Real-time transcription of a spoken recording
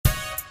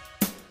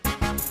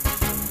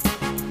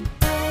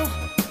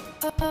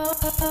Oh,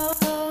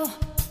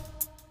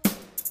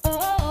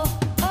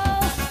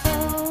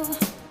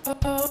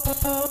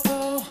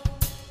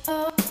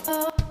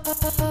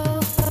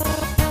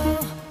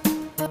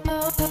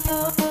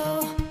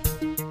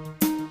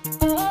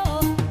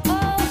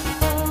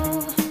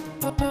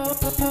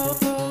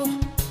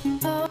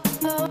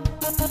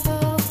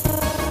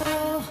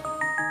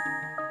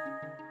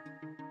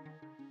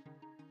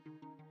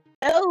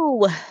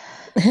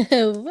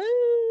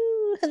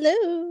 Woo!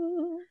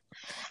 Hello.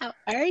 how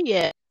are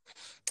you?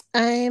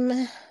 I'm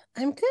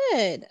I'm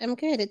good. I'm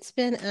good. It's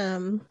been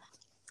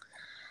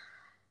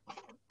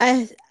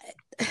I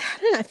I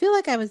don't know, I feel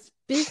like I was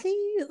busy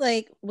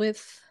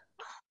with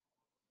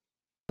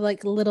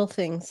little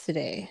things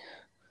today.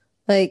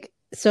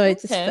 So I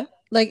just Okay.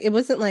 it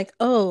wasn't like,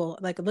 oh,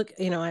 look,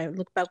 I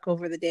look back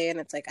over the day and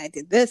it's like I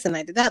did this and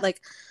I did that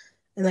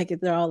and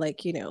they're all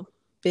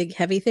big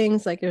heavy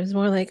things. Like it was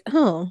more like,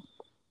 oh,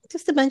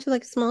 just a bunch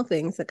of small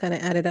things that kind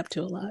of added up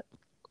to a lot.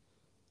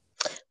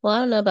 Well, I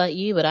don't know about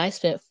you, but I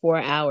spent 4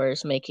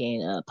 hours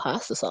making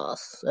pasta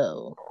sauce.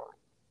 So,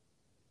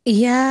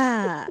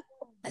 Yeah.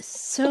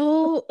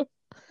 So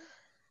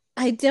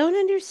I don't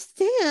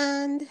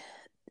understand.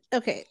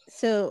 Okay,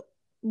 so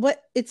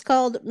what it's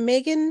called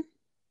Meghan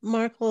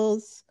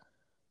Markle's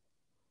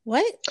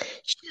what?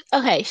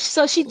 okay,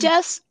 so she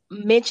just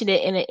mentioned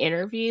it in an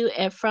interview,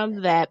 and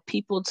from that,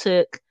 people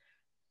took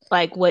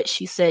like what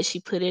she said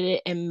she put in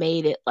it and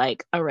made it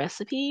like a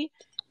recipe.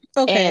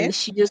 Okay. And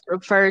she just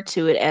referred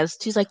to it as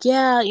she's like,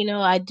 yeah,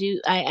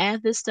 I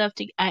add this stuff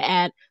I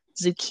add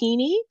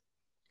zucchini,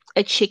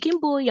 a chicken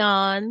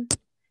bouillon,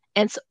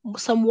 and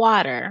some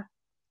water.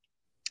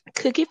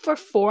 Cook it for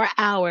 4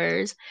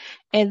 hours,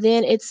 and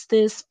then it's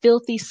this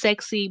filthy,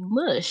 sexy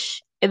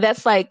mush. And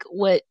that's like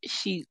what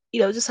she,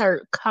 just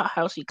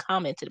how she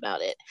commented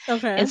about it. And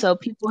Okay. so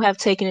people have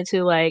taken it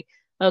to like,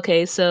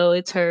 okay, so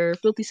it's her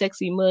filthy,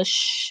 sexy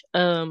mush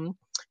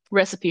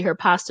recipe, her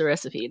pasta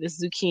recipe,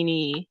 this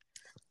zucchini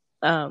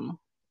um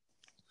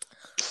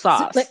So,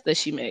 sauce that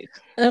she makes.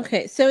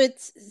 okay, so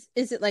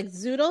is it like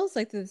zoodles,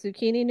 like the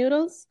zucchini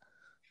noodles?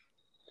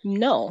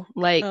 No,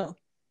 like Oh,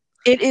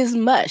 it is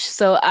mush.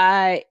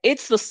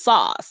 It's the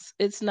sauce.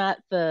 It's not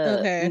the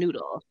okay.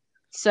 noodle.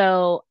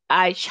 So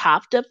I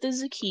chopped up the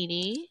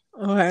zucchini,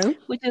 Okay.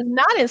 which is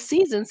not in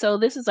season. So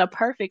this is a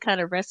perfect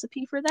kind of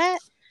recipe for that.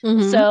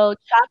 Mm-hmm. So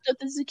chopped up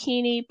the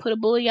zucchini, put a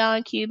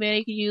bouillon cube in it.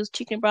 You can use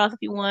chicken broth if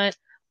you want.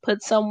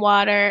 Put some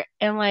water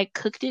and like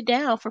cooked it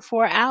down for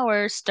 4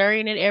 hours,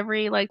 stirring it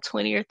every like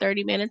 20 or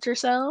 30 minutes or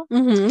so.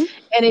 Mm-hmm.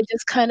 And it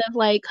just kind of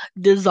like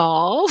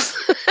dissolves.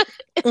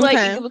 It's like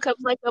it Okay.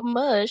 becomes like a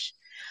mush,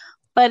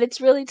 but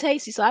it's really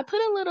tasty. So I put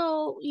a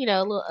little, a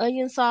little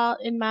onion salt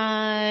in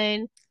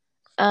mine.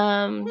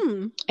 Um,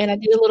 Hmm. and I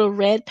did a little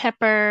red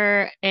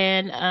pepper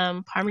and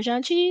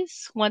Parmesan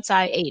cheese once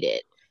I ate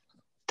it.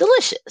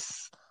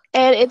 Delicious.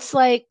 And it's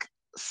like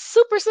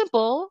super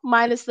simple,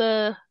 minus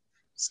the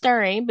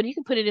stirring, but you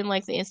can put it in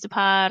like the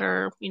Instapot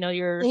or,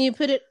 your And you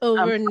put it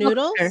over slow cooker.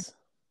 noodles?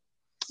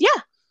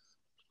 Yeah.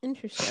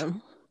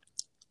 Interesting.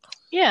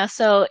 Yeah,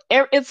 so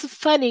it's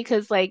funny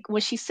because like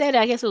when she said,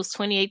 I guess it was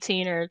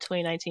 2018 or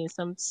 2019,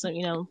 some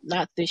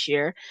not this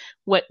year,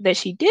 what that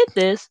she did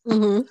this,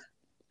 Mm-hmm.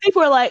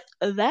 people are like,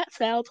 that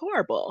sounds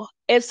horrible.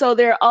 And so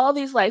there are all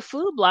these like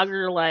food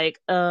bloggers like,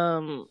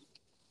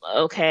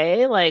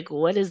 okay, like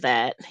what is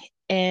that?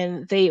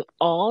 And they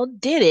all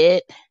did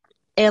it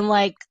and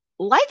like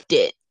liked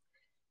it.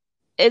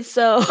 And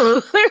so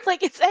they're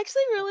like, it's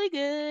actually really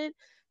good.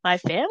 My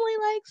family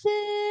likes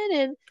it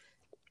and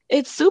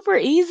it's super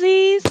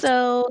easy.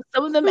 So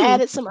some of them Hmm.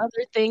 added some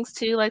other things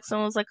too. Like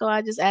someone's like, oh,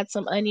 I just add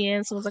some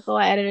onions. Someone's like, oh,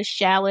 I added a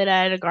shallot, I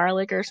added a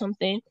garlic or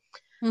something.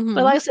 But Mm-hmm.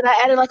 like I said,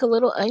 I added like a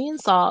little onion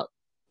salt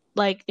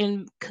like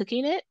in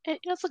cooking it,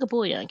 it's like a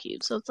bouillon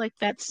cube. So it's like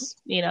that's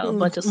a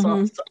bunch of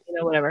Mm-hmm. sauce,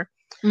 whatever.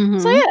 So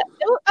Mm-hmm. yeah,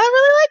 I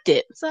really liked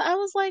it. So I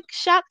was like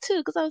shocked too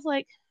because I was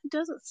like, it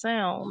doesn't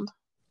sound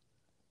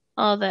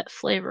all that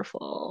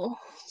flavorful.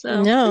 So,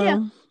 but yeah,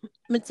 No.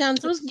 It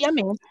sounds it was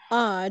yummy.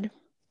 odd.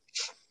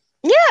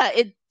 Yeah,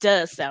 it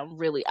does sound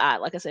really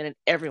odd. Like I said, and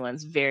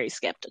everyone's very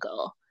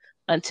skeptical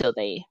until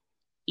they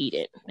eat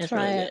it. It's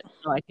Try really it. good.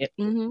 I like it.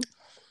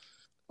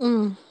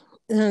 Mm.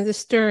 The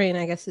stirring,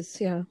 I guess, is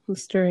yeah, the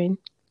stirring.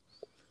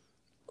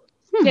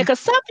 Yeah, Hmm. because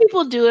some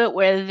people do it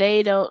where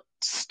they don't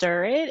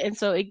stir it, and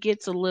so it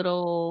gets a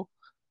little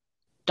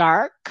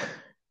dark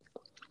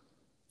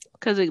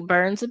because it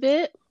burns a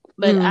bit.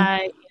 But Mm.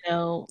 I,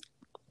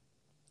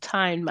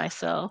 timed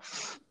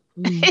myself.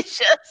 Mm. It's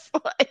just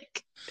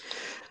like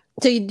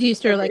So do you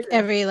stir like everything.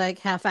 every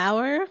half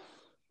hour?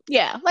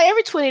 Yeah, like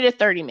every 20 to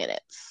 30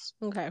 minutes.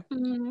 Okay.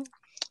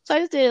 So I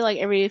just did it like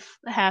every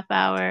half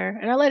hour,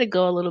 and I let it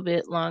go a little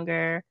bit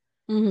longer.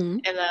 Mm-hmm.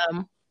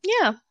 And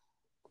yeah,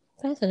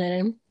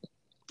 Fascinating.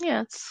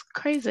 yeah, it's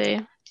crazy.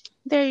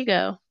 There you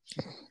go.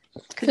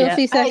 Cause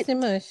Filthy sexy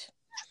mush.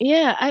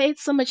 I ate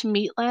so much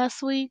meat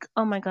last week.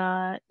 Oh my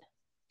god.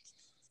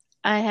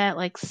 I had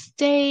like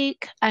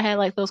steak. I had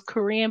like those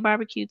Korean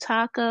barbecue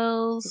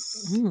tacos.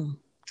 Mm.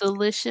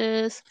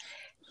 Delicious.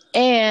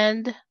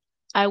 And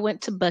I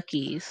went to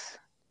Bucky's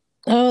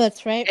Oh,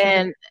 that's right, for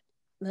and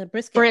the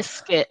brisket.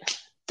 brisket,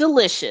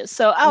 delicious.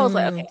 So I was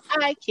like, okay,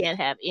 Mm. I can't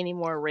have any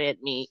more red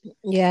meat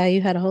Yeah,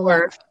 you had a whole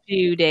for lot. a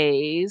few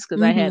days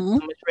because I had Mm-hmm.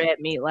 so much red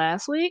meat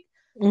last week.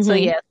 So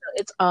Mm-hmm. yeah, so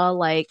it's all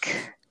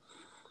like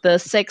the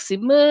sexy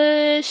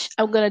mush.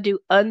 I'm gonna do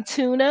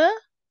untuna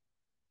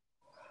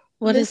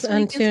What is this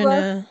week as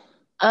well. untuna?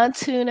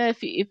 Untuna,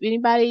 if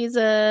anybody's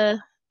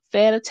a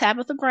fan of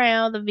Tabitha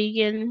Brown, the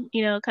vegan,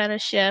 kind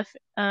of chef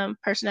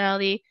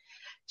personality,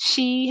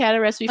 she had a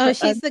recipe Oh, for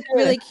she's the untuna.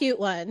 really cute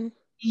one.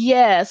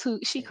 Yes, who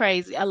she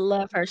crazy. I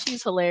love her.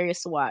 She's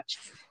hilarious to watch.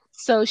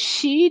 So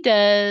she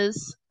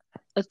does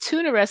a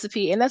tuna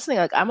recipe, and that's the thing.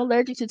 Like I'm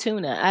allergic to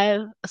tuna. I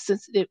have a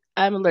sensitive.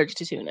 I'm allergic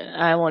to tuna.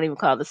 I won't even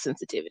call it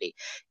sensitivity.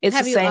 It's the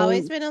Have you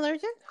always same. been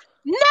allergic?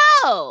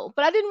 No,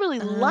 but I didn't really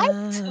like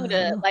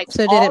tuna like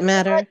So did it all that much,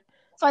 matter?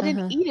 so I didn't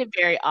Uh-huh. eat it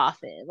very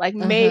often. Like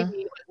Uh-huh. maybe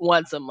like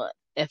once a month,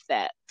 if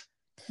that.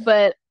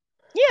 But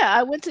yeah,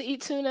 I went to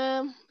eat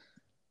tuna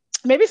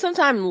maybe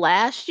sometime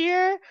last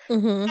year,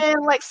 Mm-hmm.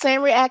 and like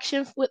same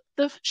reaction with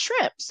the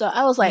shrimp. So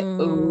I was like,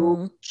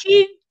 Mm.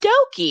 okie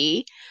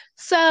dokie.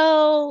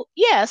 So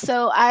yeah,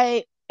 so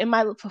I in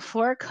my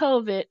before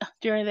COVID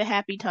during the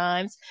happy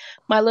times,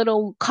 my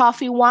little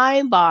coffee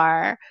wine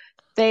bar,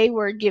 they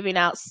were giving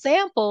out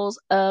samples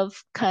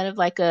of kind of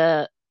like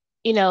a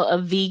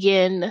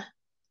vegan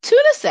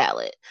tuna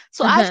salad.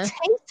 So I've Uh-huh.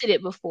 tasted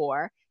it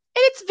before, and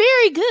it's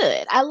very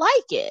good. I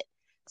like it.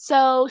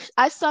 So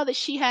I saw that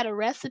she had a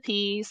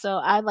recipe, so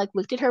I like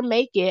looked at her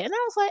make it, and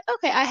I was like,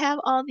 okay, I have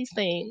all these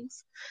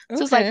things.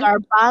 So it's like Okay.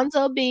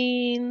 garbanzo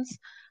beans,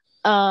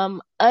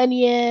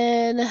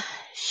 onion.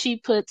 She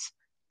puts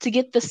to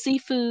get the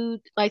seafood,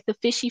 like the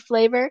fishy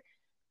flavor,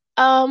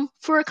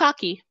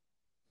 furikake.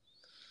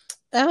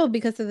 Oh,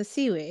 because of the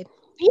seaweed.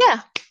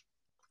 Yeah,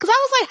 because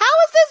I was like, how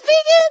is this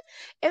vegan?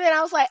 And then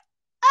I was like,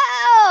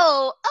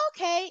 oh,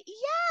 okay,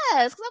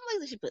 yes. Because I'm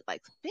like, she put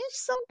like fish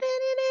something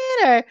in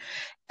it, or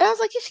and I was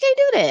like, yeah, she can't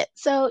do that.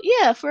 So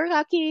yeah,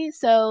 furikake.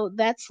 So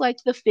that's like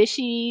the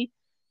fishy,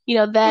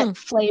 Hmm. that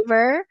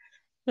flavor.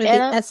 Or And the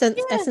yeah,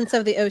 essence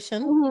of the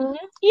ocean.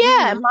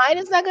 yeah, Mm-hmm. mine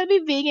is not going to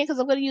be vegan because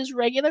I'm going to use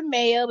regular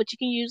mayo, but you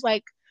can use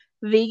like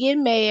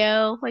vegan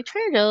mayo, like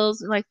Trader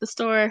Joe's, like the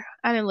store.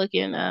 I didn't look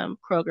in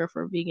Kroger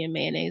for vegan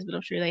mayonnaise, but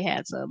I'm sure they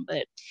had some.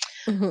 But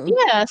Mm-hmm.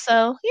 yeah,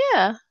 so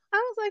yeah, I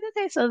was like,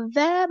 okay, so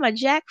that my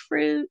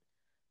jackfruit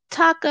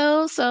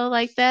taco, so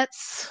like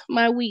that's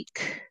my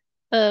week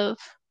of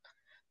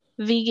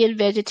vegan,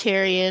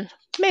 vegetarian,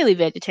 mainly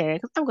vegetarian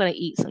because I'm going to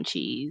eat some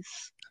cheese.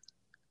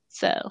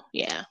 So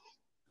yeah,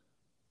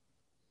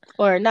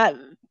 or not.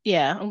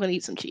 Yeah, I'm going to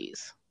eat some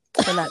cheese,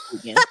 so not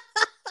vegan.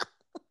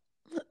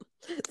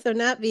 So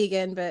not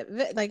vegan, but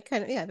like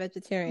kind of, yeah,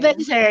 vegetarian.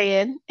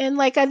 Vegetarian, and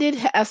like I did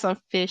have some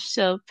fish,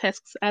 so I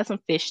have some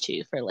fish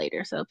too for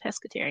later, so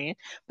pescatarian,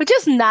 but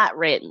just not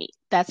red meat.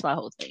 That's my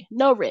whole thing.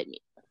 No red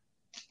meat.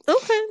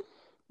 Okay.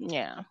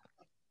 Yeah,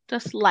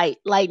 just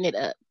lighten it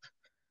up.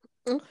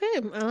 Okay.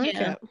 I like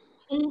Yeah. it.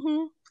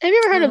 Have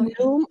you ever I heard of like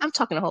Noom? I'm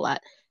talking a whole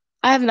lot.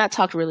 I have not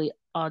talked really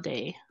all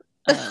day.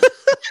 it.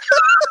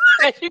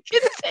 As you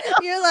can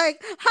tell. You're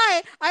like,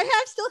 hi, I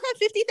have still have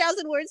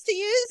 50,000 words to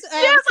use.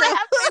 Yes, So I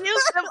have to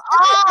use them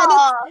and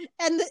all.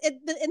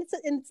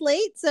 it's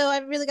late, so I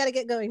really got to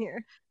get going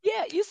here.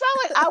 Yeah, you sound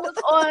like I was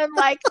on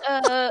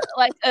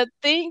like a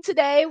thing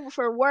today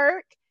for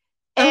work.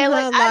 And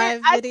like Uh-huh,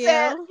 live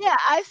video.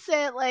 I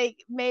said like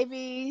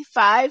maybe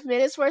 5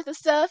 minutes worth of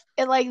stuff,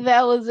 and like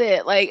that was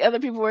it. Like other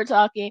people were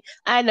talking,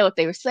 I didn't know what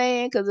they were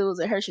saying because it was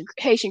a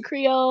Haitian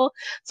Creole,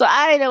 so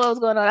I didn't know what was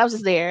going on. I was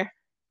just there.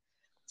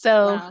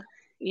 So Wow.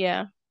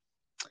 yeah,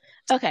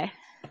 okay,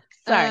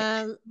 sorry.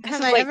 This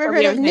Have is I like ever from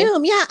heard of everything.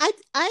 Noom? Yeah,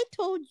 I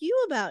told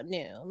you about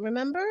Noom.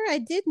 Remember? I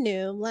did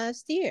Noom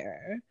last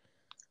year.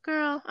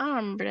 Girl, I don't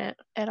remember that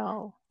at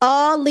all.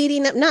 All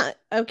leading up, not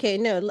okay,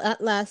 no,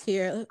 last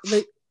year.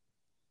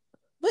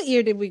 What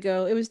year did we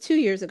go? It was 2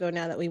 years ago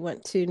now that we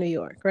went to New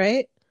York,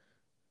 right?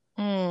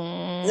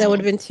 That would Mm,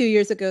 have been 2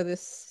 years ago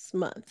this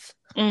month.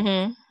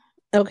 mm-hmm.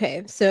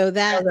 Okay, so Sounds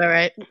that all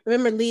right.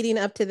 remember leading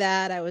up to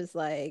that, I was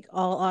like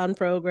all on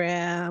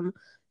program,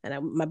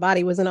 and my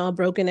body wasn't all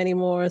broken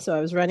anymore, so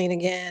I was running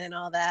again and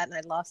all that, and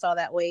I lost all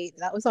that weight.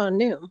 That was on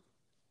Noom.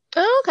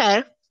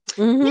 Okay. I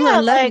Yeah,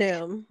 love like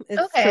Noom.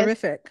 It's okay.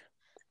 terrific.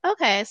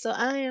 Okay, so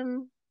I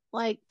am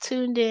like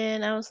tuned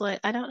in. I was like,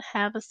 I don't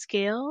have a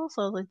scale,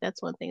 so I was like,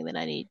 that's one thing that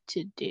I need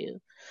to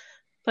do.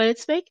 But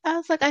I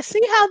was like, I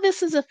see how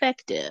this is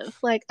effective.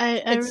 Like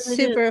I It's really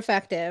do. super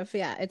effective.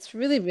 Yeah, it's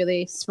really,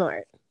 really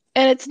smart.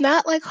 And it's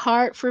not like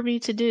hard for me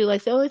to do.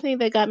 Like the only thing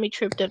that got me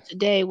tripped up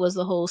today was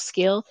the whole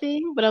scale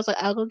thing. But I was like,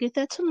 I'll go get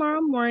that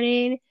tomorrow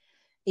morning.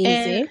 And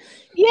Easy.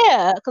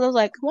 yeah, because I was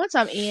like, once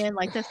I'm in,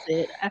 like that's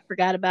it. I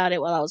forgot about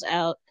it while I was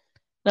out.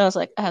 And I was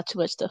like, I have too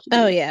much stuff to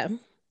Oh do. yeah.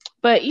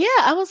 But yeah,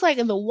 I was like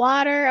in the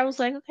water. I was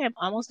like, okay, I'm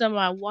almost done with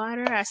my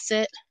water. I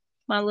set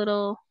my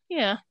little,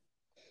 yeah.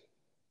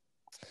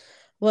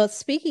 Well,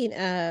 speaking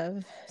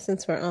of,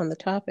 since we're on the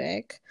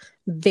topic,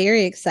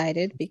 very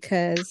excited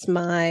because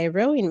my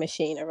rowing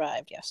machine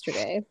arrived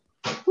yesterday.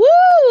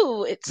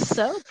 Woo! It's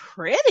so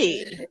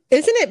pretty.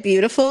 Isn't it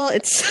beautiful?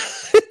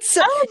 It's it's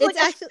so, I was like,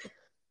 it's actually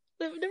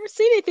I've never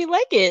seen anything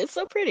like it. It's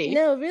so pretty.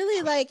 no,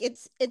 really, like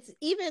it's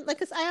even like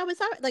because I always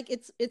thought like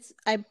it's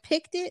I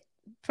picked it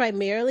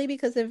primarily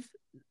because of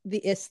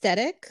the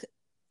aesthetic,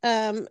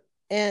 um,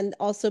 and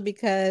also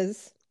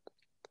because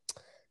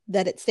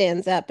that it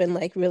stands up and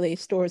like really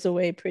stores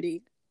away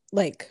pretty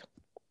like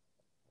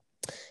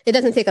it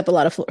doesn't take up a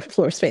lot of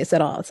floor space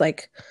at all. It's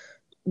like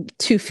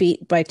 2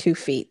 feet by 2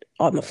 feet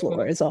on the Mhm.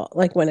 floor is all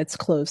like when it's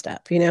closed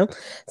up, you know?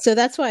 So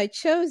that's why I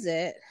chose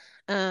it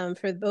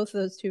for both of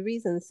those two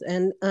reasons.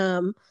 And,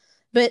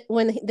 but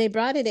when they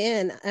brought it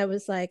in, I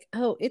was like,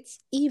 oh, it's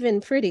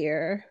even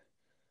prettier.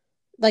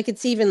 Like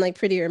it's even like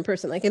prettier in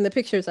person. Like in the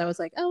pictures, I was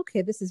like, oh,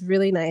 okay, this is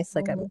really nice.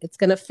 Like Mhm. it's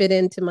gonna fit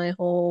into my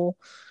whole,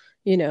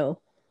 you know,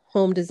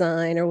 home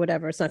design or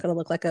whatever. It's not gonna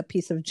look like a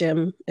piece of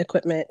gym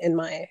equipment in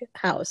my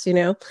house, you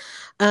know.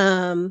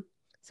 Um,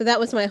 so that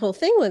was my whole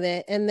thing with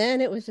it. And then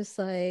it was just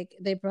like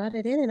they brought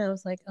it in and I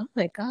was like, oh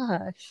my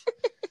gosh,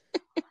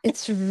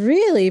 it's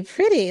really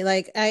pretty.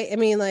 Like I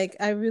mean, like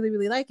I really,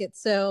 really like it.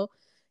 So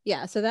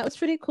yeah, so that was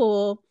pretty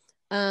cool.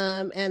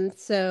 And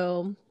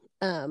so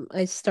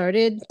I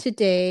started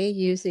today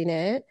using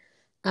it.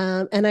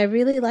 And I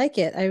really like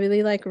it. I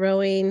really like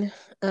rowing.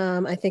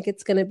 I think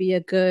it's going to be a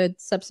good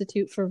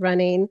substitute for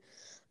running,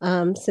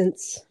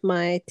 since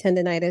my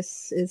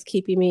tendonitis is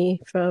keeping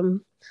me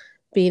from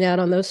being out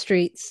on those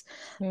streets.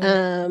 Mhm.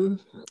 Um,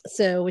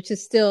 so which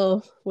is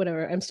still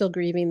whatever. I'm still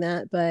grieving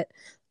that,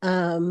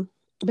 um,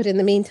 but in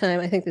the meantime,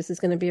 I think this is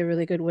going to be a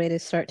really good way to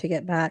start to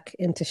get back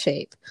into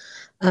shape.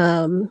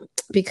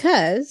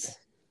 Because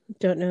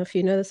don't know if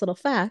you know this little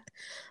fact,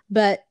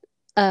 but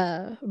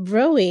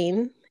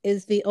rowing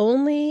is the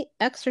only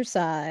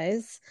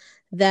exercise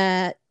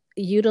that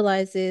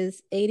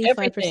utilizes Everything.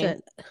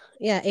 85%.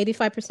 Yeah,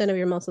 85% of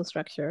your muscle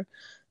structure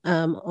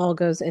all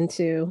goes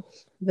into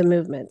the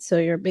movement. So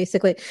you're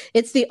basically,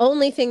 it's the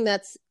only thing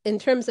that's, in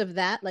terms of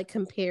that, like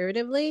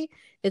comparatively,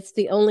 it's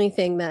the only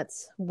thing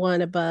that's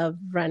one above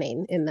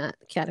running in that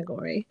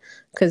category.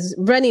 Because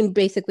running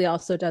basically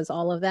also does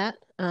all of that,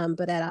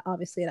 but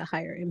obviously at a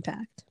higher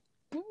impact.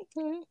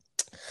 Mhm.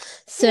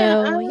 Yeah,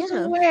 I So was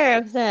yeah, aware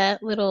of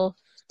that little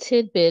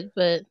tidbit,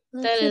 but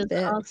a that is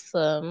tidbit.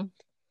 awesome.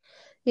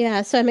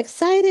 Yeah, so I'm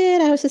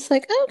excited. I was just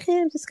like,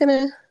 okay, I'm just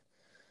gonna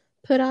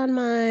put on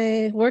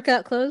my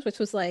workout clothes, which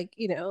was like,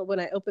 when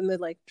I opened the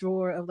like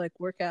drawer of like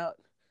workout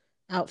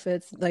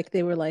outfits, like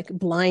they were like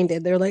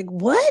blinded. They're like,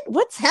 "What?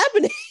 What's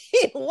happening?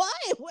 Why?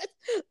 What?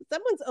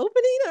 Someone's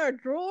opening our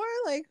drawer?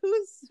 Like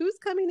who's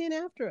coming in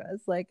after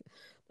us?" Like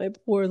my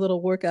poor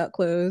little workout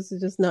clothes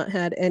just not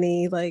had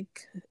any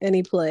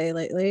play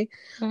lately.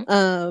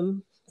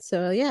 Mm.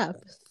 So yeah,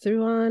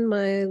 threw on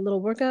my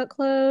little workout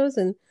clothes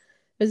and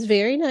it was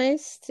very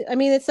nice. I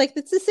mean, it's like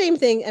it's the same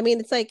thing. I mean,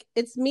 it's like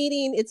it's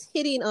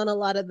hitting on a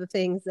lot of the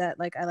things that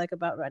like I like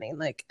about running.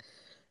 Like,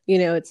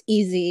 it's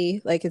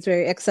easy, like it's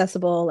very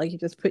accessible. Like you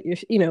just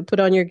put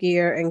on your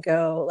gear and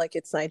go. Like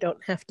I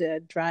don't have to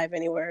drive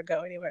anywhere,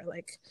 go anywhere.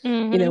 Like,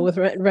 Mhm. with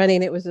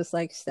running, it was just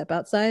like step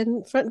outside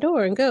and front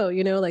door and go.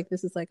 Like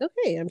this is like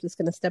okay, I'm just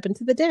gonna step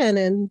into the den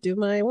and do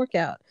my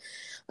workout.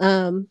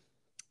 Um,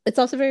 it's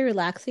also very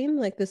relaxing,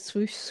 like the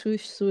swoosh,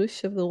 swoosh,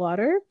 swoosh of the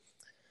water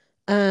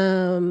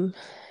um,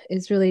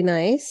 is really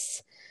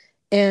nice.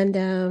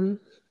 And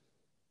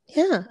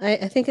yeah,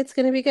 I think it's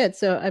going to be good.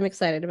 So I'm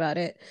excited about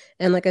it.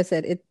 And like I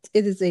said, it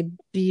is a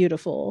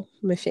beautiful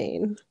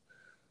machine.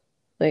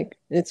 Like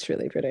it's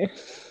really pretty.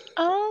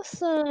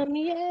 Awesome.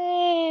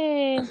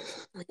 Yay.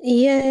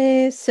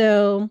 Yay.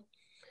 So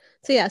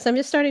yeah, so I'm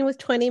just starting with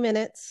 20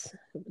 minutes,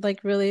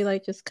 like really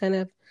like just kind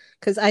of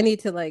because I need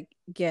to like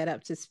get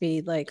up to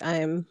speed. Like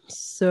I'm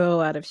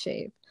so out of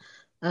shape.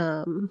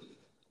 Um,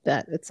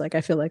 that it's like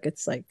I feel like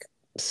it's like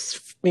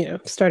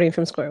starting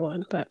from square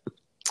one, but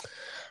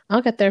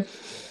I'll get there.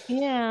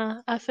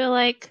 Yeah, I feel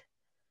like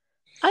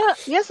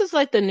guess it's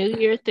like the New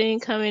Year thing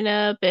coming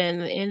up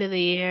and the end of the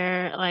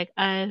year. Like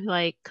I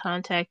like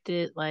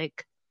contacted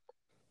like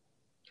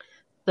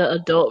the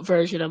adult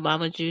version of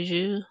Mama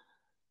Juju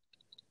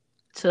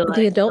to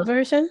The adult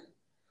version?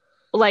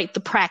 like the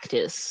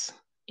practice.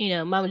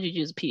 Mama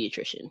Juju is a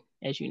pediatrician,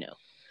 as you know.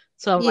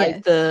 So I'm like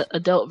Yes. the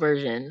adult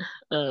version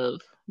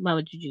of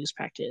Mama Juju's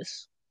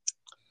practice.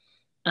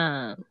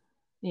 Um,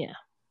 yeah,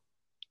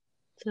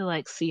 to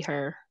like see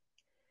her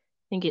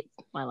and get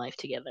my life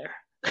together.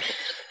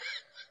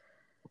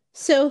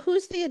 So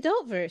who's the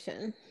adult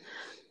version?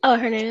 Oh,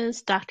 her name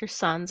is Dr.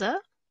 Sansa,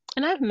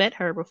 and I've met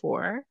her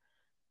before.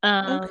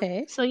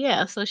 Okay. So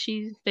yeah, so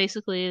she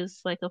basically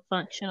is like a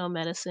functional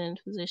medicine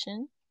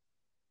physician.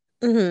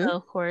 Mm-hmm. So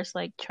of course,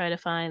 like try to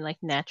find like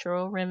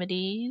natural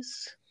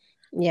remedies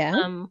Yeah.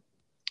 um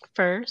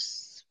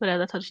first. But as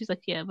I told her, she's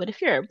like, yeah, but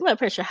if your blood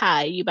pressure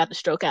high, you about to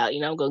stroke out,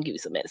 I'm gonna give you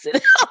some medicine.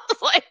 I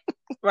was like,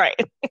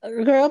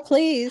 right. Girl,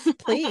 please,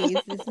 please.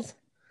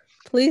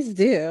 Please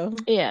do.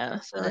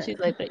 Yeah. So Uh, she's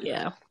like, but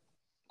yeah.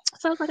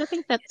 So I was like, I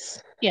think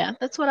that's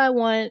what I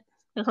want.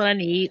 That's what I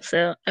need.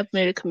 So I've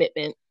made a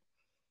commitment.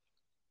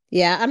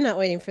 Yeah, I'm not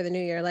waiting for the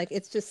new year. Like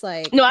it's just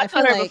like No, I I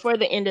told feel her like before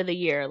the end of the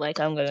year, like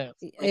I'm gonna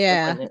make an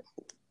yeah. appointment.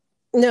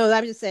 No,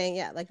 I'm just saying,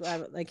 yeah, like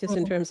just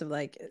in Mhm. terms of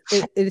like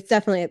it's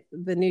definitely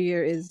the new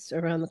year is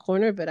around the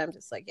corner, but I'm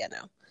just like, yeah,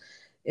 no.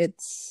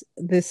 It's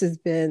this has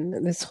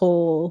been this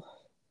whole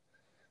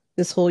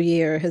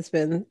year has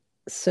been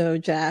so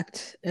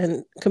jacked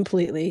and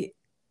completely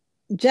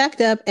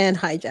jacked up and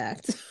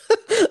hijacked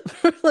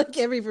from like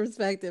every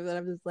perspective that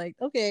I'm just like,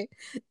 okay,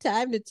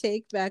 time to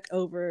take back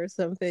over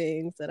some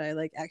things that I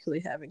like actually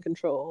have in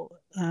control.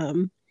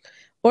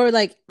 Or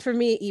like for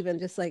me, even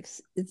just like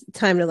it's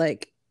time to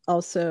like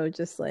also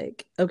just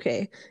like,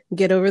 okay,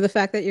 get over the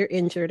fact that you're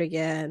injured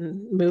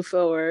again, move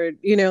forward,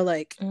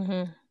 like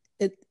Mhm.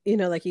 it,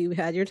 like you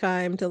had your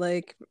time to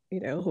like,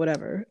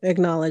 whatever,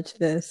 acknowledge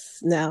this.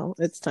 Now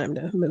it's time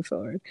to move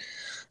forward.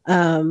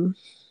 Um,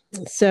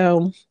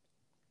 so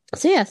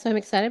yeah, so I'm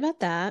excited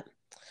about that.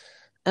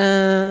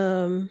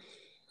 Um,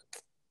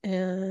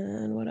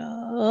 and what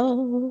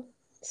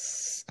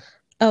else?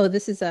 Oh,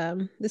 this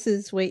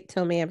is Wait,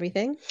 Tell Me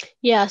Everything.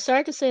 Yeah, I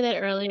started to say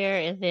that earlier,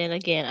 and then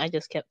again, I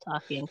just kept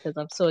talking because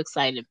I'm so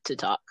excited to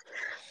talk.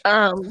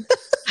 Um,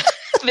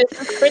 this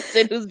is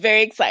Kristen, who's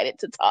very excited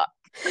to talk.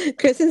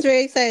 Kristen's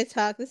very excited to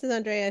talk. This is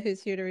Andrea,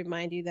 who's here to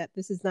remind you that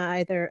this is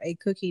neither a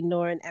cookie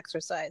nor an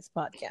exercise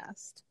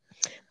podcast.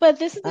 But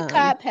this is a Um, a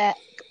cod pass.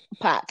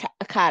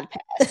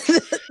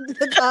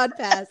 the cod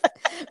pass.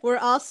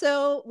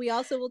 We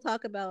also will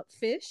talk about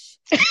fish.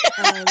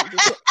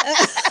 Because,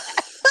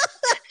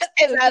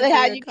 Is that because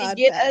how we're a you can cod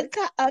get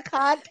pass. a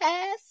cod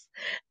pass?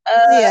 Uh,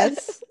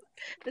 Yes,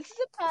 this is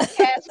a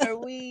podcast where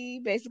we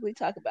basically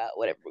talk about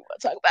whatever we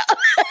want to talk about.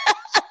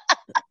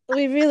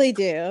 we really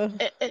do.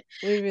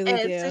 We really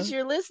And since do.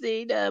 you're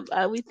listening,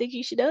 we think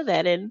you should know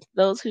that, and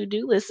those who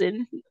do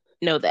listen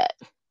know that.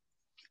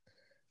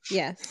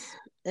 Yes.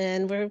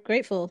 And we're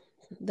grateful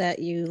that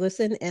you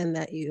listen and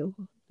that you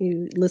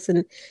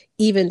listen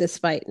even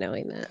despite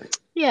knowing that.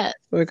 Yeah,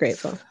 We're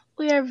grateful.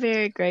 we are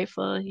very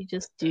grateful. You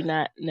just do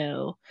not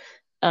know,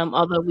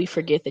 although we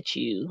forget that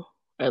you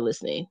are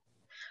listening.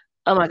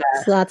 Oh my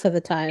It's god, lots of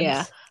the yeah.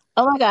 times.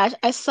 Oh my gosh,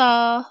 I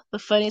saw the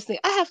funniest thing.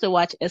 I have to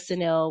watch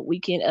SNL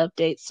Weekend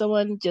Update.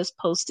 Someone just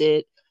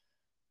posted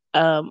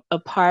a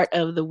part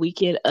of the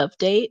Weekend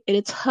Update, and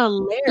it's Mm-hmm.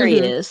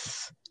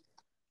 hilarious.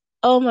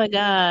 Oh my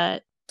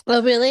god,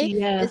 Oh, really? Is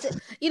yes.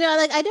 it,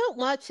 like I don't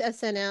watch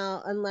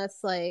SNL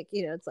unless like,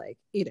 it's like,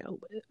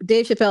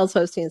 Dave Chappelle's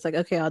hosting. It's like,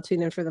 okay, I'll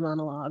tune in for the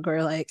monologue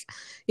or like,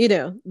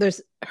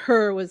 there's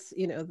her was,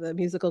 the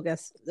musical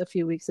guest a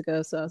few weeks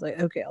ago. So I was like,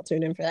 okay, I'll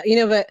tune in for that,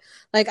 but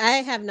like I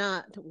have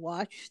not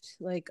watched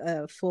like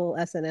a full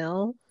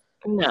SNL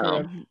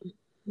No.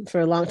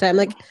 for a long time.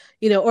 Like,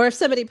 or if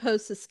somebody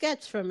posts a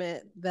sketch from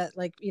it that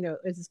like,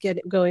 is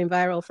going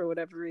viral for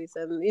whatever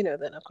reason,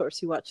 then of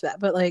course you watch that.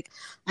 But like,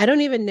 I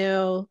don't even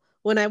know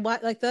when I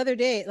watch like the other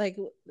day, like,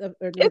 or,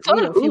 It's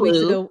on a few weeks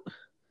Hulu. ago.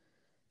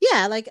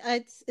 Yeah, like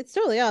it's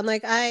totally on.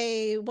 Like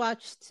I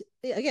watched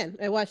again,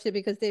 I watched it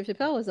because Dave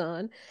Chappelle was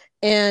on,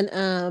 and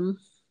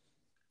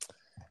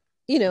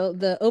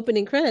the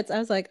opening credits. I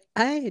was like,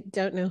 I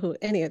don't know who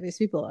any of these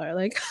people are.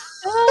 Like,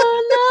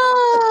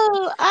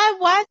 Oh no, I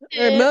watched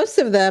or it. most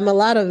of them, a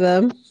lot of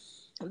them.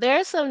 There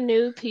are some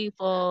new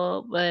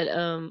people, but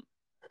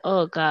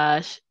oh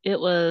gosh, it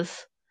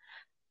was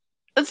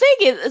the thing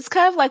is, it's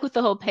kind of like with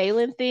the whole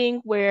Palin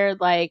thing, where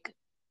like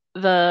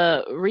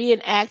the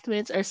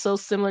reenactments are so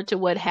similar to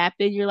what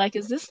happened. You're like,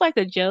 is this like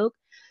a joke?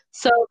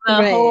 So the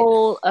Right.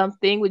 whole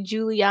thing with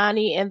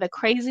Giuliani and the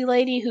crazy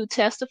lady who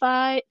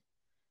testified,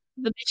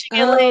 the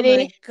Michigan Oh my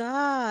lady.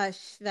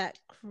 gosh, that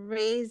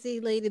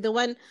crazy lady,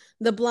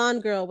 the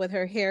blonde girl with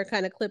her hair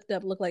kind of clipped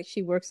up, looked like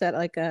she works at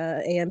like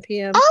a I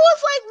AMPM.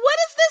 was like, what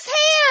is this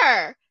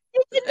hair?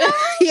 Did you know?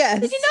 Did you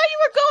Yes. know you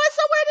were going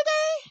somewhere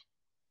today?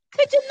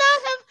 Could you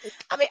not have?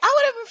 I mean, I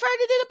would have preferred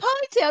it in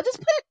a ponytail. Just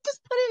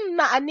put it in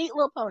a neat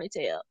little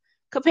ponytail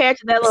compared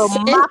to that little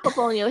And mop up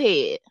on your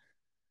head.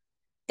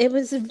 it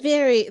was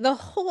the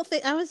whole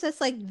thing. I was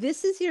just like,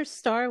 this is your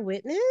star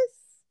witness?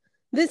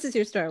 This is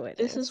your star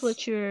This is witness.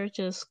 what you're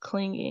just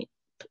clinging,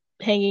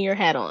 hanging your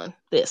hat on.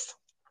 This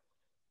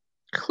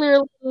I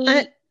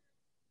clearly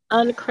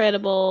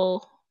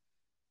uncredible,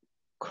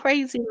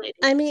 crazy lady.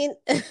 I mean,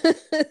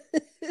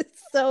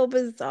 it's so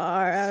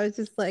bizarre. I was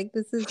just like,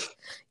 this is,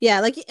 yeah,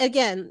 like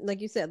again,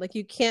 like you said, like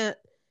you can't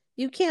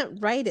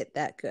write it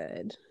that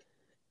good.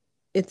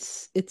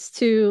 It's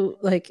too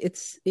like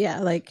it's yeah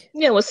like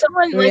Yeah, when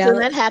someone like when reality.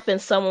 that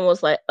happened, someone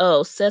was like,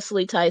 "Oh,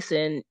 Cecily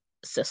Tyson,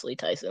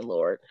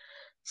 Lord,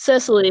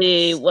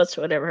 Cecily,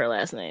 whatever her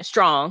last name,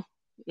 Strong,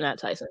 not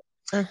Tyson."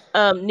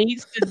 Uh,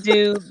 Needs to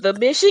do the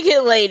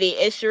Michigan lady.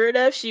 And sure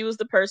enough, she was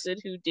the person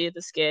who did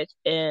the sketch.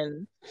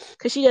 And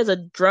because she has a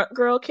drunk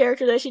girl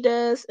character that she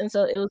does. And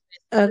so it was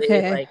basically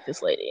okay. like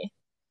this lady.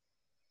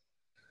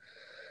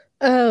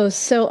 Oh,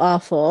 so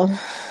awful.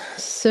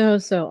 So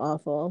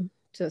awful.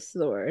 Just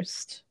the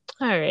worst.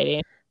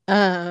 Alrighty.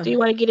 Uh, Do you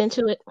want to get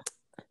into it?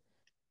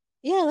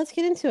 yeah, let's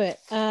get into it.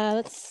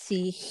 Let's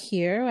see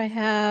here. I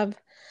have,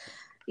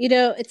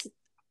 it's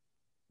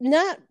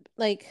not.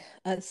 like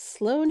a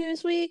slow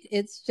news week.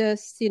 It's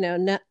just,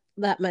 not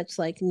that much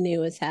like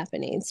new is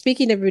happening.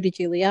 Speaking of Rudy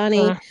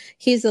Giuliani, Uh,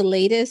 he's the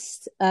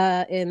latest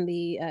in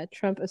the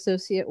Trump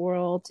associate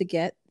world to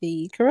get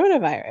the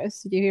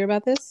coronavirus. Did you hear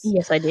about this?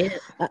 yes, I did.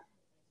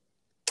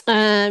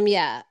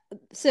 Yeah.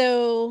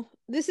 So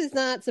this is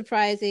not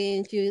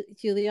surprising.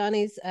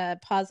 Giuliani's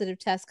positive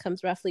test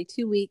comes roughly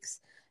 2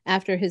 weeks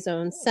after his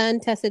own son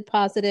tested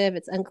positive.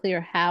 It's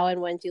unclear how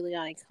and when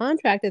Giuliani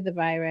contracted the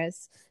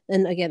virus.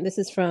 And again, this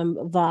is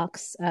from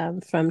Vox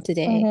from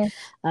today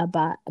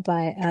by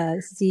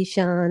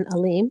Zishan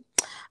Alim.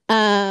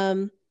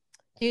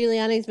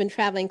 Giuliani's been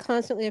traveling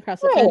constantly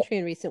across the Right. country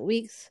in recent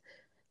weeks.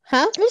 Huh?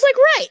 I was like,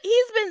 right.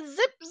 He's been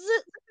zipping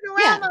around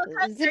Yeah, the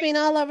country, zipping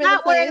all over the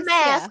not wearing a place.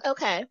 Yeah. mask.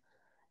 Okay.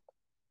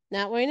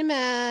 Not wearing a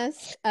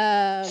mask,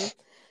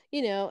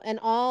 and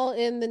all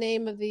in the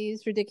name of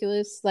these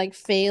ridiculous, like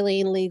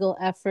failing legal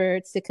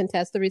efforts to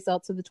contest the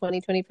results of the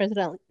 2020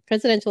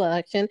 presidential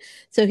election.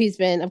 So he's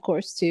been, of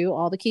course, to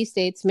all the key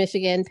states,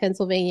 Michigan,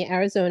 Pennsylvania,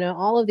 Arizona.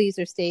 All of these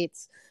are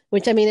states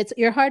which, I mean,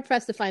 you're hard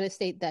pressed to find a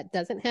state that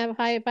doesn't have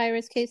high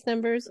virus case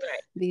numbers. Right.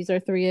 These are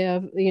three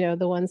of,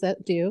 the ones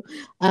that do.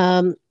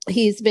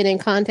 He's been in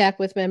contact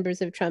with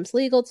members of Trump's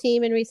legal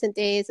team in recent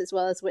days, as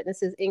well as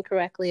witnesses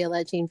incorrectly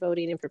alleging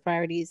voting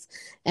improprieties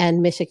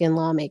and Michigan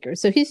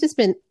lawmakers. So he's just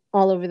been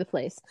all over the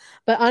place.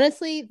 But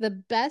honestly, the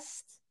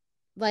best,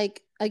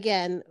 like,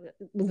 again,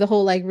 the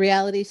whole like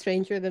reality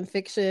stranger than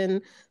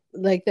fiction,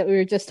 like that we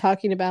were just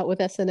talking about with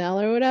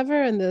SNL or whatever,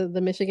 and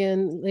the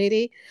Michigan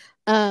lady.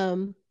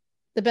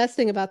 The best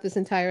thing about this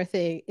entire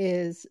thing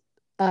is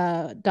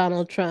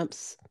Donald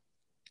Trump's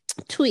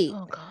tweet.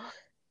 Oh God.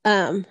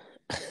 Um,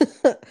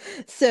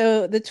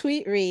 so the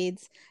tweet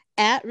reads,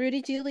 at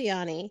Rudy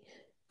Giuliani,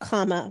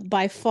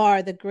 by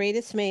far the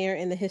greatest mayor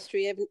in the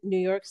history of New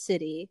York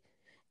City,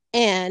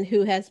 and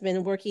who has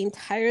been working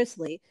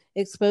tirelessly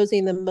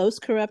exposing the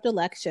most corrupt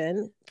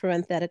election,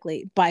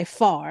 parenthetically, by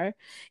far,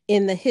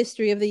 in the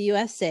history of the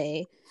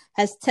USA,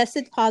 has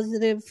tested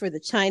positive for the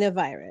China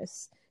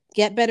virus.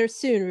 Get better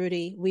soon,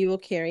 Rudy. We will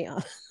carry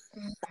on.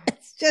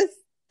 It's just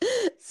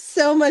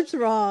so much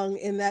wrong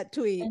in that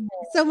tweet.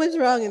 So much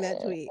wrong in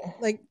that tweet.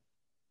 Like,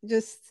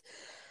 just,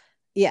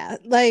 yeah,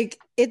 like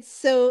it's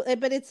so,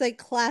 but it's like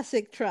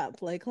classic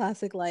Trump, like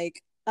classic,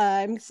 like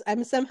I'm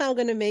somehow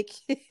gonna make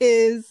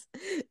his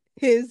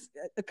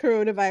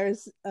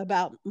coronavirus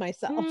about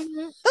myself.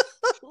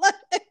 Mm-hmm.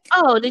 Like,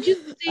 Oh, did you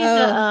see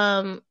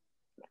oh,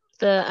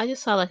 the I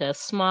just saw like a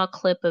small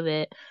clip of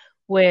it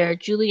where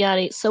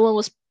Giuliani, someone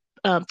was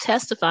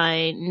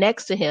testifying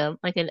next to him,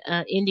 like an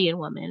Indian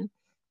woman.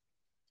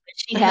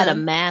 She had a uh-huh.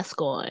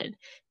 mask on,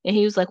 and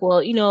he was like,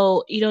 "Well, you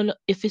don't know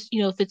if it's,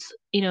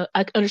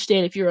 I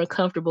understand if you're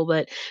uncomfortable,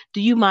 but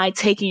do you mind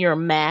taking your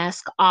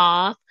mask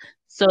off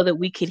so that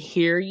we can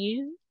hear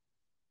you?"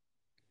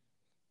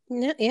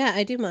 No, yeah,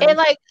 I do And mind.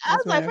 like, I As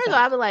was a like, matter of first of all,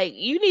 I fact, was like,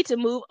 you need to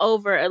move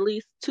over at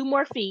least 2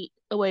 more feet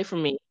away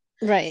from me.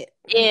 right?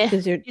 Yeah,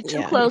 Because you're, you're too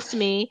yeah, close to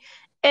me.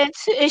 And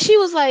she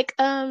was like,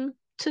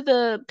 to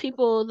the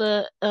people,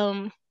 the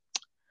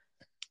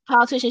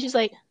politician, she's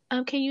like,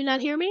 can you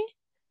not hear me?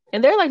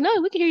 And they're like,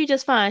 no, we can hear you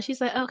just fine. She's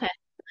like, okay.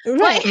 Like,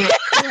 right, you're yeah,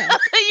 in a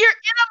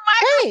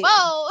right.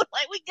 microphone.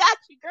 Like, we got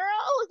you,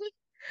 girl.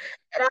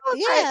 And I was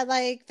like, Yeah,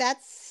 like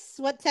that's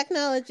what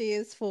technology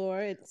is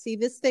for. See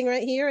this thing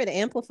right here? It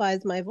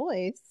amplifies my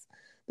voice,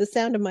 the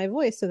sound of my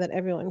voice, so that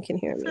everyone can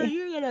hear so me.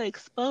 you're gonna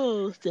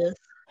expose this.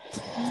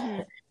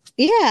 Mm-hmm.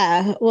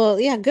 Yeah, well,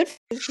 yeah, good.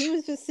 He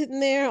was just sitting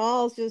there,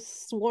 all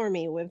just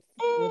swarmy with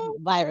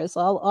virus,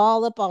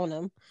 all up on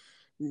him,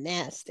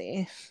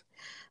 nasty.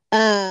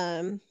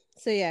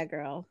 So yeah,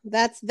 girl,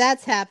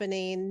 that's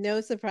happening.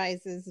 No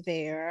surprises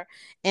there,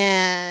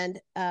 and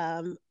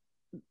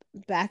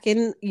back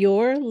in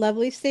your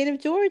lovely state of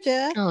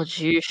Georgia. Oh,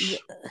 jeez.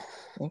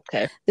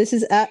 Okay. This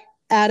is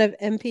out of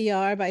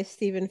NPR by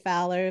Stephen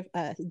Fowler,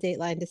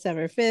 Dateline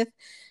December 5th.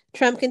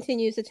 Trump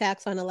continues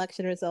attacks on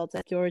election results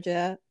at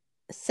Georgia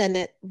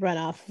Senate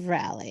runoff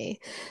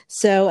rally.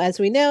 So, as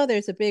we know,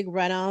 there's a big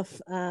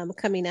runoff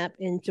coming up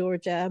in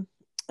Georgia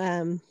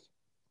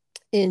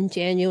in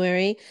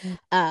January.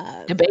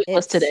 Debate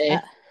was It's today.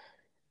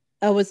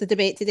 was the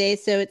debate today.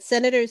 So it's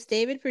Senators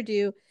David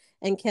Perdue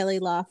and Kelly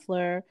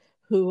Loeffler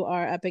who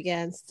are up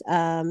against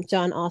Jon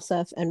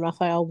Ossoff and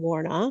Raphael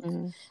Warnock.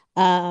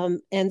 Mm.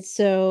 And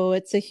so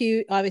it's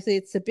obviously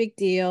it's a big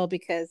deal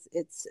because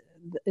it's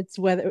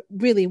whether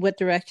really what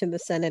direction the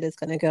Senate is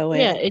going to go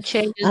Yeah, in. it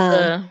changes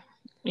Um,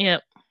 yeah,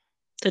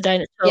 the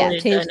yeah, totally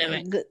change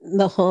dynamic.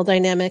 the whole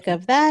dynamic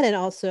of that, and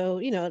also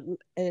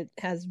it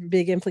has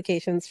big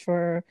implications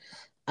for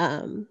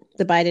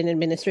the Biden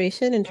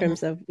administration in Mm-hmm.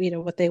 terms of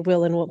what they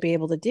will and won't be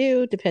able to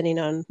do depending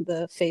on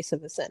the face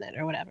of the Senate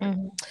or whatever.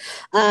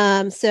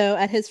 Mm-hmm. So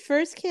at his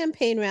first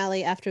campaign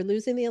rally after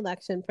losing the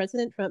election,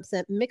 President Trump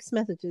sent mixed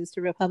messages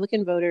to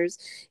Republican voters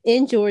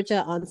in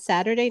Georgia on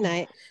Saturday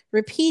night,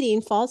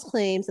 repeating false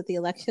claims that the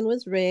election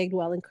was rigged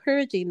while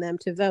encouraging them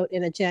to vote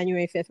in a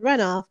January 5th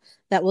runoff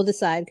that will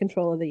decide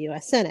control of the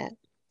U.S. Senate.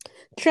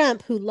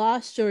 Trump, who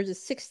lost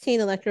Georgia's 16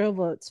 electoral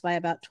votes by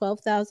about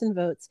 12,000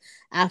 votes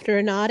after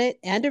an audit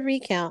and a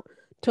recount,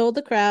 told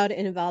the crowd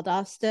in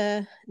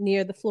Valdosta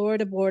near the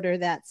Florida border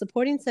that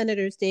supporting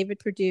Senators David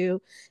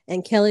Perdue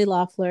and Kelly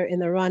Loeffler in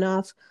the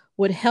runoff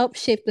would help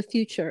shape the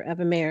future of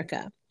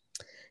America.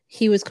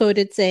 He was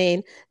quoted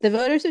saying, "The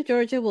voters of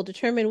Georgia will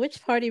determine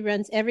which party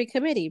runs every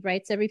committee,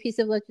 writes every piece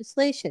of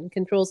legislation,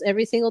 controls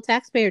every single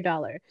taxpayer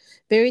dollar.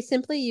 Very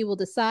simply, you will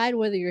decide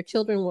whether your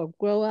children will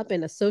grow up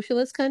in a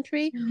socialist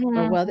country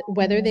or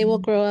whether they will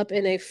grow up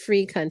in a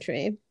free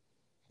country."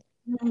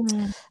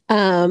 Mm.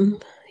 Um,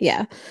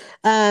 yeah.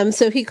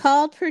 So he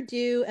called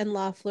Perdue and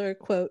Loeffler,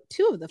 quote,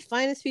 two of the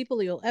finest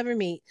people you'll ever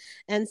meet,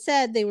 and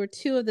said they were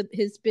two of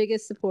his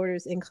biggest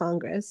supporters in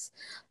Congress.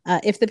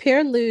 If the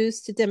pair lose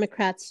to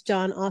Democrats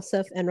Jon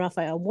Ossoff and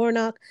Raphael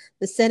Warnock,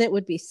 the Senate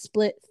would be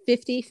split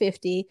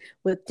 50-50,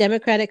 with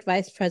Democratic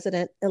Vice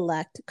President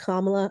elect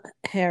Kamala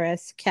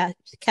Harris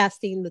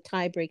casting the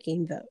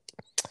tie-breaking vote.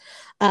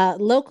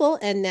 Local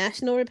and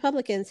national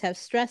Republicans have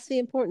stressed the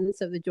importance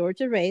of the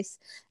Georgia race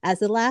as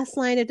the last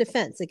line of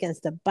defense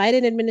against a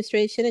Biden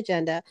administration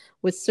agenda,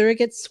 with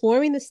surrogates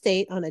swarming the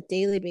state on a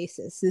daily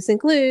basis. This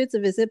includes a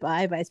visit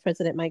by Vice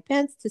President Mike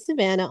Pence to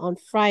Savannah on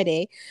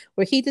Friday,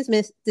 where he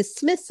dismissed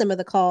some of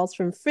the calls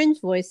from fringe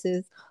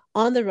voices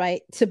on the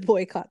right to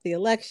boycott the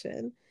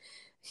election.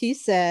 He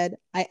said,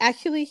 "I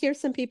actually hear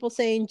some people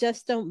saying,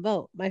 just don't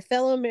vote. My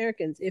fellow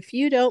Americans, if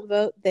you don't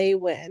vote, they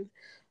win."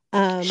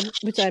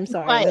 Which I'm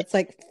sorry, Quiet. that's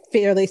like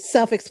fairly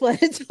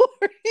self-explanatory.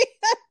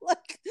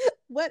 Like,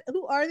 what?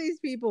 Who are these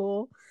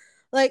people?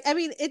 Like, I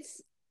mean,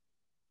 it's,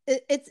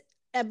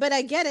 but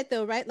I get it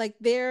though, right? Like,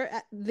 they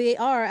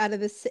are out of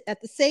this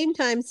at the same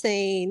time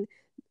saying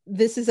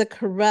this is a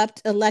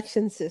corrupt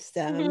election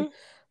system,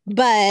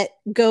 but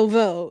go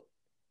vote.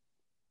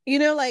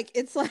 Like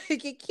it's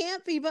like it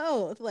can't be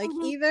both. Like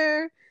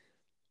either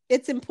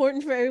it's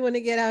important for everyone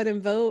to get out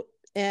and vote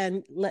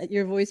and let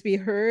your voice be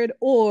heard,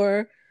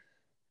 or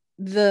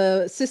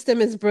the system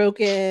is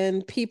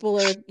broken, people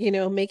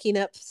are making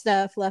up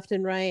stuff left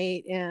and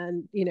right,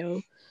 and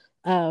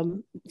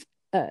um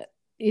uh,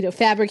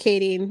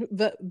 fabricating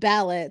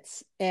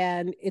ballots,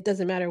 and it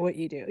doesn't matter what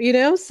you do,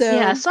 Yeah, I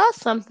so saw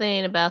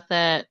something about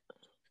that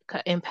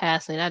in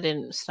passing. I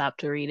didn't stop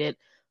to read it,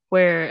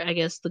 where I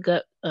guess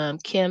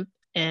Kemp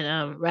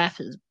and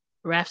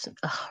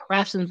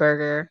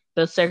Raffensperger,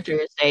 the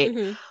Secretary of State,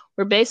 mhm.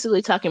 were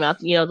basically talking about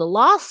the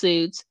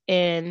lawsuits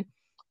and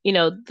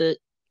the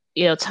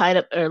tied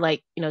up, or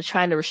like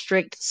trying to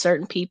restrict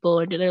certain people,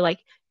 and they're like,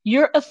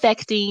 you're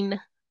affecting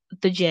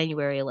the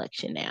January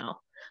election now.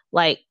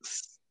 Like,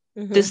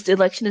 Mhm. this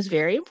election is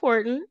very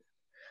important.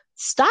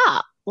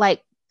 Stop.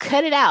 Like,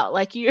 cut it out.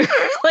 Like, you're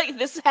like,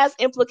 this has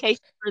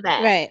implications for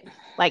that. Right.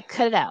 Like,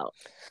 cut it out.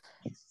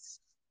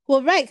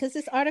 Well, right, because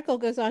this article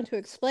goes on to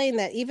explain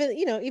that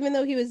even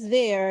though he was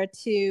there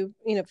to,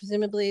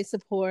 presumably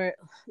support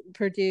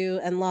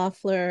Perdue and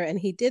Loeffler, and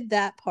he did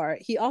that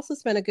part, he also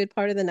spent a good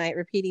part of the night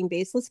repeating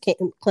baseless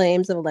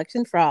claims of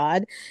election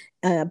fraud,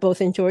 both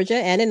in Georgia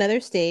and in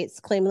other states,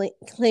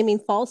 claiming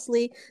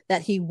falsely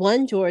that he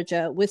won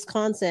Georgia,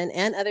 Wisconsin,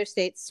 and other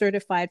states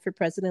certified for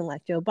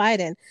President-elect Joe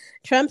Biden.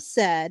 Trump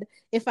said,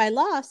 "If I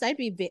lost, I'd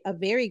be a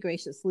very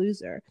gracious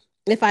loser.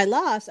 If I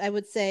lost, I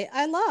would say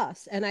I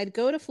lost, and I'd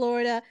go to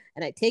Florida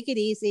and I'd take it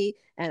easy,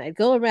 and I'd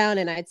go around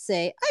and I'd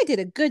say I did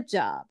a good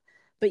job.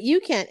 But you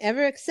can't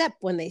ever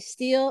accept when they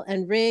steal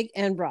and rig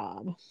and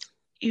rob."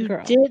 You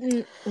Girl,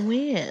 didn't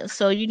win,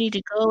 so you need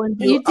to go and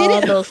do you all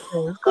didn't those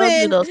things. Go do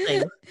win. those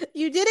things.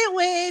 You didn't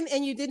win,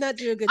 and you did not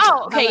do a good Oh,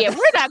 job. How okay, about yeah, that?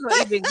 we're not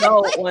gonna even go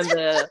on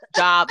the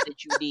job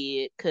that you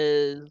did,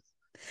 because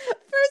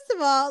First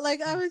of all,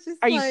 like I was just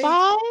are you like,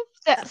 five?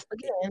 That's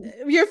again,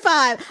 "You're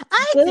five.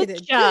 I good did a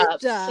good job.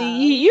 job."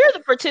 See, you're the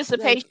Like,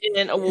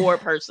 participation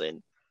award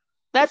person.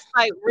 That's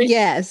like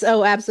yes.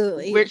 Oh,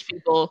 absolutely. rich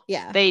people.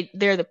 Yeah.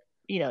 They're the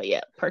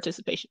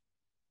participation.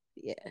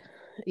 Yeah.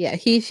 Yeah.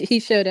 He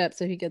showed up,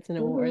 so he gets an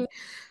Mm-hmm. award.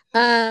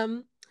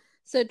 Um,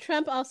 so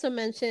Trump also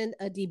mentioned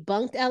a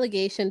debunked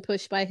allegation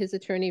pushed by his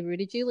attorney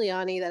Rudy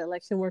Giuliani that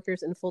election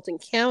workers in Fulton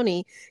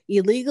County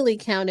illegally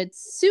counted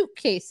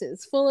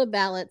suitcases full of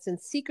ballots in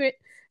secret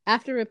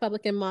after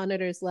Republican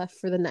monitors left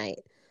for the night.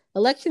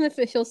 Election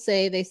officials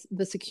say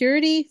the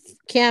security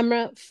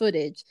camera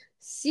footage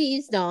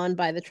seized on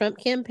by the Trump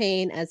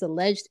campaign as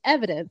alleged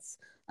evidence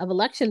of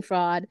election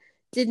fraud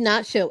did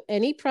not show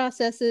any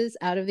processes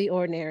out of the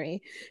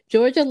ordinary.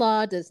 Georgia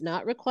law does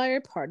not require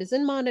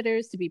partisan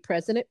monitors to be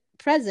present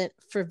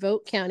for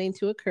vote counting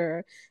to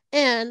occur,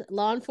 and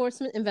law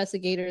enforcement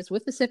investigators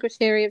with the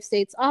Secretary of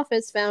State's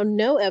office found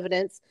no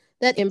evidence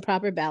that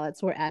improper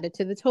ballots were added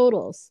to the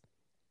totals.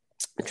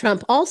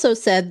 Trump also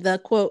said the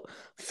quote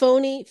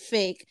phony,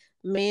 fake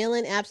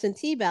mail-in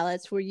absentee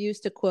ballots were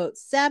used to quote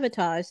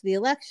sabotage the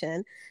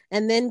election,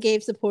 and then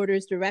gave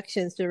supporters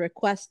directions to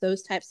request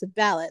those types of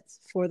ballots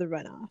for the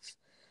runoff.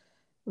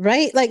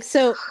 Right? Like,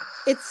 so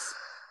it's,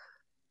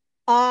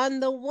 on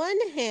the one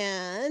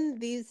hand,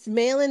 these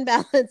mail-in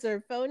ballots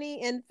are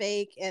phony and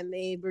fake, and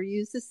they were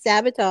used to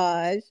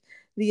sabotage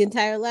the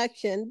entire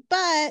election.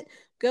 But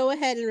go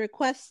ahead and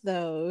request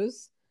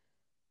those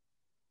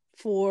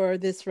for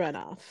this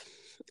runoff.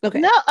 Okay.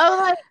 No, I'm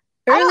like,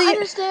 I don't Earlier.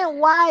 understand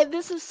why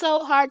this is so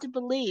hard to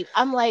believe.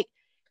 I'm like,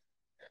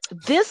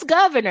 this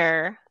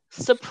governor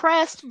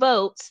suppressed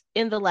votes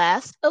in the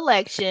last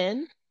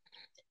election.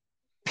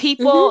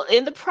 People Mm-hmm.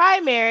 in the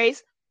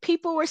primaries,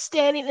 people were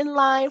standing in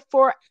line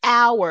for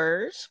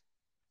hours.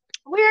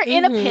 We're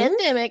in a Mm-hmm.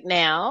 pandemic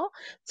now,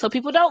 so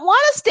people don't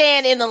want to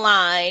stand in the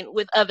line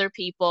with other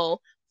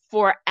people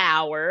for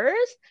hours.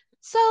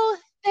 So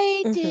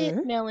they did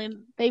Mm-hmm. mail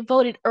in. They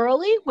voted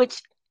early,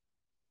 which,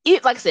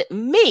 like I said,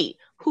 me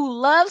who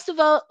loves to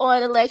vote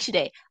on election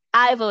day,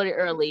 I voted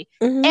early.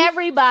 Mm-hmm.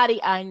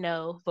 Everybody I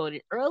know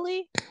voted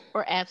early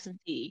or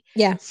absentee.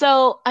 Yeah.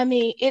 So I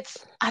mean,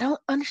 I don't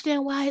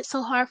understand why it's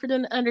so hard for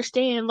them to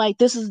understand. Like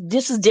this is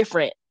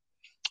different,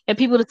 and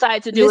people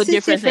decide to do a This is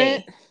different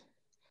different. thing.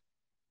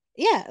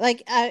 Yeah,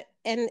 like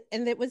and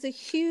it was a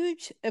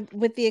huge,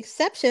 with the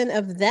exception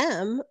of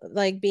them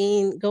like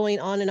being going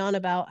on and on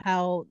about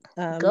how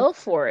Go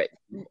for it.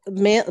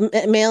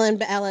 mail-in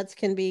ballots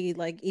can be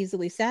like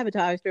easily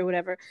sabotaged or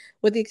whatever.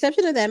 With the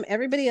exception of them,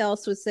 everybody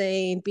else was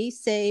saying be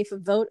safe,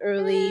 vote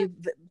early,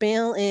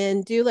 mail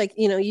in, do like,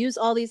 use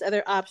all these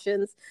other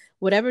options,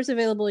 whatever's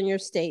available in your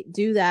state,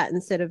 do that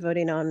instead of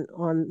voting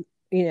on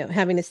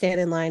having to stand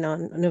in line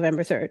on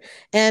November 3rd.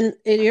 And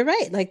you're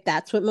right, like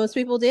that's what most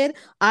people did.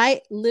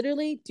 I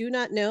literally do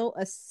not know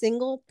a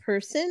single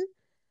person.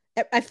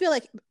 I feel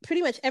like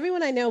pretty much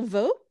everyone I know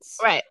votes,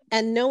 Right.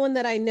 and no one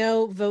that I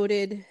know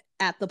voted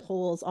at the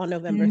polls on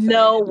November 3rd.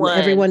 No one.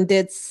 Everyone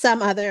did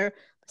some other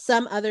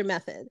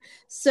method.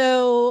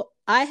 So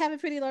I have a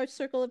pretty large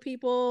circle of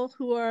people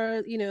who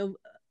are,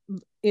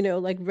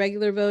 like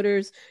regular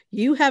voters.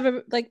 You have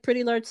a like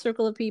pretty large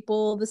circle of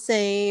people the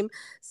same.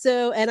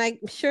 So, and I'm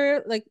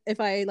sure like if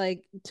I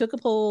like took a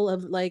poll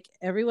of like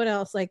everyone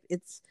else, like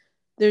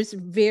there's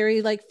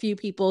very like few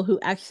people who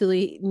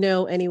actually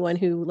know anyone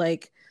who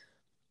like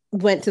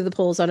went to the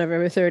polls on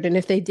November 3rd. And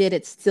if they did,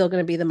 it's still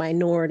going to be the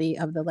minority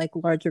of the like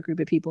larger group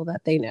of people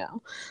that they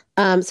know.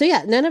 So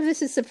yeah, none of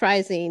this is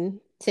surprising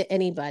to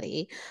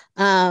anybody.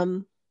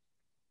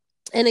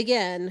 And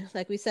again,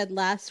 like we said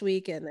last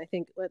week, and I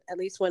think at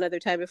least one other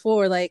time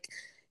before, like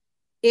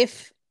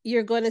if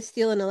you're going to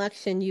steal an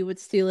election, you would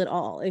steal it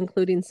all,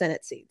 including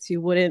Senate seats.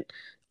 You wouldn't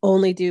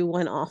only do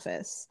one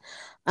office.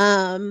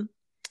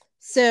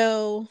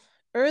 So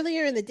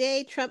earlier in the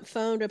day, Trump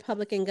phoned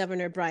Republican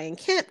Governor Brian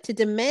Kemp to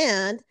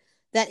demand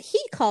that he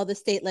call the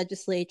state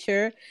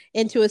legislature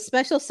into a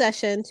special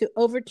session to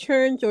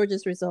overturn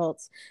Georgia's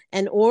results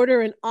and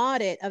order an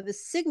audit of the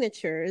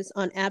signatures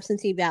on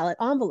absentee ballot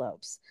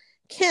envelopes.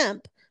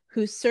 Kemp,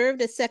 who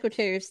served as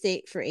Secretary of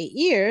State for 8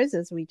 years,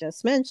 as we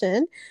just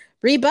mentioned,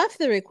 rebuffed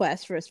the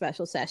request for a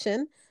special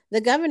session.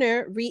 The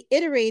governor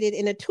reiterated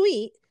in a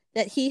tweet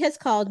that he has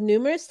called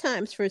numerous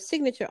times for a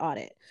signature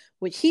audit,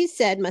 which he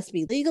said must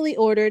be legally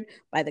ordered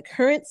by the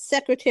current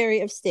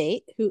Secretary of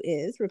State, who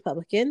is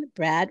Republican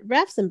Brad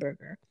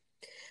Raffensperger.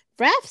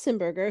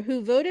 Raffensperger,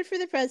 who voted for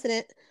the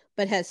president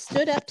but has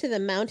stood up to the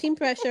mounting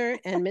pressure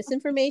and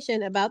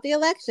misinformation about the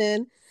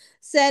election,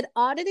 said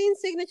auditing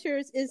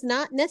signatures is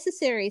not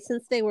necessary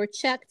since they were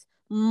checked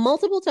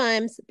multiple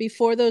times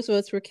before those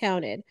votes were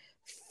counted.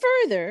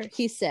 Further,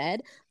 he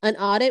said, an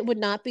audit would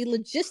not be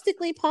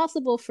logistically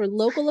possible for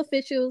local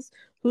officials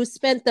who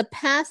spent the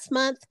past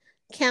month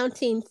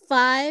counting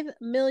 5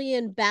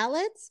 million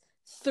ballots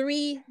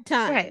 3 Right.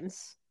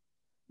 times.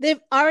 They've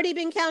already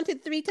been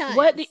counted 3 times.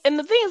 And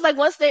the thing is, like,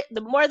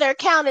 the more they're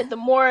counted, the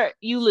more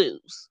you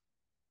lose.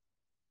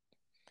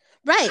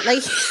 Right,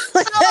 like So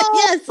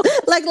yes,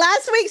 like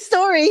last week's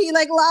story, he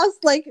like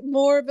lost like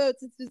more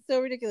votes. It's just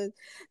so ridiculous.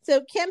 So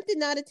Kemp did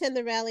not attend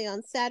the rally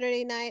on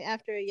Saturday night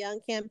after a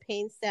young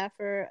campaign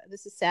staffer.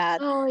 This is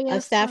sad. oh A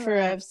yes, staffer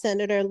of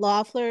Senator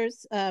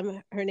Loeffler's.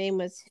 Her name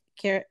was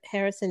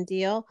Harrison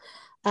Deal.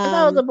 I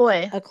thought it was a Um,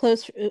 boy. a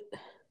close.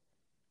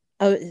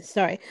 Oh,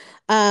 sorry.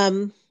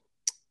 Um,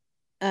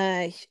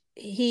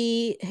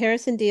 he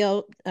Harrison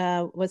Deal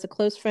was a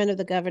close friend of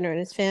the governor and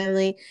his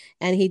family,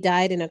 and he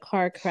died in a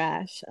car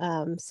crash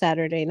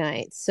Saturday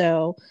night.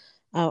 So,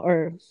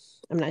 or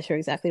I'm not sure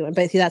exactly when,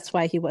 but that's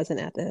why he wasn't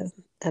at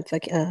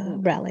the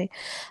rally.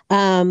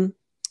 Um,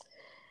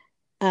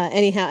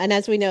 Anyhow, and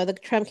as we know, the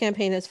Trump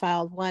campaign has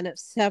filed one of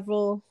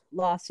several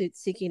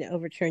lawsuits seeking to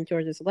overturn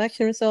Georgia's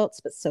election results,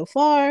 but so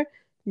far,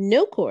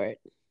 no court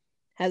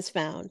has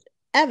found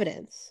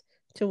evidence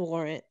to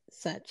warrant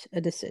such a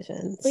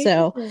decision. Well, you're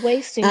just So,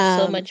 wasting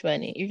so much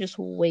money. You're just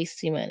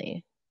wasting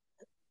money.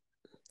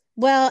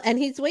 well, and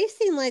he's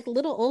wasting like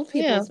little old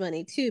Yeah. people's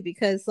money too,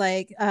 because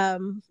like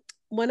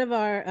one of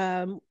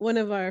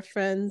our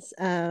friends,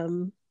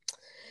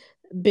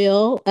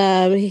 Bill,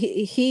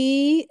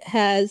 he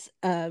has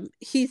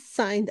he's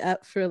signed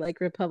up for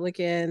like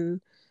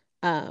Republican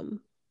um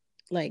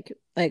like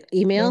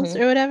emails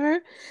Mm-hmm. or whatever.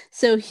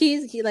 So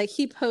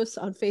he posts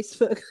on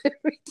Facebook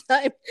every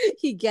time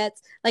he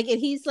gets like, and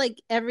he's like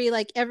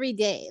every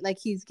day like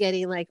he's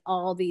getting like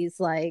all these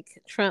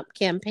like Trump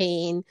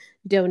campaign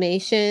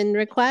donation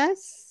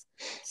requests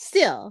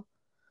still.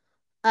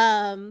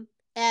 Um,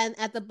 and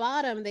at the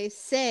bottom they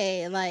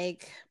say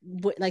like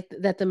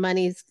that the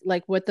money's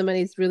like what the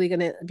money's really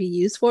going to be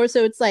used for.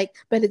 So it's like,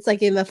 but it's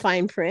like in the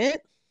fine print.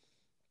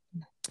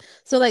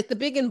 So like the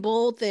big and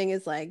bold thing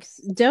is like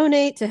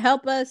donate to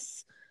help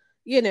us,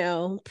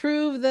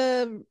 prove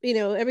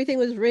everything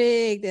was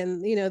rigged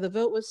and the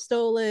vote was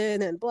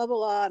stolen and blah blah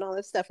blah and all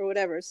this stuff or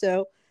whatever.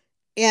 So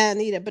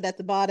and but at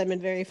the bottom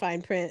in very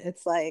fine print,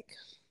 it's like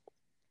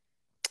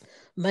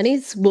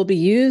monies will be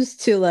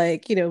used to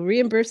like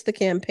reimburse the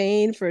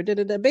campaign for da,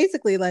 da, da.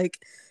 Basically like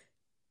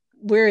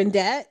we're in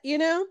debt.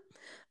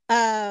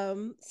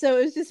 So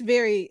it's just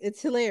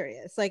it's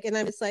hilarious. Like, and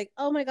I'm just like,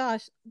 oh my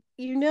gosh,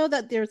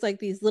 that there's like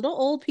these little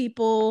old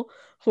people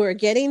who are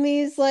getting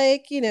these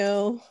like,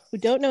 who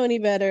don't know any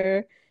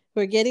better,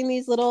 who are getting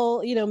these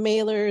little,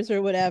 mailers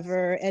or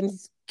whatever, and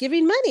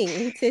giving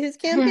money to his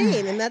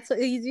campaign. And that's what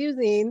he's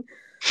using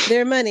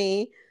their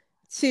money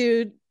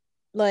to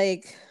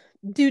like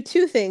do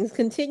two things: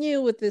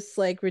 continue with this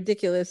like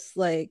ridiculous,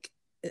 like,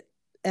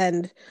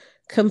 and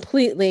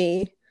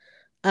completely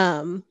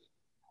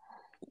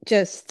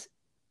just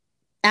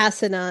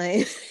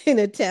asinine an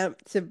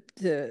attempt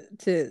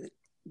to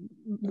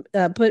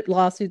put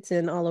lawsuits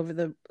in all over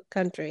the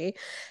country.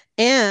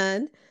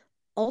 And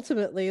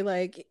ultimately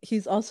like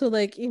he's also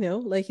like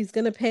like he's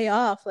gonna pay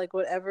off like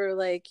whatever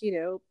like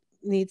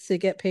needs to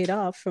get paid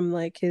off from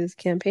like his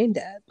campaign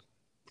debt.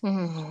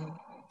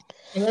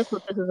 And that's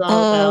what this is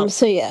all about.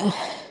 So yeah,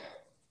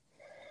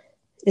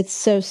 it's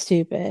so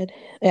stupid.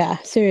 Yeah,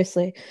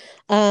 seriously.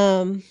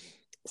 um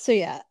so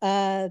yeah,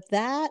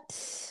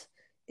 that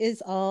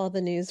is all the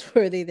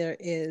newsworthy there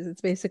is.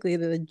 It's basically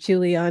the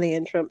Giuliani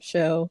and Trump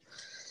show,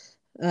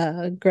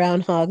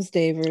 Groundhog's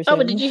Day Oh,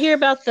 but did version. you hear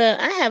about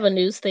I have a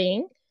news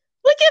thing.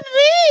 Look at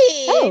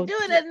me Oh,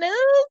 doing a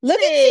news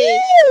look at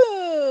thing.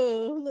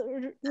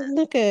 you!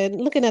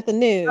 Looking at the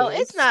Oh,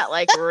 it's news. not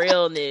like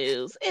real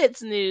news.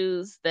 It's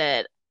news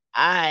that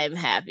I'm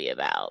happy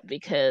about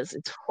because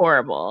it's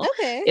horrible.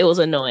 Okay. It was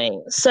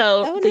annoying.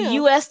 So, Oh the no.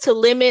 US to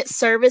limit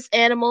service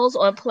animals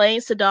on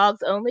planes to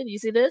dogs only. Do you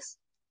see this?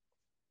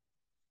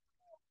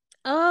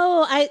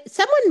 Oh, I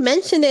someone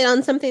mentioned it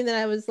on something that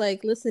I was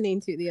like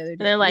listening to the other And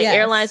then, day. like,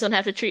 airlines Yes. don't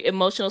have to treat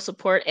emotional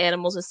support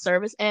animals as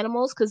service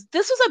animals because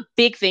this was a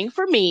big thing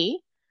for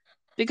me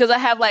because I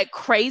have like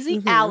crazy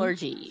Mm-hmm.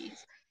 allergies.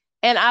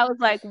 And I was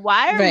like,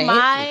 why are Right.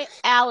 my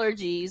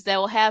allergies that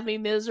will have me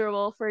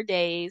miserable for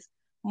days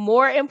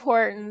more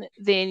important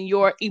than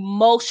your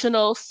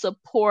emotional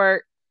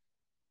support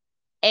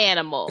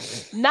animal?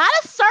 Not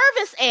a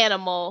service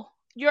animal,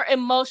 your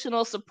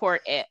emotional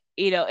support, and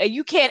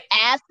you can't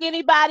ask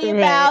anybody Right.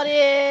 about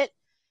it.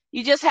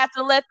 You just have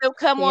to let them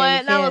come Yeah, on. you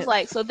And I was can't.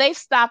 like, so they've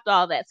stopped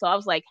all that. So I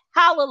was like,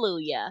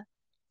 hallelujah.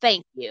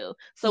 Thank you.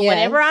 So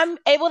whenever Yes. I'm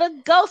able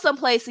to go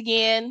someplace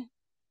again,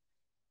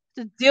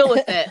 to deal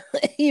with it.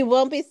 you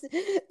won't be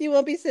you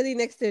won't be sitting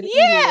next to an emu.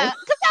 Yeah,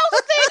 because that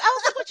was the thing. I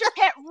was like, "What, your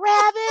pet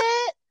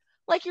rabbit?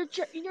 Like your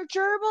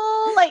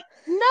gerbil? Like,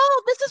 no,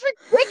 this is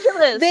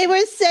ridiculous." They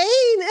were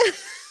saying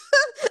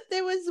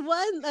there was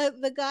one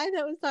the guy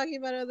that was talking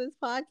about on this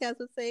podcast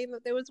was saying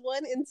that there was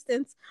one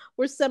instance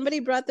where somebody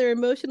brought their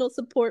emotional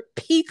support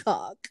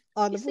peacock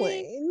on You a see,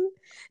 plane.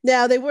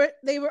 Now they were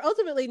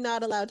ultimately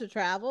not allowed to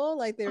travel.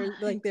 Like they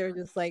were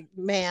just like,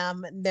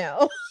 ma'am,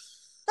 no.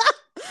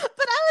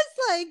 But I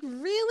was like,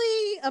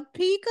 really, a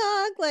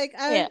peacock? Like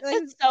yeah, I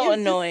it's so it's just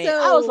annoying.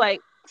 I was so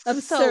like, so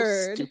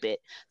absurd. stupid.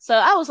 So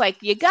I was like,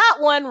 you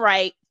got one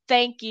right.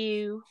 Thank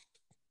you.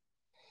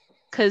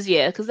 Cause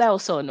that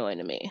was so annoying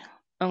to me.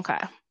 Okay.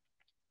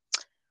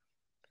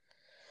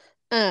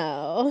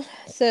 Oh,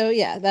 so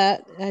yeah,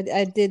 that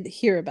I did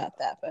hear about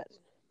that, but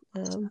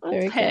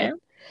very Okay.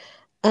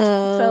 good.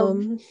 So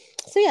Um,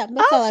 so yeah,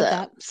 that's all I've awesome.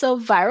 got. So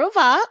Viral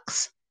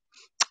Vox.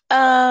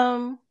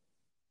 Um,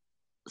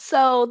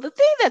 So the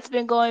thing that's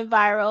been going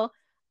viral,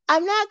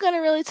 I'm not going to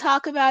really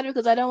talk about it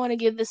because I don't want to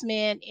give this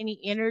man any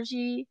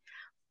energy.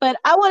 But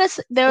I want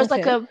to. There was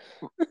like Okay.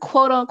 a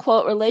quote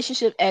unquote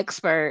relationship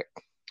expert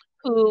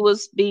who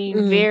was being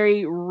Mm.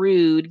 very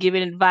rude,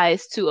 giving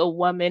advice to a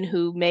woman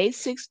who made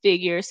six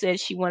figures, said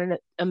she wanted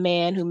a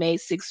man who made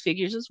six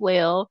figures as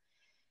well.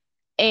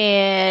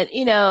 And,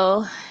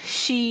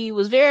 she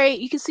was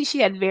you can see she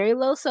had very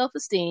low self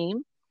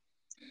esteem.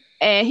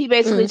 And he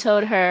basically Mm.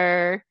 told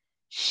her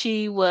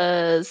she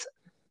was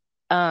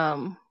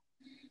um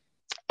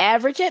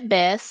average at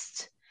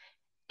best,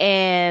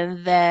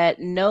 and that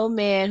no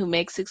man who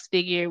makes six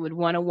figure would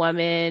want a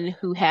woman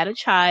who had a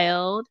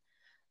child,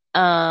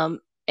 um,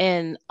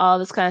 and all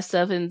this kind of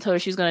stuff, and told her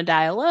she was gonna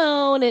die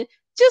alone, and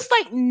just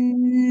like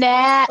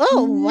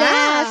Oh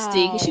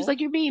nasty. Because she was wow. like,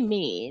 "You're being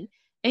mean,"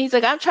 and he's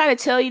like, "I'm trying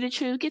to tell you the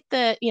truth. Get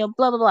the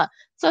blah blah blah."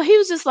 So he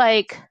was just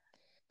like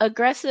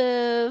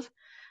aggressive.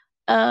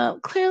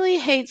 Clearly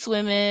hates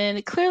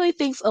women. Clearly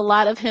thinks a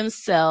lot of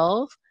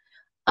himself.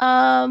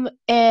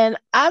 And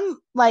I'm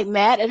like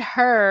mad at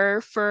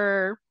her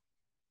for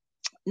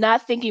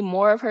not thinking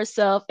more of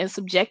herself and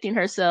subjecting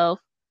herself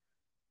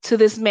to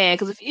this man.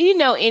 Because if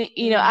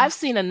Mm. I've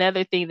seen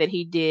another thing that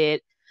he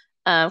did,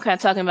 kind of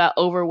talking about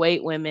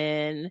overweight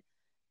women,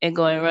 and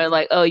going around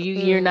like, oh,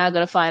 you're not Mm.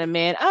 gonna find a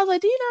man. I was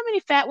like, do you know how many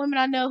fat women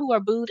I know who are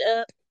booed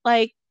up?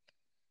 Like,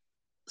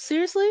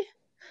 seriously?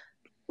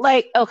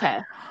 Like,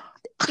 okay.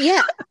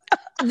 Yeah,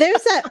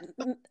 there's that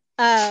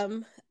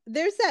um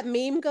there's that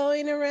meme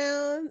going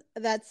around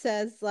that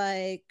says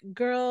like,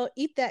 girl,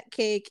 eat that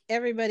cake.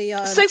 Everybody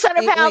on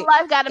 600-pound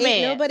life got a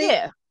ain't man. nobody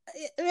Yeah.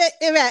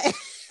 right.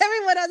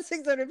 Everyone on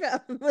 600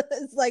 pounds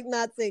is like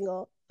not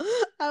single.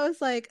 I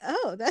was like,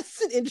 oh,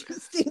 that's an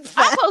interesting I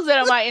fact. posted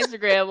on my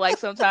Instagram like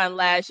sometime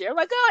last year. I'm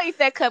like, oh, eat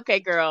that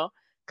cupcake, girl.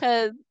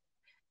 Cause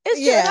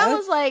it's true. And I Yeah.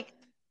 was like,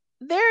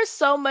 there's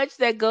so much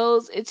that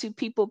goes into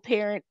people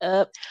pairing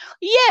up.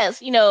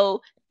 Yes,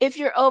 if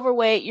you're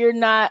overweight, you're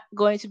not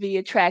going to be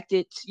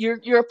attracted.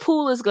 Your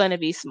pool is going to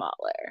be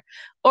smaller.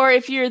 Or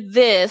if you're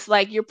this,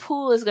 like your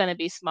pool is going to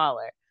be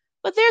smaller.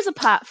 But there's a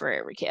pot for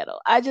every kettle.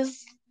 I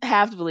just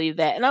have to believe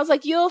that. And I was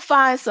like, you'll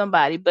find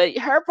somebody. But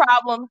her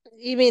problem,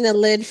 You mean a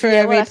lid for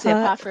yeah, what every I said,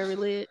 pot? pot for every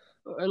lid,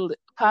 or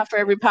pot for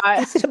every pot.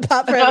 You said a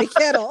pot for every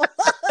kettle.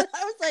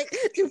 I was like,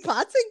 do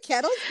pots and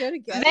kettles go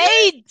together?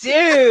 They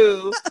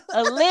do.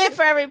 A lid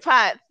for every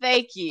pot.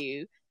 Thank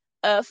you.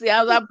 See,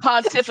 I'm That's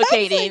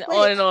pontificating like,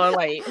 on wait, and on.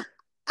 Like,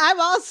 I'm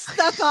all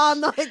stuck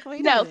on like,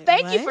 wait a no, minute,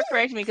 thank you what? for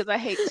correcting me because I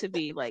hate to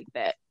be like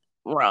that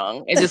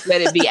wrong and just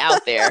let it be out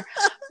there.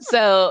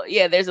 So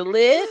yeah, there's a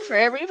lid for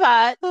every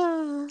pot.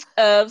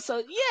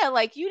 So yeah,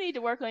 like you need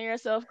to work on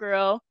yourself,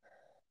 girl.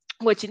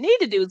 What you need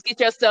to do is get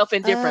yourself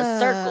in different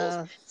circles.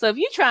 Uh, So if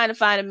you're trying to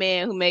find a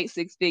man who makes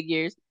six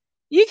figures,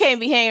 you can't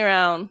be hanging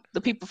around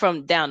the people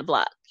from down the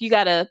block. You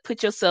got to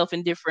put yourself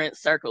in different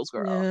circles,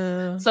 girl.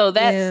 no, So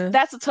that's yeah.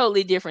 that's a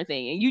totally different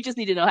thing, and you just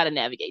need to know how to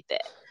navigate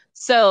that.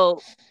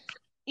 So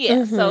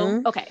yeah, so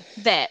Mm-hmm. okay,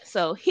 that.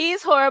 So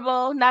he's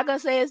horrible. Not gonna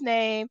say his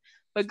name,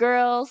 but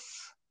girls,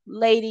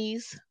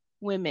 ladies,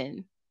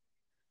 women,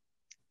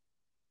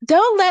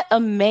 don't let a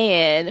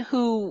man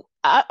who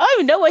I don't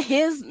even know what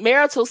his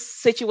marital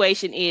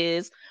situation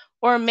is,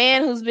 or a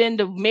man who's been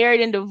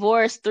married and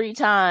divorced 3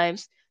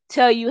 times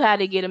tell you how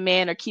to get a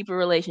man or keep a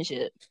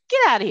relationship. Get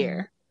out of Mm.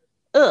 here.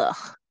 Ugh.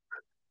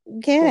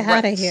 Get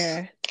out of Gross.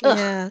 here. Ugh.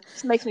 Yeah.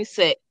 This makes me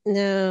sick.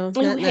 No,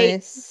 Who not hate.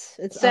 nice.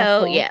 It's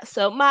So awful. yeah.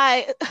 So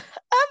my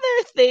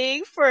other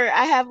thing for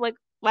I have like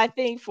my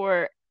thing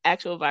for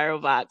actual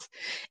viral vox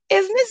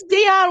is Miss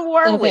Dionne Okay.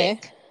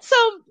 Warwick. So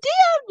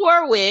Dionne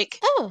Warwick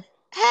Oh.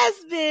 has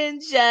been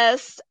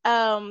just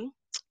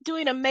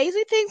doing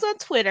amazing things on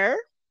Twitter.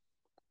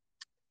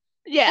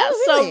 Yeah,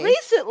 Oh, so really?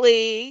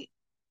 recently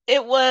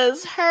it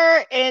was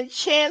her and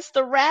Chance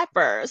the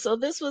Rapper. So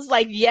this was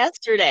like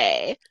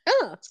yesterday.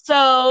 Oh,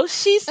 So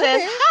she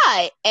says, okay.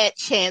 "Hi, at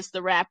Chance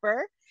the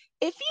Rapper.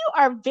 If you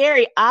are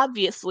very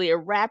obviously a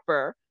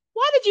rapper,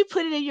 why did you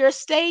put it in your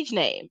stage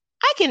name?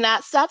 I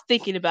cannot stop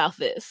thinking about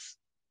this."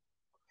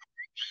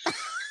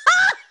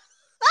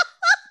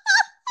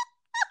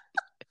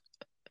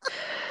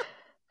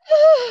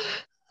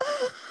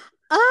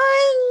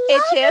 And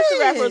I Chance the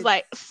Rapper was love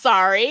like,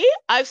 "Sorry,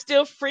 I'm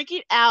still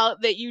freaking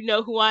out that you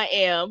know who I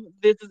am.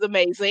 This is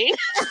amazing." it.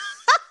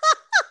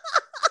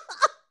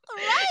 And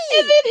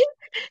Right.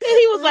 then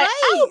he was like,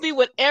 "I will Right. be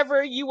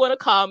whatever you want to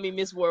call me,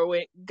 Miss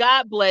Warwick.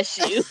 God bless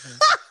you."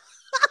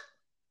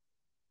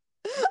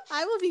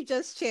 I will be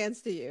just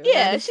chance to you. That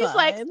Yeah, is she's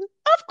like, fine.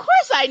 "Of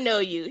course I know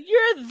you.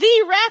 You're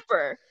the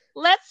rapper.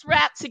 Let's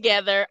rap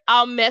together.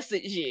 I'll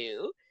message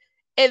you."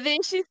 And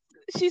then she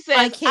I says,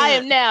 "I am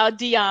can't. now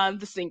Dionne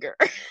the singer."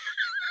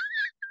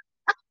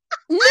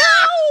 No!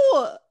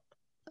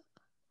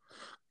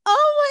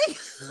 Oh my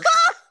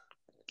God.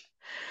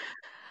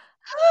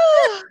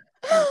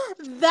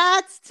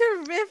 That's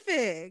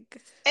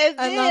terrific. And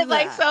I then, love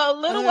like, that. so a I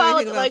little love while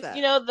everything ago, about like,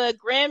 that. the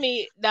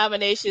Grammy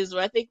nominations,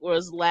 I think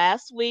was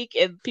last week,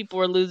 and people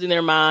were losing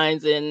their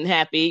minds and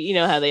happy. You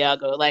know how they all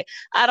go. Like,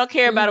 I don't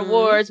care about Mm-hmm.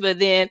 awards, but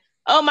then,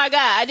 oh my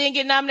God, I didn't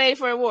get nominated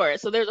for an award.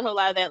 So there's a whole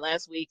lot of that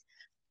last week.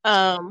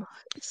 Um,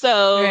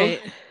 so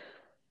Right.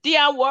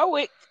 Dionne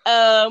Warwick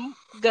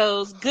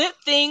goes good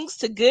things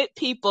to good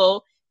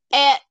people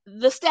at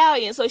the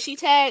Stallion. So she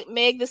tagged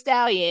Meg the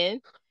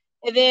Stallion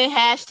and then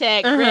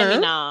hashtag Grammy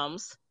Uh-huh.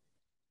 noms.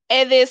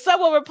 And then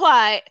someone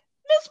replied,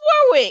 "Miss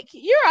Warwick,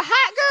 you're a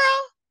hot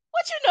girl.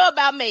 What you know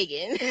about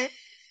Megan?"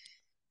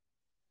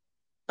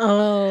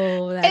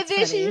 Oh, And that's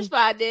then she funny.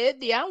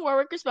 responded, Dionne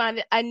Warwick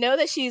responded, "I know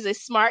that she's a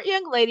smart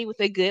young lady with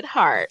a good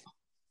heart."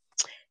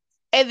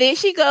 And then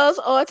she goes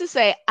on to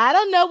say, "I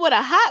don't know what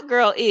a hot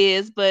girl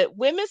is, but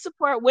women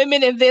support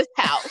women in this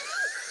house.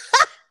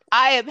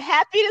 I am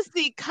happy to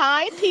see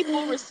kind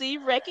people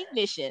receive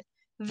recognition.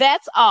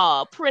 That's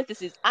all.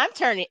 Parentheses. I'm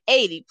turning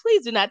 80.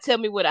 Please do not tell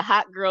me what a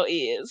hot girl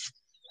is."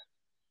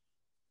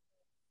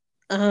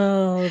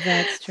 Oh,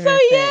 that's So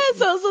terrific. yeah,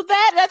 so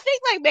that I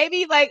think like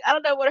maybe like I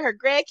don't know what her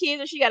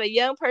grandkids or she got a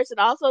young person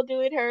also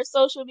doing her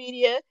social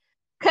media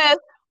because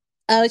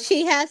Oh,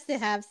 she has to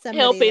have somebody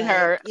helping like,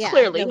 her, yeah,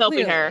 clearly no,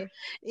 helping her. clearly.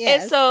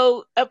 And Yes.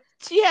 so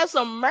she has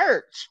some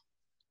merch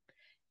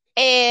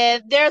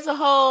and there's a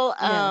whole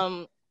Yeah.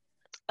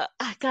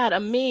 I got a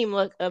meme,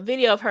 like a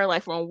video of her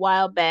like from a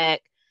while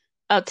back.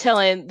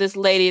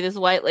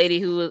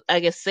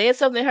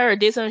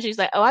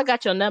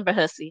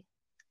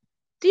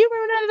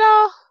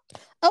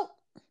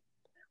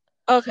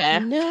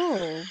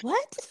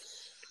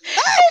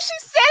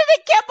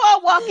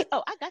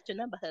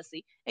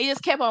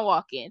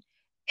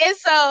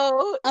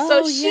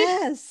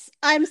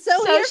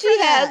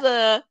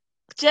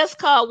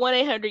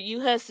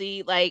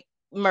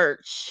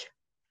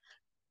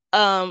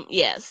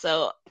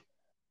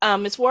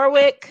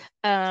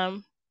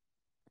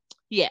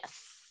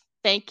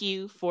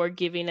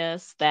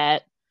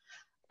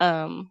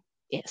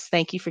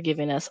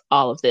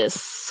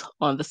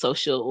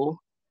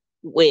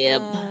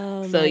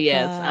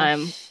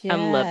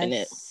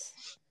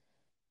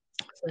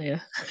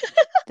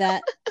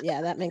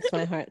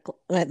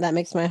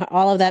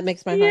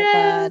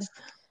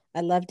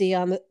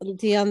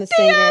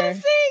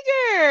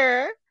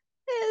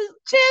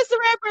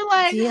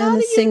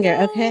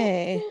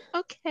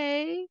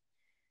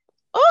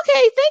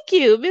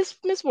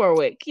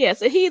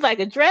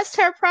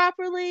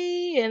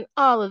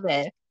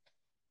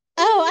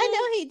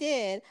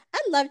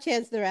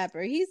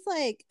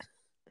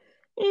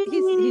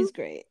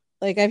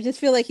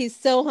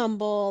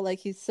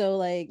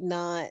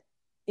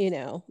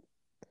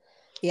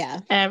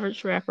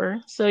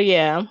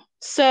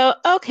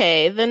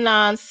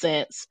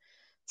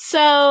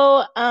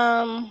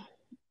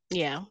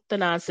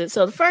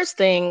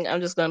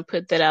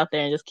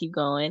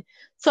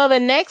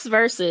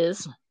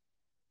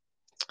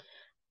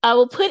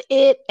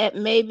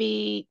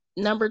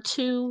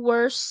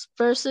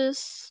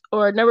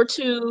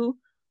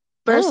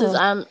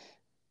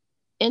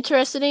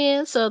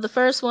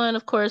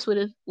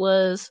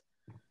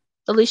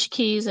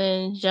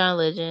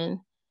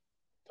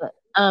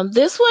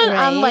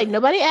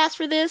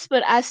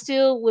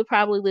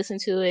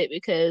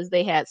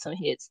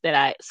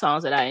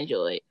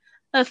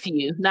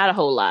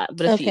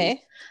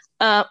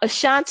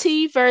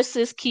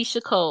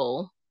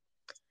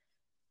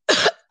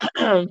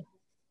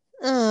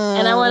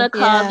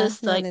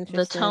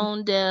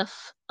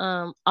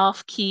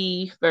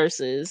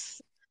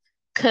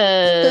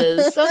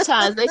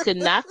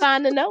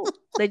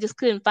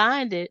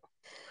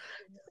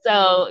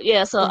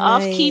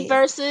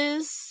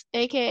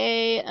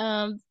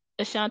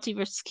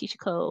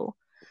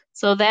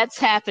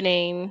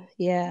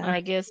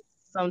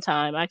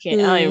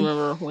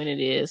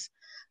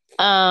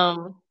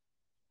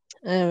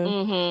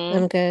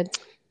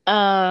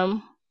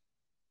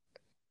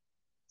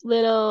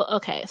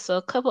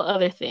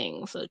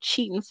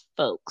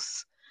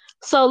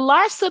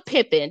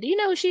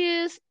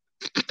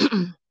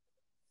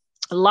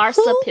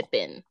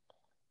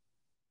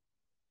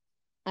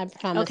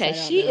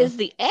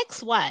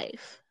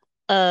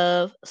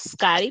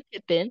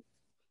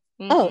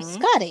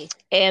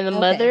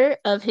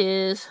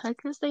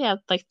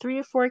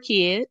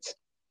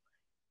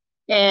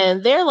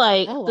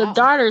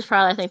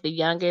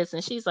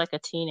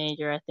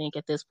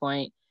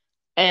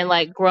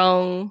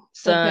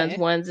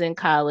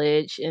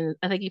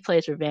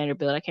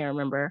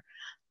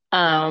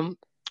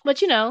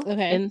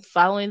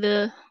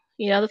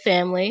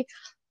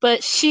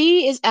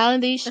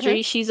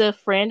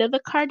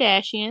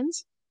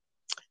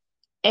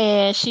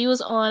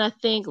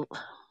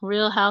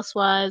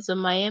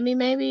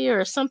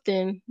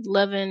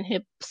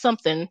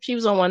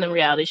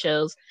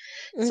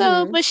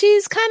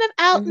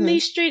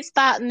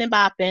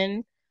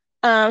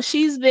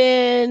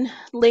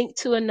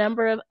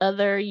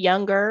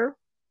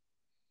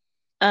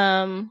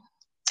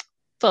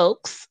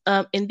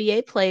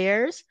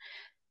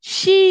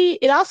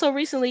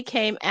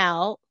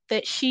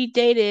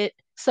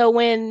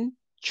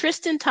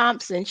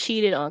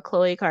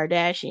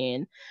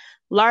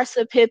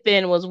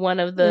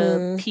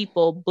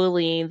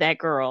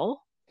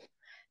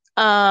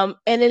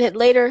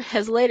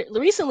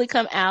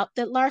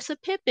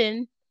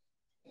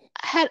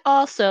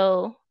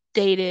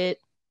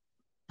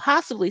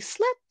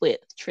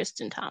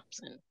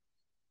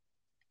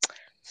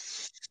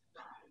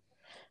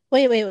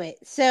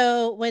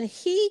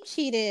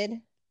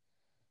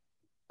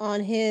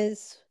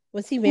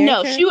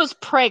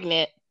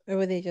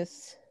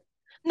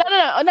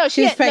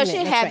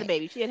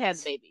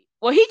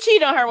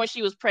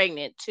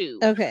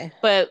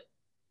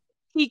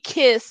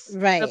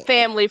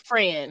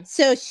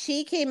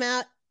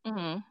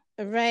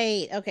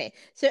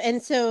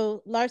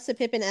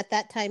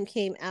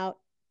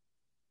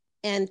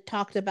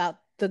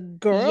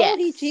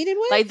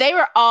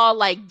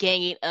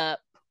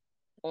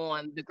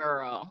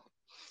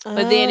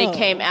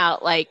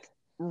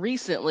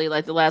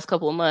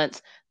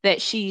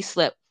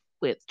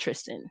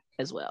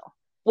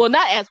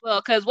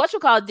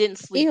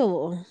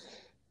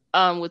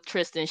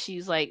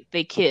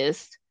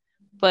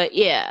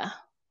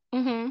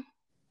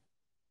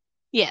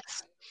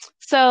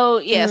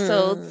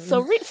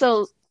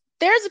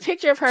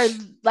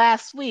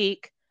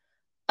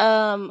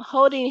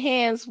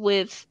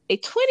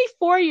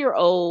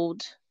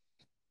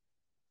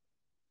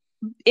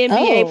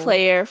 NBA Oh,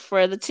 player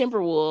for the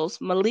Timberwolves,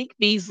 Malik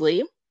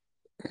Beasley,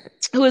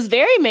 who is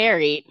very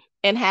married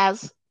and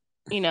has,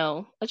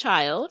 a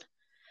child.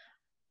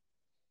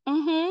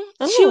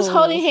 She was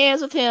holding oh,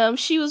 hands with him.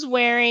 She was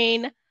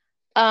wearing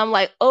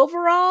like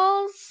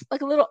overalls,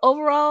 like a little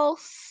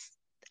overalls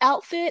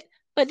outfit,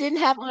 but didn't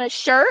have on a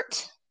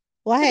shirt.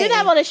 But didn't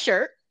have why? on a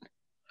shirt.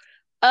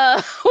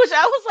 Which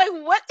I was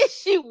like, what is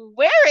she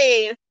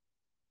wearing?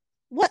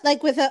 What,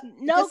 like with a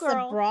No, just a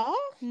girl. bra?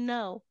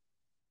 No.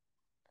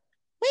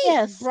 Wait,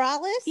 Yes.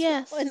 braless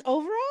Yes. and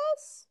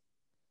overalls?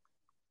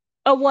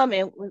 A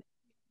woman.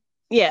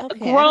 Yeah, a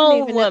Okay,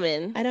 grown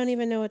woman. I don't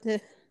even know what to.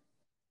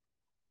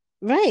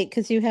 Right,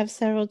 because you have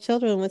several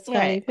children with Right.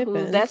 Scottie Who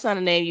Pippen. that's not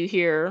a name you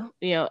hear,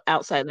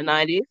 outside the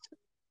 90s.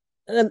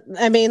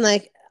 I mean,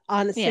 like,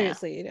 Yeah.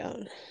 seriously, you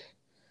don't.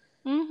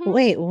 hmm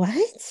Wait,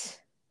 what?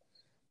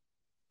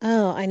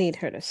 Oh, I need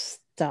her to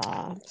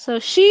stop. So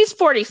she's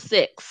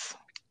 46.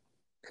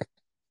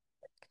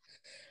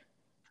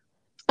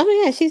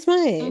 Oh yeah, she's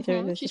my age,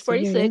 or She's just a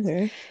year 46.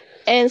 younger.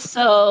 And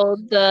so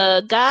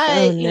the guy,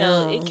 Oh in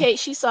no. case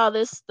she saw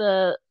this,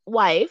 the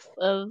wife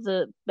of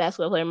the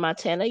basketball player,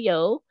 Montana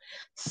Yo,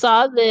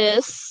 saw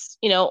this,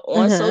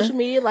 on Uh-huh. social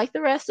media like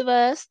the rest of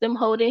us, them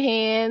holding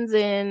hands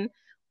and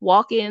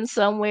walking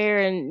somewhere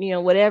and,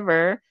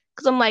 whatever.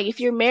 Because I'm like, if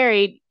you're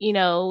married,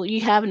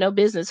 you have no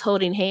business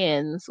holding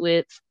hands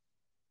with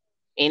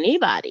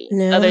anybody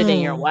other than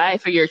your No.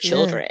 wife or your No.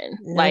 children.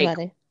 Like,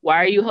 Nobody. why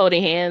are you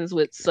holding hands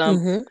with some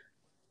Mm-hmm.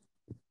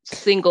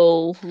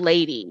 single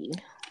lady?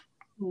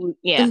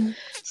 Yeah.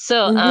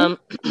 So,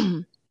 Mm-hmm.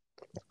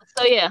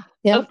 so yeah, of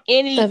Yep.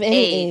 any Of any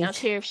age, I don't age.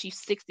 care if she's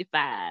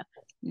 65.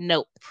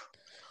 Nope.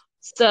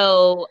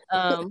 So,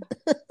 yeah,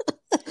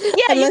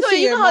 you Unless can you're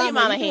you your can hold your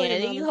mama. You mama can hold your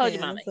hand. You can mama's hold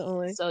your hand. mama That's the hand.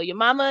 only. So your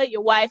mama,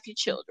 your wife, your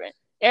children.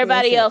 That's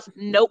Everybody it. else,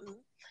 nope.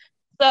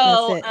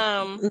 That's So, it.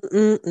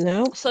 Mm-mm.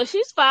 Nope. so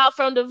she's filed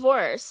from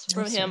divorce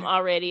No, from him sir.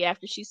 already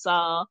after she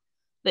saw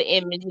the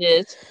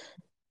images.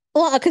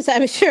 Well, because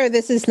I'm sure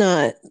this is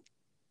not.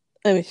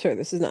 I'm sure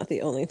this is not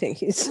the only thing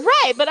he's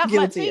Right, but my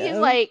guilty thing is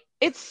of. like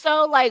it's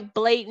so like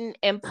blatant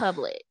and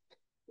public.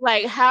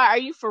 Like, how are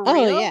you for Oh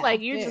real? yeah,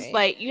 Like, you're just very.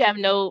 like you have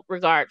no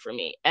regard for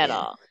me at Yeah.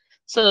 all.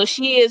 So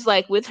she is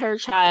like with her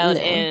child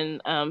No.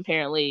 and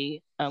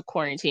apparently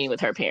quarantined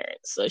with her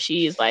parents. So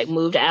she's like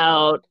moved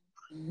out,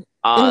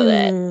 all of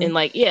that, Mm. and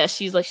like yeah,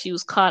 she's like she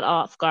was caught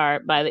off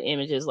guard by the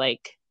images.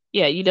 Like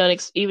yeah, you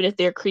don't even if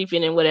they're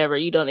creeping and whatever,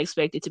 you don't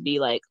expect it to be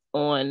like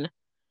on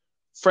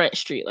Front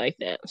Street like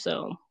that.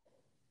 So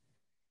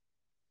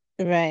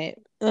Right.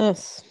 Ugh.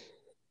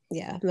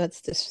 Yeah,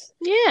 that's just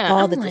yeah,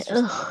 all I'm the like ugh,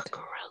 disrespect.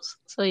 gross.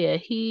 So yeah,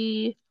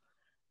 he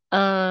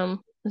was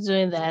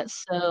doing that.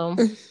 So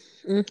Mm,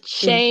 mm, mm.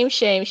 shame,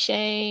 shame,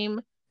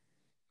 shame.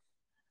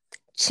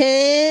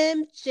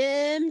 Chim,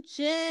 chim,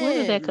 Where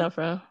did that chim. come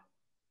from?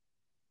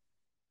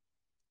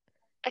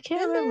 I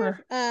can't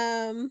remember.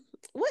 Remember?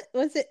 What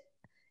was it?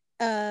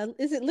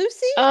 Is it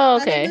Lucy? Oh,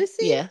 Out of okay.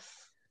 Lucy? Yes.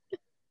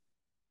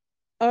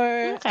 Or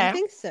I Okay.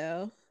 think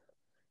so.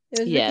 It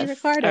was Ricky Yes, I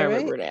Ricardo, right?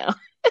 remember now.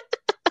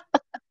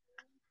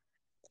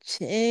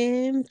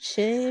 Chim,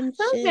 chim,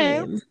 Okay.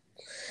 chim.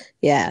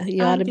 Yeah,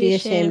 you ought Don't to be be ashamed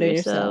ashamed of of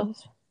yourself.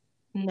 yourself.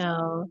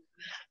 No.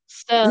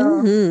 So,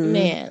 Mm-hmm.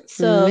 man.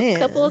 So, a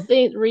couple of Man.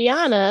 things.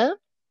 Rihanna.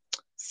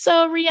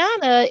 So,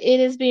 Rihanna, it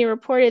is being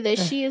reported that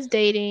Uh, she is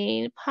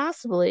dating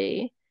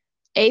possibly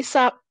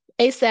ASAP,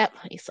 ASAP,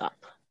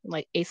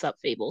 like ASAP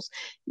Fables.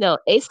 No,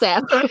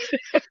 ASAP.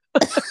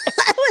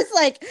 I was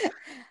like,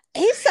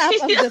 Aesop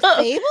of the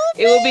Fable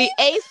It will be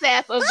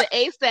ASAP of the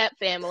ASAP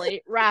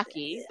family,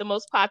 Rocky, the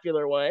most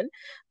popular one.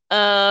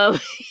 Um,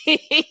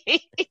 fame?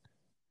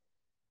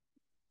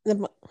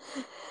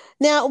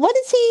 Now, what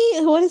is he?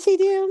 What does he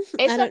do? I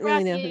ASAP don't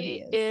really know who he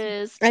Rocky is.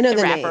 is I know a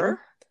the rapper,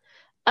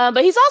 name.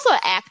 but he's also an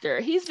actor.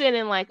 He's been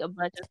in like a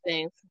bunch of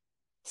things.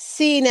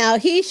 See, now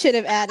he should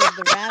have added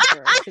the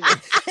rapper to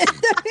the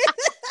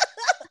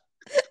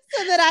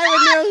so that I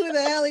would know who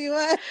the hell he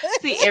was.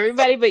 See,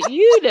 everybody but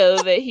you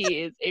know that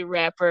he is a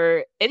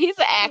rapper and he's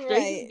an actor.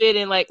 He's Right. been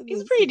in like he's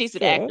a This pretty is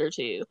decent true. actor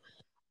too.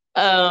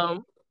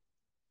 Um,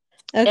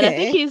 and I think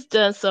Okay. he's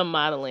done some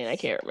modeling. I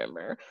can't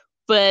remember,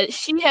 but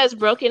she has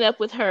broken up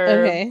with her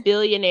Okay.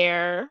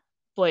 billionaire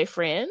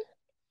boyfriend,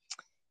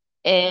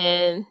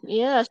 and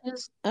yeah,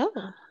 she's Oh,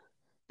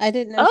 I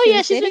didn't know oh she yeah,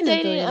 was she's been dating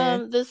a dating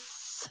billionaire.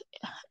 this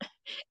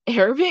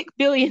Arabic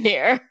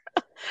billionaire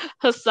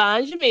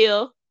Hassan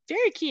Jamil,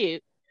 very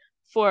cute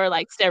for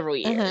like several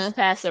years, Uh-huh.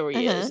 past several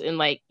years, Uh-huh. and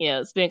like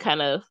it's been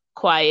kind of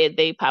quiet.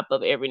 They pop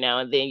up every now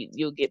and then.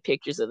 You'll get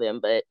pictures of them,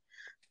 but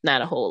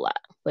not a whole lot.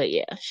 But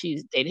yeah,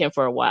 she's dated him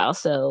for a while.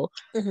 So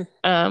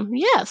Hmm.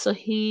 yeah, so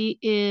he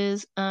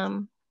is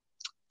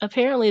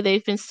apparently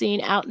they've been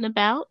seen out and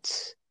about,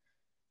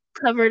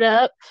 covered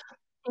up.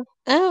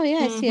 Oh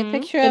yeah, I see a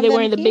picture And of they're them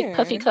wearing the big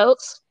puffy here.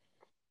 coats.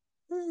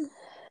 Hmm.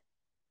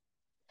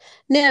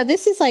 No,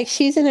 this is like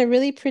she's in a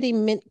really pretty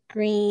mint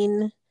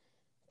green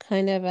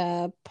kind of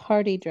a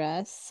party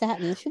dress,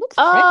 satin. She looks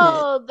pregnant.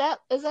 Oh, that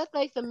is that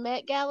like the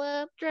Met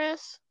Gala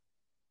dress?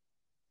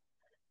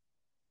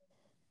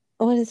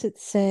 what does it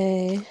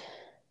say?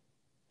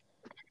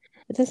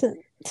 It doesn't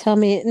tell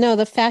me. No,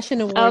 the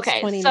Fashion Awards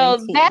Okay, so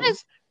 2019.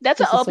 that's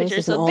an This old is, was picture.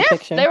 just an So old they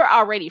picture. were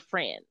already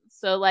friends.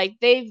 So like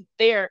they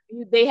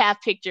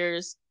have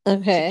pictures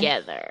Okay.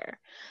 together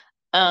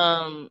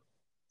um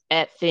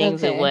at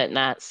things and Okay.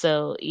 whatnot.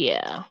 So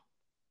yeah.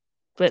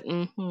 But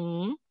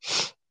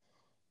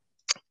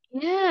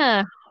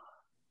yeah,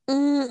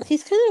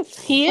 He's kind of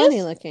he funny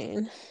is.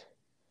 looking.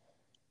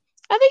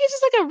 I think it's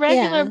just like a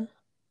regular Yeah.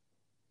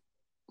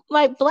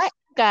 like black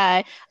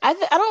guy. I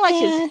don't like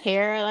his Yeah.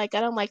 hair. Like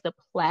I don't like the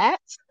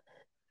plaits.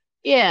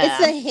 It's Yeah,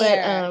 the but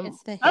hair.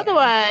 It's the hair.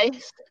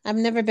 otherwise, I've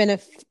never been a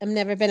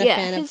yeah,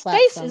 fan of his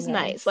plaits face on is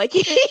nice. guys. Like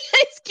he's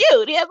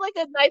cute. He has like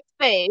a nice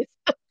face.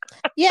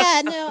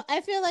 Yeah, no,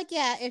 I feel like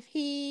yeah,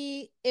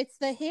 it's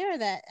the hair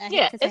that I hate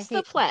Yeah, because I it's the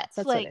hate plaits. plaits.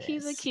 That's what Like it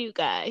he's a is. cute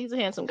guy. He's a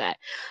handsome guy.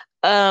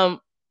 Um,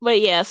 but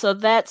yeah, so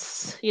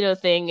that's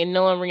thing. And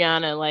knowing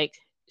Rihanna, like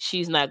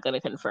she's not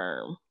gonna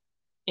confirm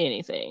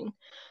anything.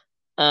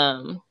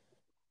 Um,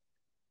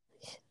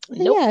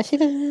 nope. Yeah, she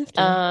doesn't have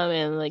to.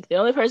 And like the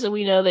only person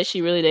we know that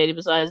she really dated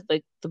besides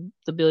like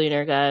the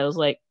billionaire guy was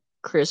like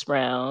Chris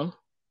Brown,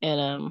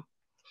 and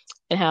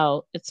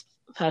how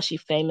she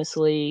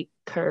famously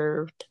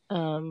curved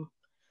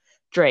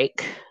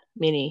Drake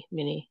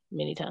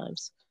many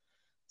times.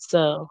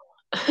 So,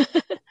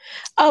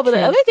 oh, but the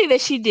True. other thing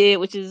that she did,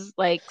 which is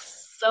like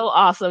so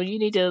awesome, you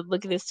need to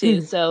look at this too.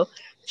 Mm. So,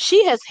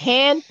 she has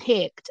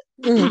handpicked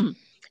Mm.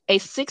 a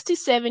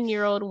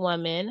 67-year-old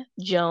woman,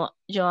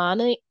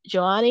 Joannie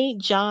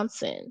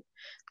Johnson,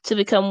 to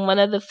become one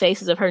of the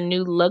faces of her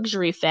new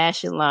luxury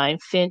fashion line,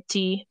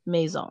 Fenty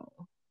Maison.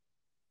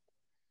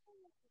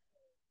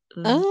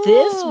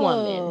 This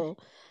woman Oh,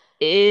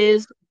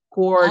 is I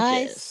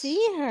gorgeous.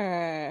 see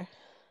her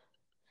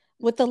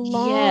with the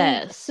long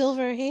Yes,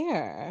 silver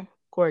hair.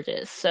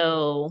 gorgeous.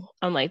 So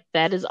I'm like,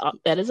 that is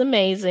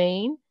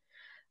amazing.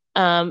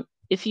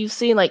 If you've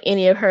seen like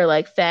any of her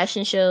like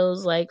fashion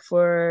shows, like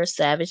for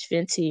Savage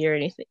Fenty or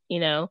anything,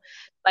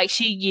 like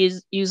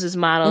she uses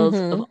models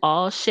of Mm-hmm.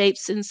 all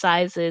shapes and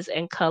sizes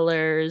and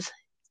colors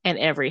and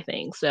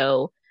everything.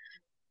 So,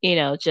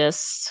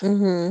 just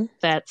Mm-hmm.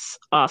 that's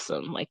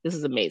awesome. Like this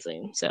is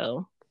amazing.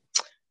 So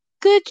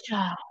good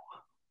job.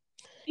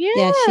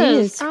 Yeah, she Yes.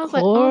 is I was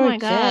like, oh my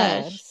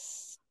gosh.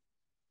 gorgeous.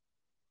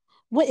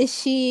 What is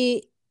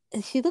she?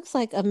 She looks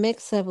like a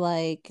mix of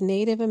like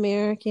Native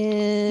American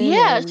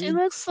Yeah, she and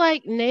looks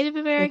like Native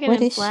like American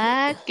what and is she?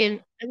 black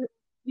and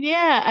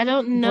yeah, I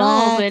don't know,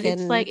 Black but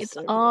it's like and it's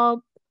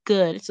all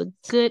good. It's a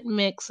good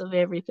mix of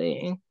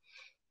everything.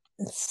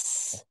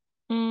 it's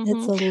Hmm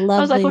it's a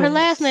I was like, lovely well, her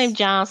last name mix.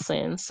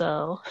 Johnson,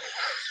 so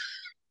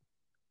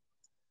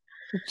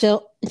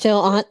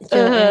Joanne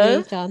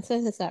uh-huh.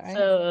 Johnson, is that right?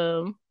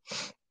 So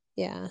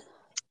Yeah.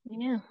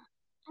 yeah.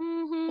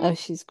 Oh,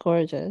 she's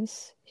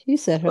gorgeous. You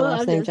said her Well,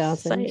 last I'm name just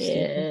Johnson. You're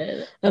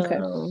stupid. saying, Okay.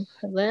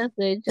 her last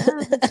name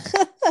Johnson.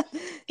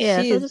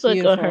 Yeah, She so is just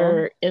look on beautiful.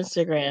 her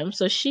Instagram.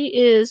 So she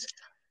is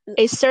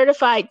a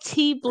certified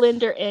tea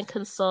blender and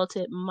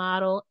consultant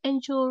model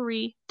and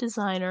jewelry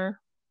designer.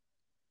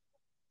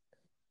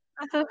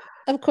 Uh-huh.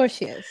 Of course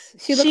she is.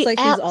 She looks She like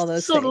she's all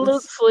those things.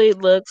 absolutely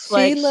looks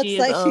She like looks she is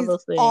like all she's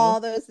those things. all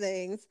those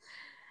things.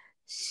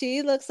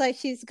 She looks like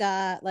she's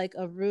got like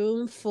a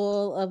room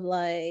full of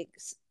like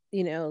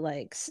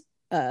like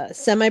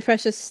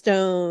semi-precious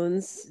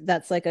stones.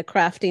 That's like a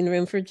crafting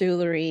room for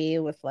jewelry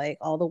with like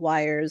all the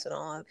wires and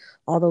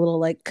all the little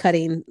like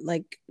cutting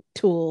like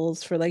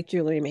tools for like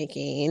jewelry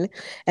making.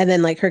 And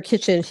then like her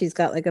kitchen, she's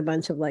got like a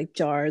bunch of like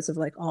jars of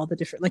like all the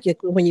different like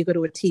when you go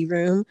to a tea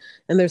room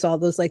and there's all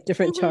those like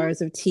different Hmm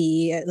jars of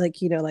tea like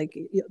like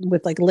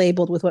with like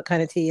labeled with what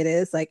kind of tea it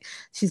is. Like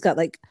she's got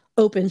like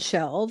open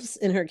shelves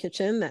in her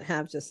kitchen that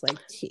have just like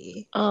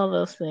tea. All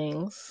those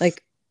things.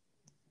 Like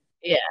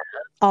Yeah,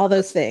 all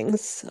those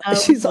things. I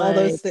was She's all like,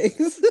 those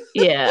things.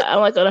 yeah, I'm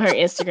like on her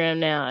Instagram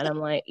now, and I'm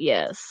like,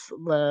 yes,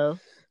 love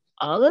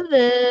all of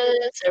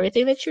this,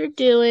 everything that you're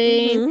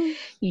doing. Hmm.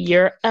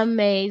 You're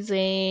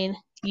amazing.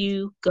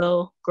 You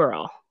go,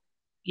 girl.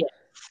 Yeah,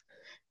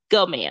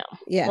 go, ma'am. I'm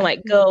Yeah.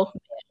 like, go.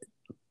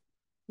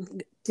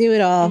 Do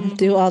it all.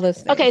 Do Hmm all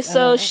those Okay, things. I so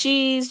love it.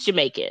 she's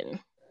Jamaican.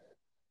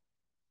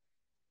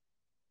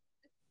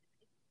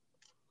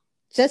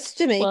 Just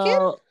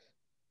Jamaican?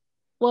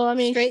 Well, I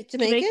mean, Straight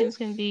Jamaican? Jamaicans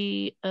can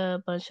be a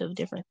bunch of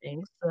different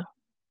things. So.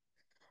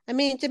 I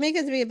mean,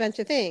 Jamaicans be a bunch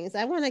of things.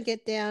 I want to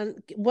get down.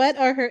 What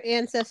are her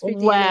ancestry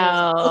DNA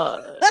results?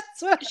 Wow.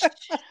 That's what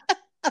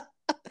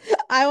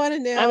I want to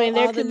I know mean,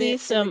 there all the could be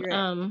nits and the some grit.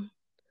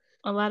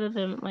 a lot of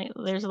them like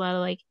there's a lot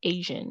of like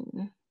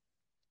Asian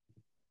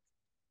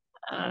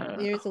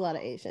There's a lot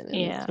of Asian in the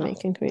yeah.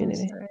 Jamaican That's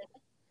community. right.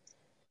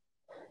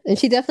 And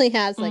she definitely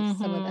has like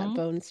some of that Mm-hmm.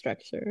 bone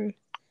structure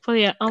But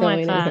yeah, oh my going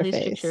in God, her these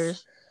face.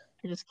 pictures.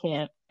 I just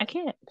can't. I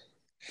can't.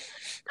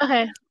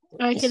 Okay.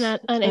 I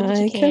cannot unable to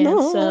I can.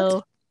 cannot.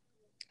 So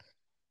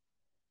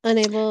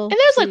Unable and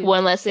there's like to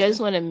one last thing I can.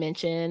 just want to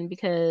mention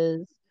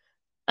because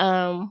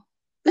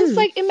it's Mm.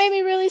 like it made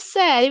me really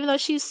sad, even though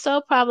she's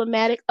so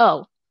problematic.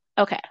 Oh,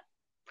 okay.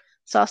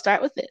 So I'll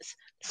start with this.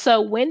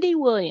 So Wendy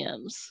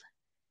Williams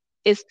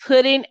is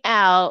putting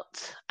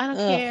out, I don't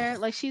care, Ugh.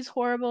 like she's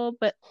horrible,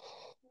 but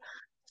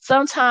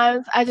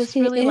sometimes I just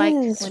She really like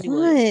is. Wendy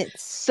Williams. What?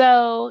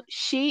 So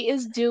she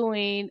is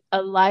doing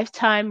a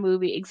Lifetime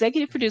movie,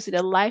 executive producing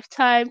a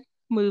Lifetime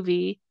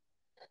movie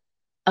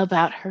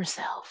about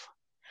herself.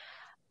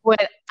 When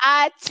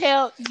I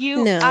tell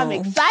you I'm No.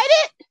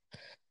 excited,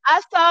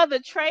 I saw the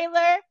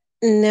trailer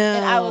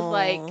and I was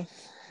like, No.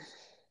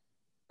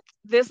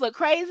 this look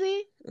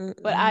crazy,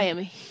 but I Mm-mm. am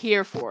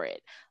here for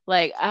it.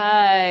 Like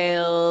I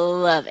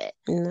love it.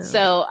 No.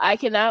 So I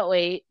cannot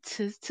wait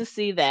to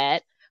see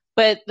that.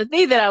 But the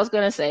thing that I was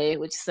gonna say,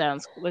 which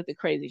sounds like a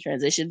crazy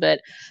transition,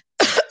 but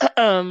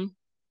um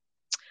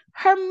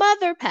her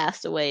mother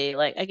passed away,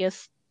 like I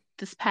guess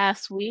this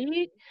past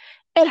week.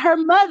 And her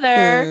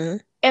mother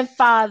Mm. and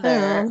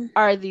father Oh.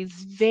 are these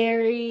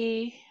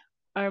very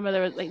our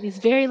mother was like these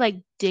very like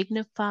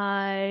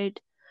dignified,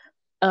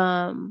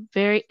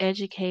 very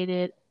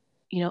educated,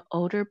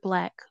 older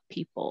black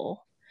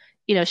people.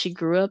 She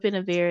grew up in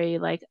a very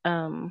like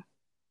the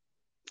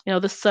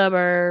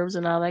suburbs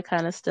and all that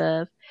kind of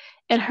stuff.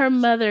 And her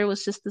mother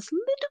was just this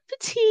little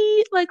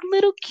petite, like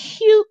little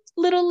cute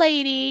little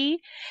lady.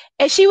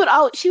 And she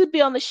would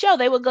be on the show.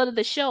 They would go to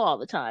the show all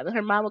the time. And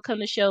her mom would come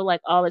to the show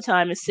like all the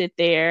time and sit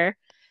there.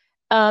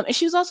 And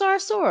she was also our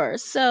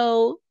source.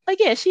 So like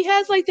yeah, she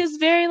has like this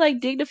very like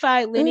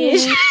dignified lineage.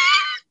 Mm.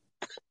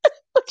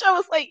 Which I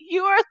was like,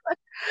 you are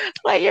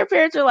like your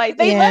parents are like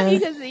they love Yeah. you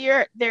because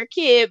you're their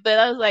kid, but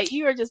I was like,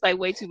 you are just like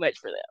way too much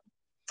for them.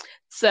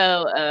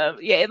 So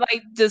yeah, it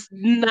like does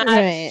not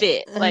Right.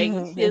 fit. Like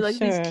she had, like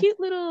these Sure. cute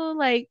little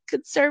like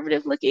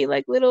conservative looking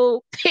like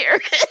little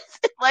parents,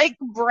 like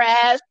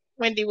brass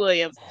Wendy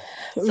Williams.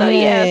 So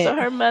yeah, so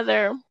Right. her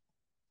mother,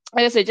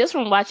 like I said, just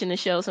from watching the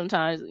show,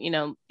 sometimes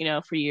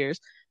for years,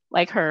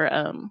 like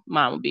her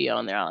mom would be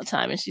on there all the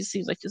time, and she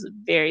seems like just a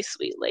very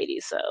sweet lady.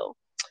 So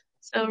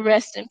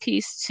rest in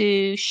peace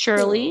to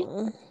Shirley,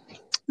 Oh.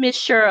 Miss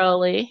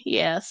Shirley.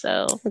 Yeah.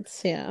 So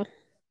Yeah.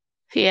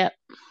 yeah.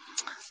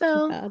 Too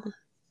So bad.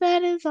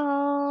 that is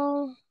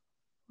all.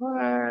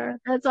 Or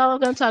that's all I'm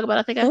going to talk about.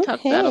 I think I've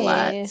talked about a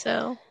lot. Okay.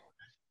 So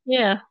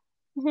yeah.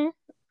 Hmm.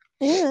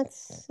 Yeah,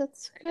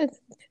 that's good.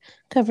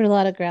 Covered a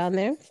lot of ground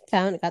there.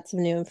 Got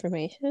some new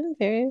information.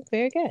 Very,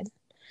 very good.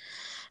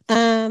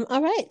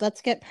 All right,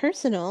 let's get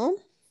personal.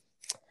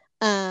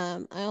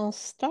 I'll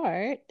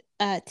start.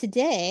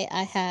 Today,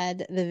 I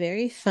had the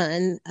very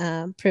fun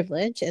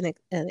privilege and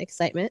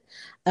excitement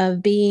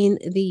of being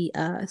the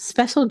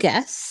special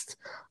guest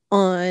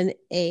on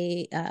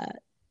a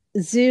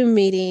Zoom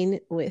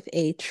meeting with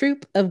a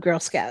troop of Girl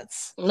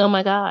Scouts. Oh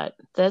my God,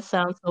 that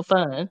sounds so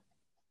fun.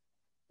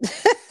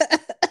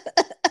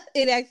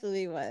 It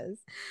actually was.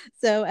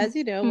 So, as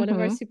you know, one of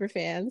our Mm-hmm. super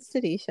fans,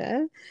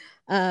 Tanisha,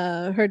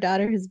 her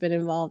daughter has been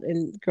involved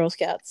in Girl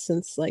Scouts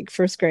since like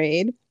first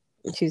grade.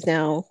 She's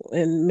now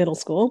in middle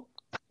school.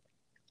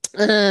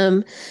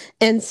 Um,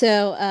 and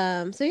so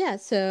yeah,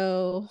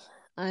 so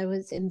I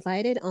was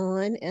invited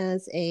on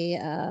as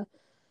a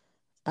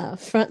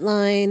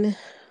frontline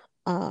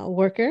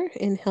worker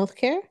in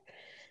healthcare,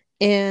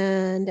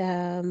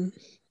 and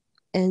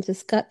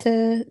just got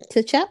to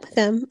chat with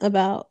them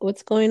about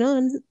what's going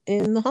on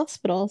in the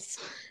hospitals,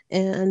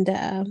 and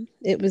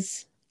it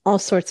was all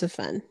sorts of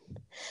fun.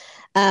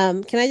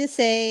 Can I just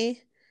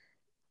say,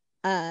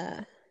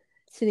 uh,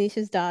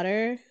 Tanisha's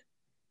daughter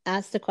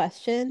asked a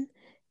question,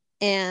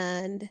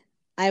 and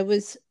I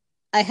was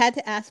I had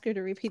to ask her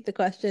to repeat the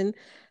question,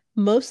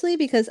 mostly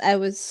because I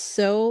was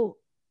so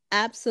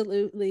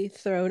absolutely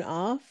thrown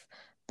off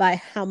by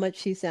how much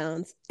she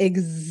sounds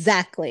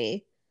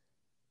exactly.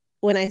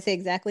 When I say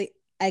exactly,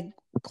 I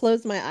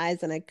closed my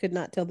eyes and I could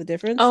not tell the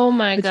difference Oh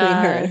my between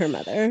her and her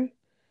gosh. mother.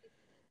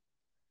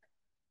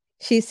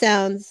 She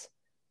sounds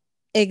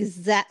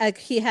exact like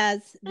he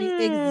has the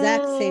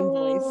exact same Mm,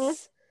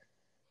 voice,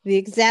 the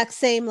exact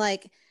same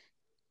like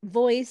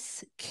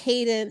voice,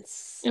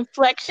 cadence,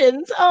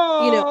 inflections. of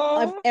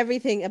Oh,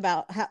 everything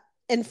about how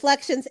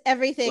inflections,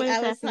 everything. what is I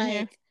was happening here?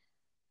 like,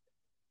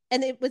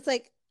 and it was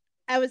like,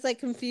 I was like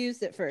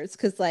confused at first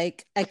because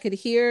like I could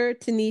hear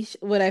Tanisha,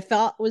 what I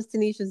thought was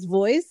Tanisha's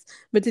voice,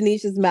 but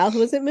Tanisha's mouth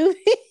wasn't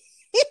moving.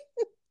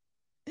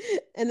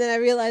 And then I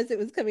realized it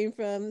was coming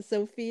from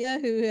Sophia,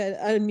 who had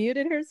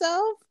unmuted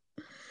herself.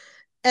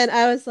 And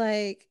I was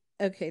like,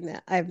 okay, now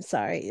I'm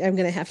sorry. I'm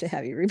going to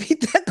have you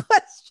repeat that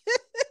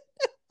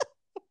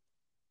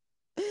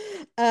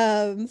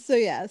question. So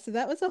yeah, so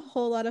that was a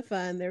whole lot of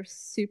fun. They're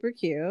super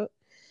cute.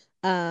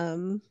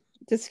 Um,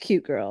 just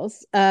cute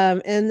girls.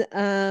 And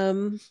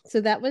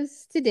so that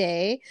was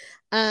today.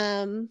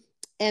 Um,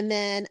 and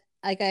then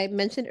like I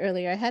mentioned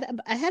earlier, I had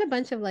a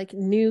bunch of like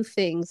new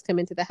things come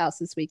into the house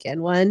this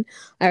weekend. One,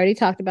 I already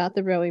talked about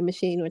the rowing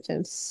machine, which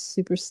I'm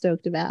super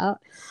stoked about.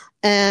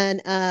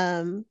 And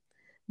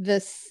the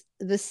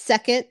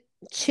second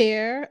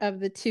chair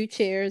of the two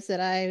chairs that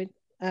I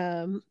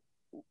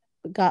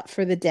got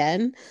for the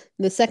den.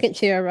 The second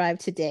chair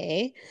arrived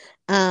today,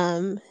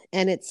 and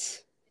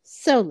it's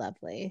so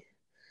lovely.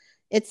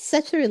 it's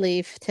such a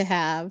relief to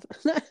have.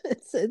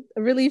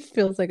 A relief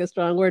feels like a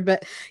strong word,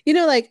 but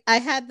like I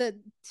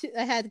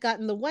had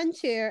gotten the one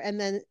chair, and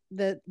then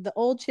the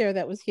old chair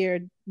that was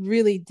here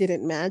really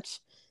didn't match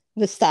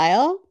the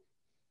style.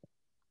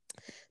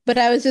 But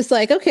I was just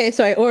like, okay,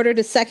 so I ordered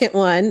a second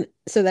one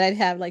so that I'd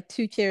have like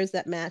two chairs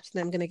that matched,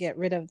 and I'm going to get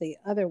rid of the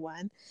other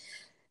one.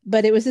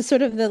 But it was just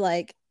sort of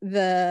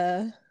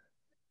the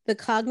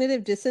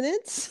cognitive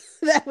dissonance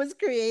that was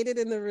created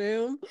in the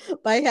room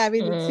by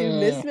having the two Mm.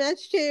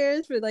 mismatched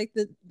chairs for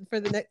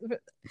the next,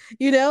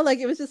 like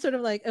it was just sort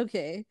of like,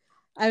 okay.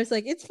 I was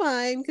like, it's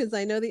fine because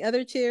I know the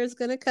other chair is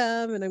gonna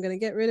come, and I'm gonna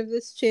get rid of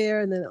this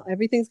chair, and then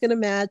everything's gonna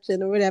match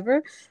and or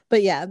whatever.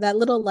 But yeah, that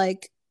little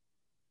like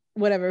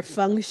whatever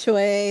feng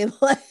shui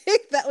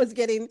like that was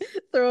getting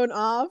thrown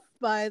off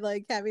by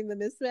like having the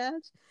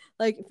mismatch,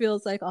 like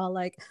feels like all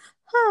like,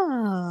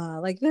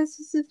 like this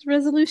is this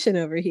resolution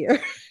over here.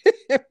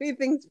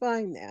 Everything's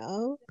fine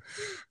now.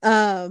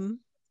 um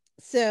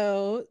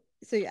so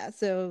yeah,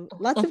 so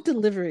lots of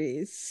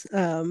deliveries,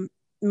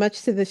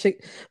 much to the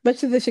much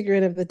to the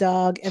chagrin of the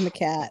dog and the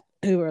cat,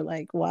 who are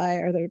like, why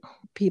are there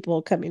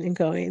people coming and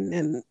going,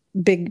 and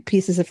big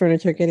pieces of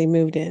furniture getting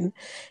moved in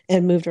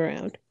and moved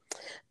around.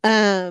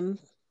 um,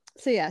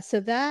 so yeah, so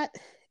that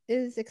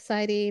is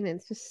exciting, and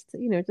it's just,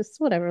 just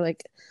whatever.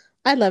 Like,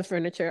 I love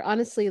furniture.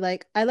 Honestly,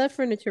 like I love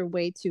furniture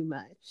way too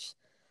much.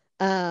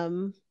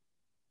 Um,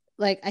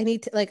 like I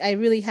need to like I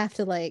really have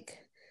to like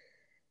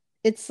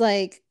it's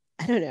like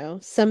I don't know,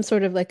 some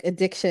sort of like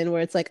addiction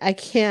where it's like I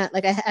can't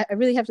like I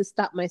really have to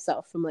stop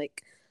myself from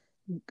like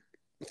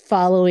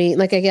following,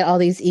 like I get all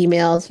these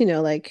emails,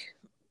 like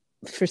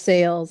for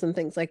sales and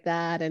things like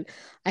that, and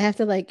I have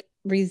to like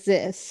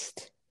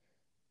resist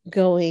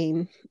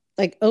going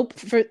like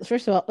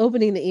first of all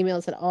opening the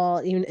emails at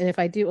all, even, and if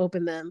I do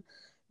open them,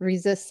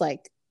 resist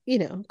like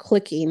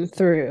clicking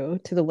through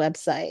to the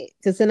website,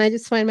 because then I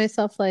just find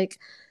myself like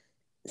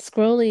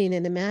scrolling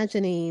and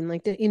imagining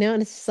like and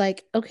it's just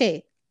like,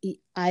 okay,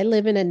 I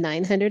live in a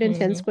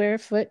 910 Mhm. square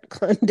foot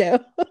condo.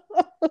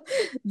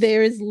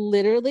 There is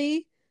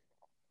literally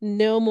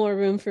no more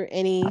room for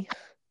any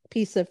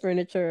piece of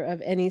furniture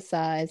of any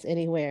size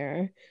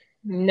anywhere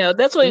No,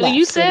 that's what you left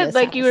in said. this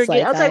Like you were house.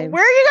 getting. I Like was like, I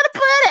where are you gonna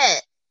put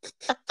it?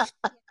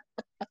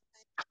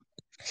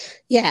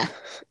 Yeah,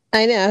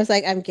 I know. I was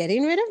like, I'm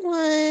getting rid of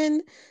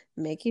one,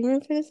 making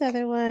room for this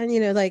other one.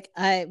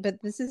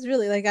 But this is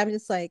really like, I'm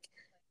just like,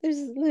 there's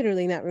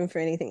literally not room for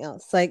anything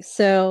else. Like,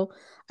 so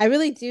I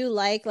really do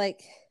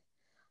like,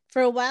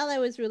 for a while, I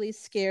was really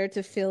scared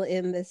to fill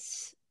in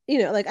this,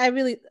 like, I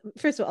really,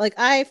 first of all, like,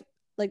 I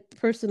like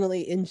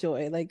personally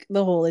enjoy like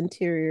the whole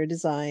interior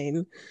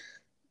design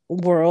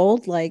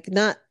world, like,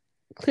 not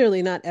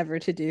clearly not ever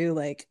to do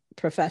like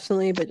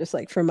professionally, but just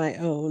like for my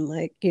own,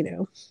 like,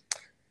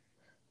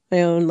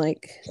 my own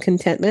like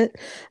contentment.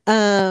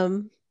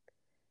 Um,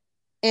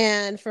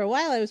 and for a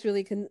while, I was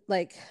really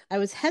like I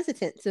was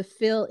hesitant to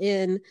fill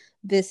in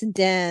this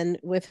den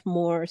with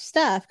more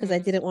stuff because I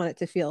Mm. didn't want it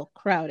to feel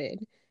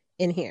crowded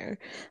in here.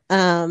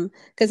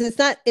 Because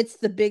it's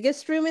the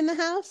biggest room in the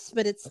house,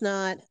 but it's still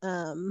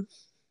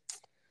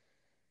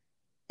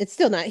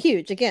not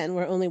huge. Again,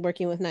 we're only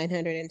working with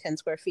 910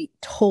 square feet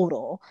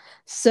total.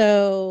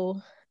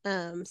 So,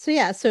 so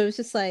yeah, so it's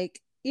just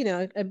like,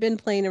 I've been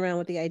playing around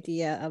with the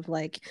idea of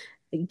like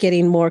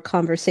getting more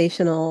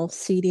conversational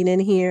seating in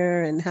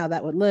here and how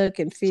that would look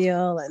and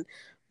feel and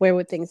where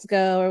would things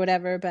go or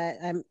whatever. But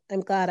I'm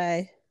glad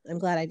I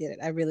did it.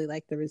 I really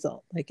like the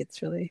result. Like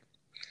it's really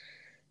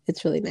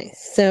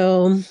nice.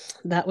 So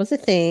that was a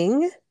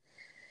thing.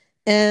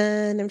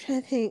 And I'm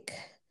trying to think.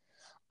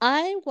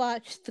 I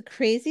watched the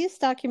craziest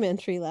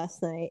documentary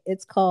last night.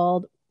 It's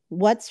called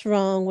What's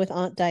Wrong with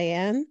Aunt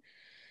Diane?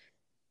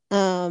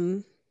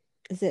 Um,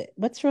 is it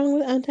What's Wrong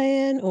with Aunt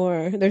Diane?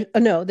 Or there's oh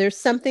no, there's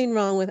something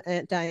wrong with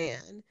Aunt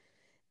Diane.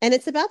 And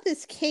it's about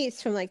this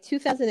case from like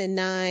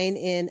 2009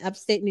 in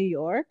upstate New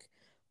York,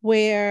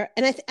 where,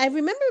 and I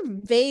remember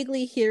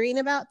vaguely hearing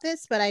about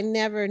this, but I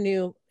never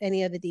knew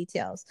any of the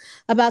details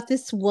about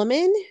this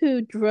woman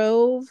who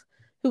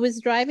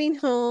was driving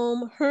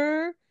home.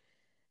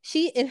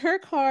 In her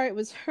car, it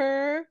was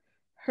her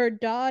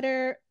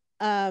daughter,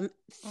 Mhm.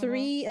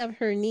 three of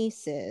her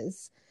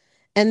nieces,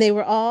 and they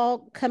were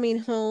all coming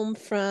home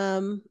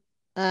from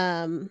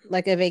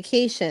like a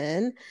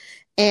vacation,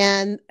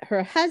 and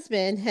her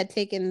husband had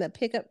taken the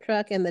pickup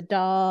truck and the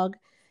dog,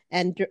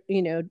 and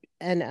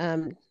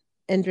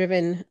and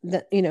driven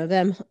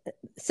them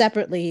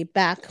separately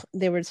back.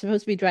 They were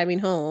supposed to be driving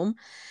home,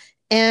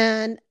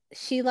 and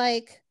she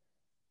like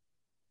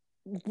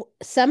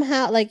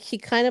somehow like he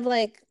kind of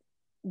like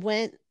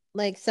went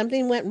like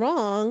something went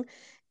wrong,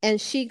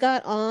 and she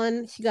got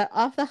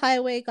off the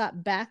highway,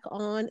 got back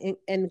on,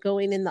 and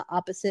going in the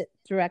opposite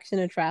direction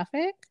of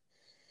traffic,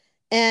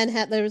 and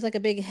had there was like a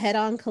big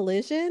head-on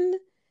collision,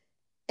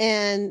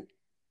 and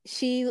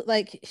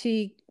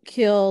she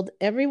killed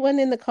everyone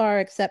in the car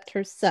except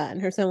her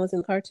son was in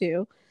the car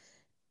too,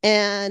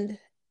 and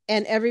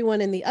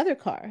everyone in the other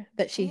car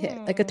that she hit,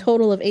 like a Mm.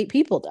 total of 8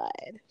 people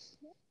died.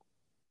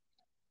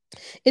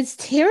 It's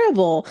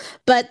terrible.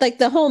 But like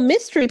the whole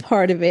mystery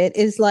part of it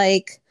is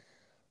like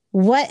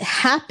what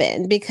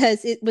happened because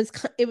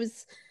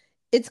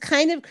it's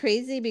kind of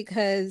crazy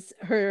because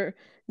her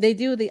they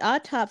do the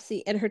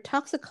autopsy and her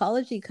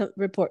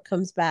report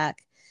comes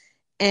back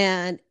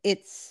and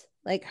it's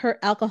like her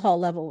alcohol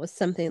level was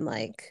something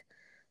like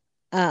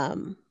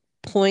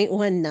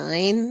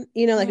 0.19,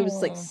 like it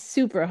was like Oh.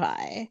 super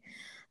high.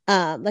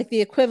 Like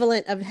the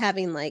equivalent of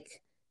having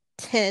like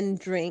 10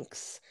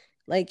 drinks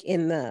like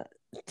in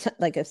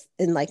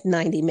like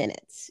 90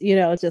 minutes.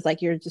 It's just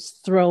like you're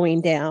just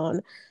throwing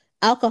down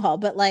alcohol,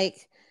 but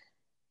like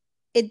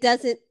it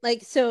doesn't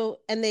like so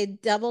and they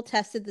double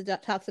tested the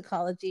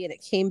toxicology and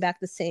it came back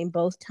the same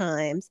both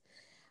times.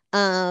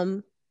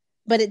 um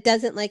but it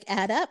doesn't like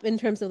add up in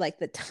terms of like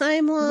the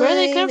Where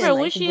did it come timeline and from?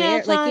 When like she had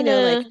where like time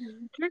to like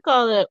drink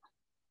all that?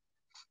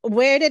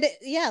 where did it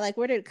yeah like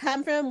where did it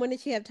come from, when did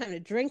she have time to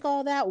drink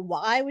all that,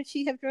 why would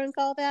she have drunk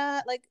all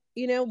that, like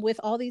with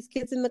all these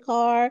kids in the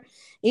car,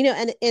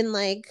 and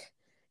like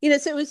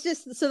so it was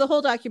just so the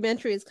whole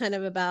documentary is kind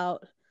of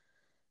about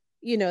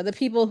the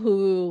people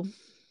who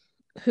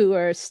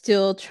are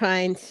still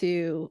trying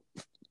to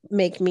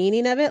make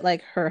meaning of it,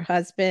 like her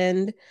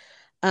husband,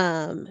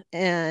 and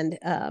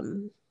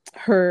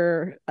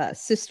her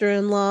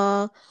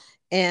sister-in-law,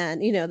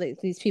 and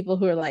these people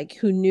who are like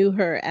who knew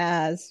her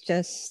as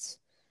just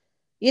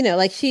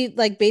like she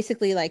like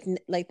basically like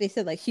they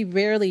said like she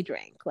rarely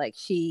drank, like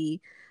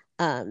she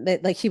that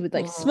like she would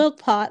like Mm. smoke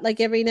pot like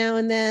every now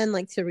and then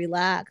like to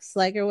relax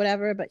like or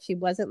whatever, but she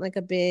wasn't like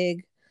a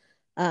big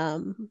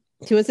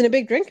she wasn't a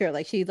big drinker,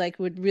 like she like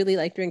would really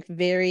like drink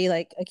very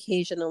like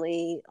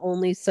occasionally,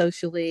 only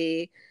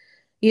socially,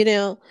 you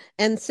know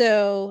and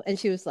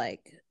she was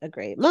like a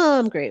great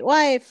mom, great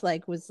wife,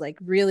 like was like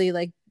really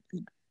like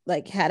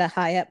had a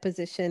high up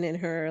position in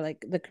her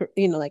like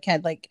like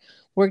had like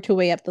worked her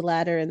way up the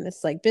ladder in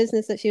this like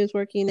business that she was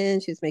working in,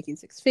 she was making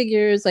six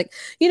figures, like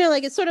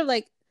like it's sort of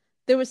like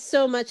there was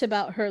so much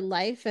about her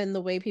life and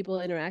the way people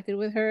interacted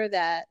with her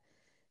that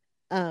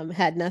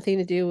had nothing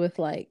to do with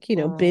like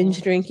binge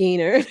Mm.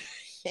 drinking or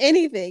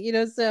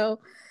anything, so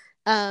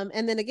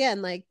and then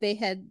again, like they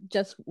had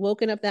just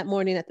woken up that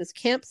morning at this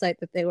campsite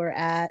that they were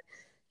at,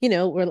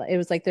 where it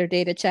was like their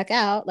day to check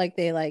out. Like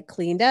they like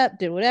cleaned up,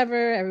 did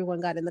whatever.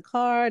 Everyone got in the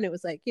car, and it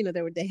was like,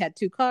 they had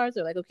two cars.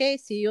 They're like, okay,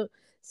 see you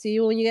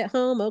when you get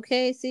home.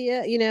 Okay, see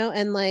ya.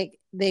 And like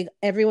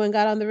everyone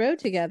got on the road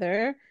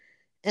together,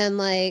 and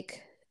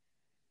like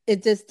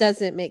it just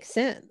doesn't make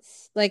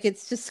sense. Like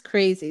it's just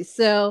crazy.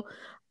 So,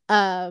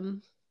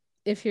 um,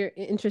 if you're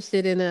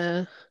interested in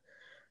a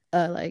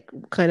like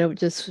kind of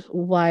just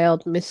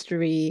wild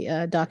mystery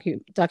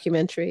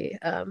documentary.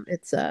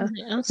 It's Yeah,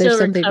 I'm There's still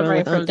something wrong recovering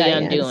with Aunt from the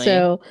Diane. undoing.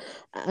 So,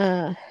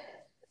 uh,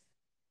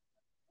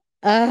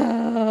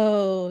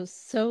 oh,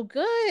 so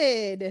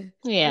good. I'm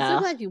so Yeah.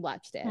 glad you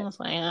watched I it. was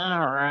like,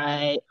 all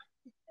right.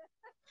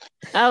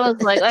 I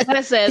was like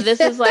I said,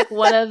 this is like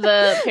apparently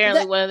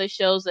That, one of the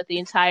shows that the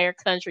entire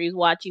country is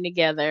watching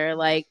together.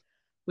 Like,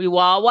 we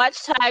all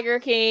watched Tiger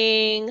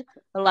King.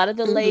 A lot of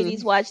the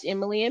ladies mhm. watched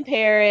Emily in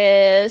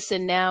Paris,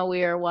 and now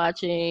we are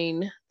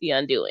watching The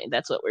Undoing.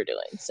 That's what we're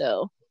doing.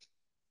 So,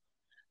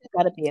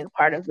 got to be a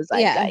part of the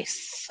Yeah,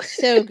 zeitgeist.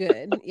 so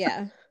good.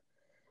 Yeah.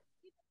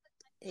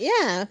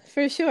 Yeah,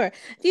 for sure.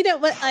 You know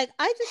what? Like,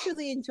 I just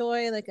really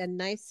enjoy like a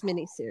nice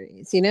mini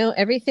series.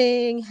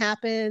 Everything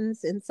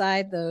happens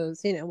inside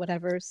those,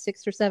 whatever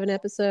 6 or 7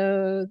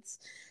 episodes.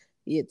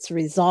 It's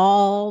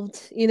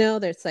resolved.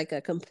 There's like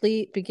a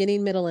complete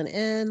beginning, middle, and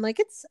end. Like,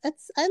 I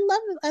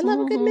love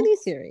a good Hmm. mini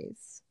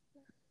series.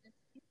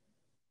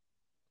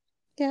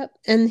 Yep.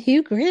 And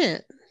Hugh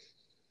Grant.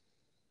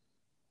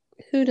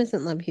 Who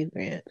doesn't love Hugh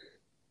Grant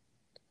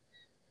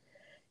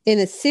in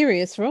a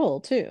serious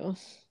role too?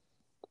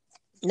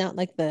 Not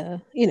like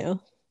the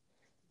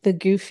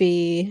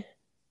goofy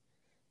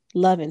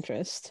love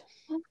interest.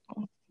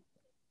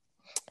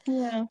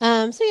 Yeah.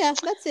 So yeah,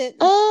 that's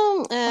it.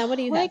 Um, What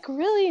do you have? like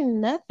really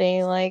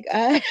nothing. Like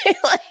I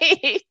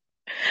like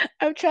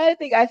I'm trying to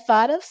think. I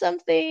thought of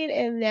something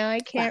and now I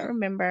can't Wow.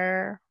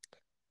 remember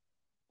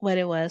what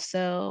it was.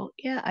 So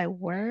yeah, I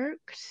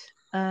worked.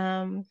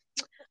 Um,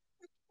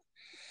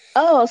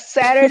 oh,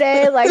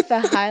 Saturday, like the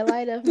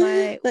highlight of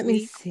my Let me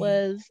week see.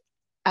 was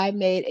I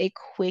made a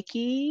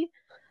quickie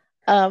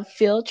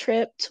field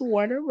trip to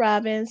Warner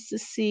Robins to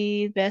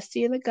see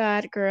Bestie and the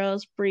God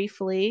Girls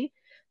briefly.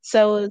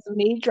 So it was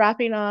me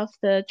dropping off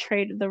the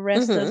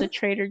rest of the Mm-hmm.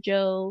 Trader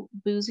Joe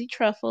boozy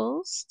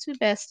truffles to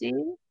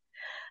Bestie,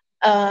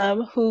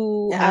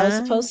 who I was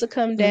Ah. supposed to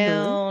come Mm-hmm.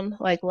 down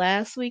like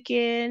last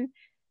weekend.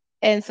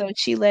 And so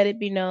she let it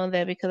be known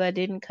that because I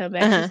didn't come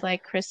back, Uh-huh. she's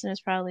like, Kristen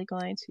is probably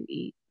going to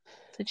eat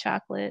the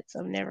chocolates.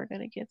 I'm never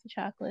going to get the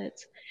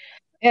chocolates.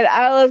 And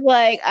I was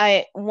like,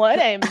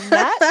 I'm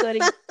not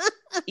going to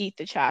eat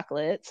the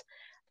chocolates.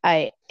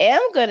 I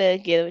am going to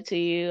give it to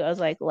you. I was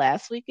like,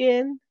 last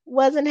weekend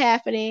wasn't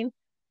happening.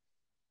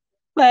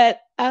 But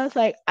I was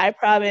like, I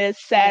promise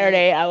Right.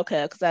 Saturday I will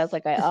cook because I was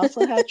like, I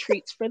also have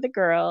treats for the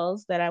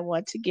girls that I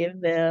want to give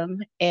them.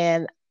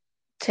 And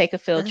take a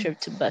field Uh, trip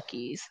to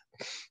Buc-ee's.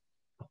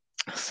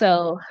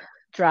 So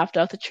dropped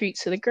off the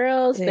treats to the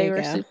girls. there They you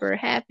were go. super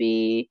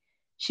happy.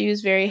 She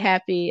was very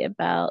happy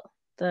about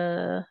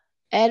the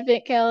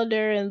advent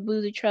calendar and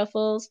boozy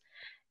truffles.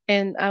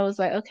 And I was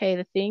like, okay,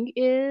 the thing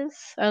is,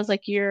 I was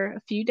like, you're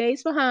a few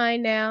days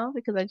behind now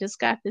because I just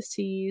got this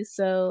to you.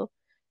 So,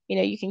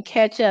 you can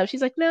catch up.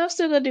 She's like, no, I'm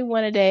still going to do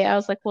one a day. I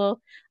was like,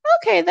 well,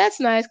 okay, that's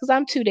nice because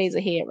I'm 2 days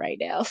ahead right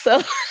now.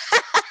 So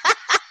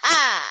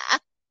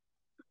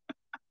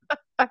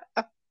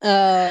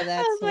Oh,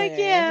 I that's was like,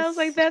 yeah, I was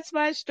like, hilarious. that's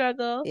my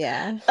struggle.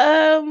 Yeah,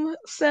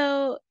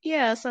 So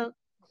yeah, so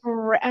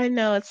I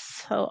know it's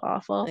so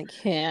awful. I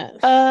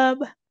can't. Um,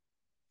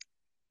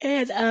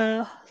 and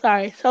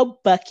sorry, so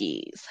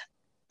Bucky's.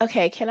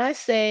 Okay, can I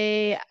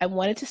say I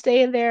wanted to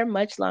stay in there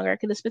much longer? I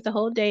could have spent the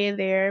whole day in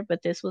there,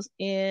 but this was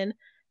in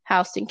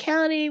Houston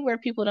County where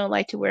people don't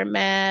like to wear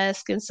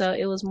masks, and so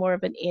it was more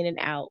of an in and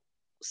out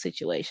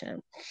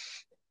situation.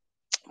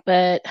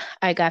 But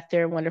I got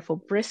their wonderful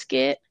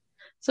brisket.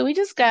 So we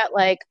just got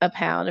like a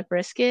pound of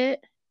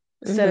brisket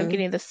instead of Hmm.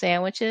 getting the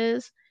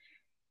sandwiches.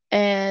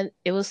 And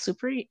it was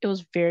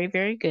very,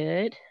 very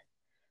good.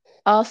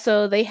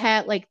 Also, they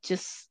had like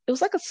it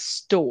was like a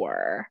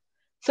store.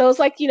 So it's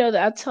like,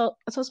 I told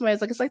somebody,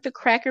 it's like the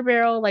Cracker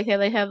Barrel, like how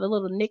they have the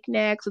little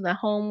knickknacks and the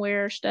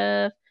homeware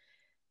stuff,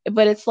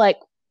 but it's like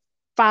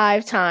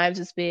 5 times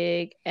as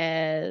big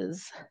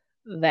as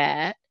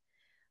that.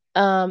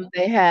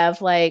 They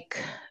have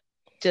like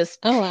just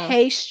Oh wow.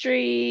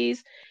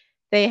 pastries.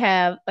 They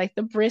have like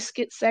the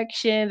brisket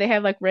section. They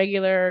have like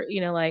regular,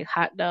 like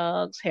hot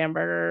dogs,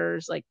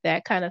 hamburgers, like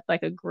that kind of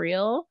like a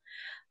grill.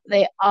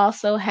 They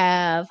also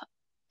have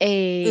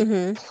a,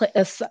 Hmm.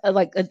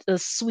 like a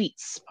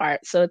sweets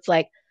part. So it's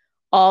like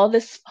all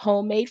this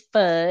homemade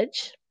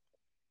fudge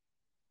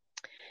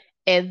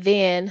and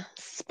then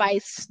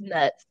spice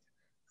nuts.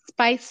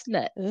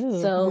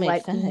 Ooh, So homemade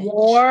like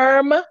fudge.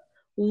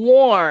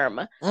 warm,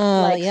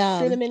 Oh, like yum.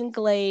 cinnamon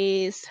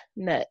glazed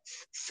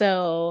nuts.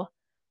 So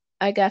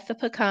I got the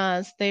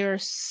pecans. They were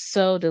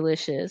so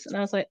delicious. And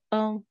I was like,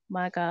 oh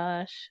my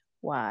gosh,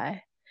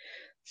 why?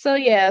 So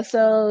yeah,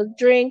 so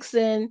drinks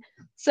and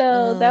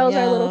so Oh, that was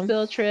our little yum.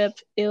 field trip.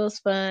 It was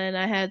fun.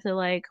 I had to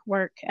like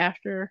work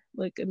after,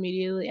 like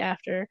immediately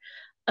after.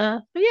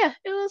 But yeah,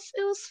 it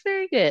was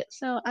very good.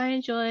 So I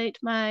enjoyed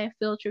my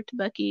field trip to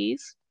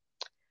Bucky's.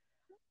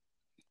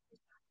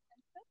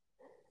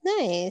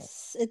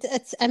 Nice.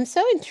 It's I'm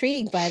so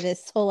intrigued by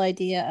this whole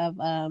idea of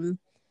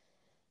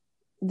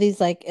these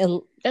like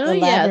Oh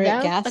yeah, elaborate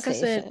that gas like I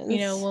said,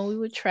 stations. when we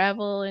would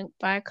travel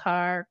by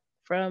car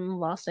from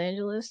Los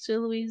Angeles to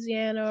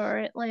Louisiana or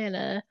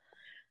Atlanta,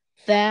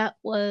 that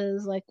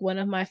was like one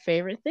of my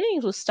favorite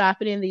things was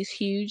stopping in these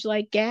huge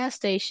like gas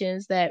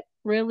stations that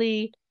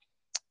really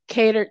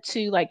catered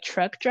to like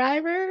truck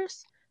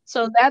drivers.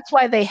 So that's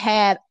why they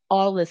had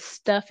all this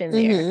stuff in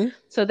there. Mm-hmm.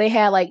 So they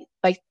had like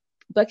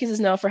Buc-ee's is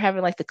known for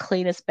having like the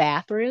cleanest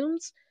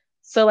bathrooms.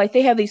 So like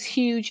they have these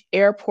huge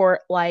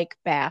airport like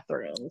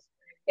bathrooms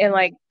and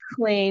like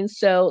clean.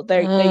 So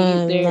Oh,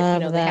 I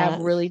love they have that.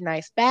 really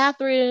nice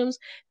bathrooms.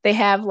 They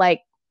have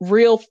like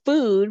real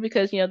food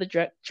because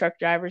the truck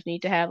drivers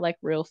need to have like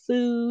real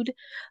food.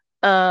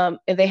 And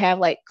they have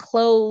like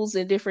clothes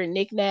and different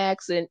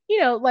knickknacks and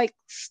like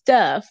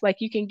stuff like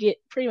you can get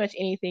pretty much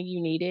anything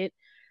you needed,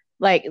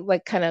 like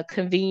kind of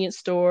convenience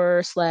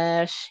store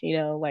slash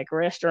like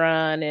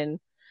restaurant and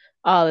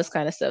all this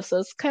kind of stuff. So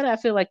it's kind of, I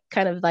feel like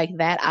kind of like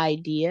that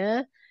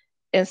idea.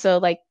 And so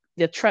like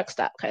the truck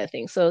stop kind of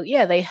thing. So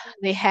yeah,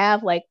 they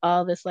have like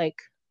all this like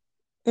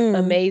Mm.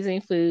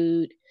 amazing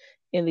food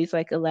in these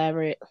like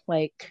elaborate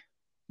like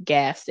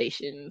gas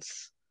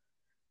stations.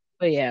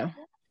 But yeah.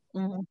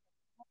 Mhm.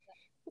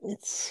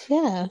 It's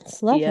yeah,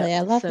 it's Yep. lovely.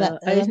 I love that. So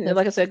I love the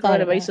like I said, growing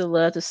thought up, of I used that. to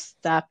love to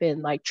stop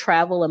in like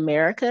Travel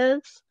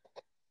Americas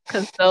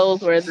because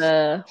those were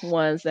the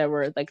ones that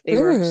were like they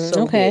were Mm,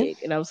 so okay. big,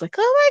 and I was like,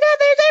 oh my god,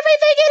 there's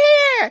everything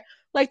in here.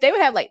 Like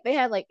they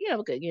had like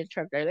good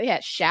truck there. They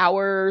had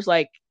showers,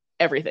 like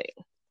everything.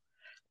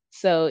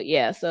 So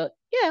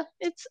yeah,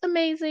 it's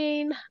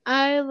amazing.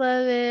 I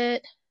love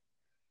it.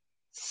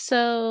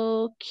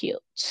 So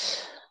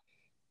cute.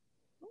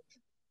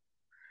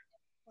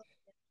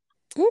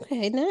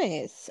 Okay,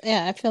 nice.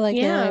 Yeah, I feel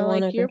like now I Yeah,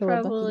 want to like go you're to a probably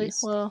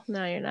Buc-ee's. well,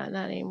 no, you're not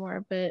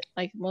anymore, but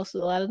like a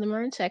lot of them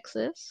are in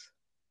Texas.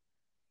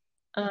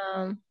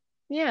 Um,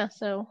 yeah,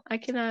 so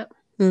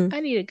Mm. I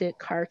need a good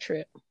car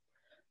trip,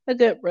 a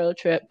good road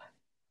trip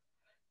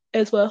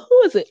as well.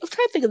 Who is it? I was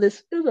trying to think of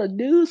this. It was a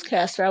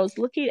newscaster. I was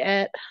looking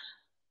at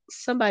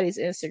somebody's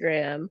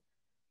Instagram.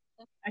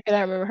 I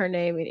cannot remember her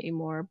name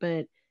anymore,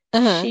 but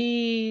Uh-huh.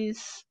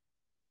 she's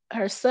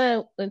her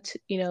son went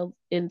to,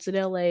 into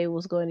LA,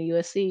 was going to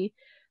USC.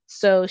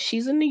 So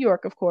she's in New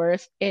York, of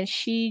course, and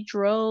she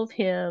drove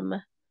him.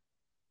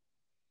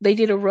 They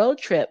did a road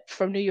trip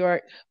from New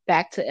York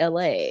back to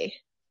LA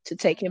to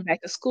take him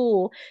back to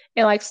school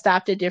and like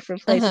stopped at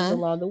different places Uh-huh.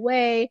 along the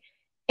way.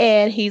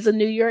 And he's a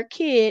New York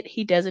kid.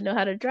 He doesn't know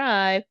how to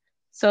drive.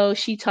 So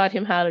she taught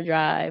him how to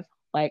drive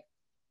like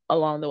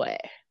along the way.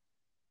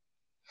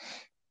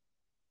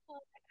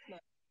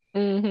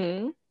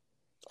 Mm-hmm.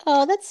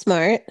 Oh, that's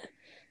smart.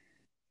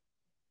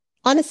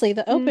 Honestly,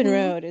 the open Mm-hmm.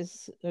 road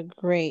is a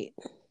great,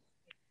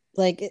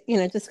 like,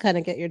 just kind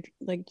of get your,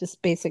 like,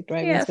 just basic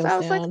driving Yeah, so skills I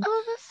was like, down.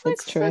 oh, that's like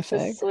It's such a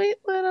terrific. sweet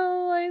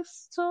little like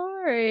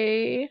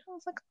story. I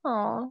was like,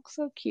 oh,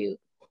 so cute.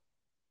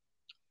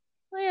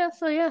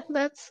 So yeah,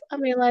 that's I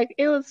mean, like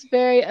it was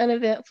very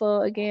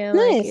uneventful again,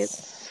 like Nice.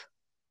 it's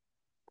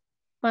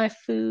my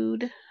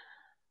food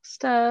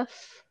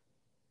stuff,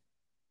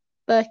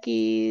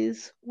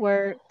 Bucky's,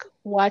 work,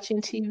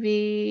 watching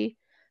TV.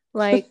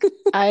 Like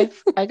I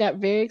got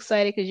very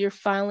excited because you're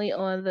finally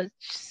on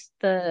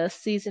the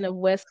season of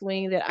West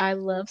Wing that I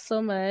love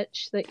so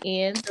much,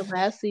 the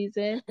last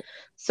season.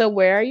 So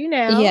where are you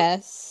now?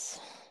 Yes.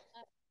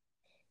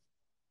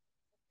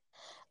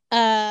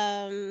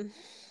 Um,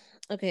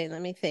 okay,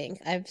 let me think.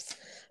 I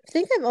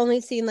think I've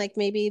only seen like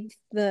maybe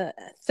the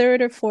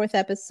third or fourth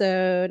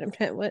episode. I'm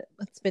trying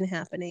what's been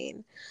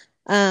happening.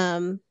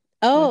 Um,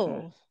 Hmm.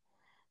 oh,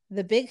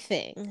 the big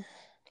thing.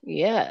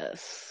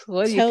 Yes.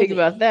 What do you think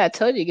about Toby. that? I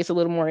told you it gets a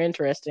little more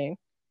interesting.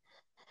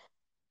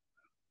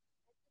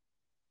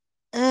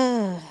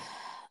 Uh,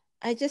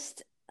 I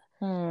just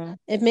Hmm.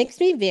 it makes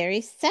me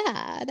very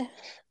sad.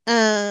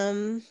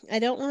 I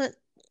don't want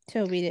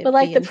Toby to But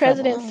like be the in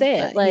president trouble,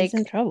 said, but he's in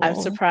like I'm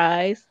trouble.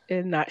 surprised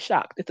and not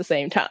shocked at the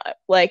same time.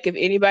 Like if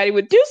anybody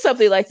would do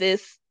something like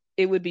this,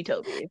 it would be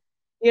Toby.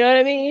 You know what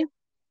I mean?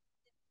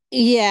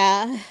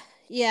 Yeah.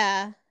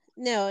 Yeah.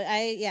 No,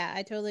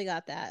 I totally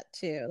got that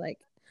too. Like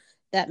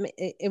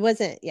it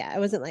wasn't, I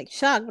wasn't like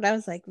shocked, but I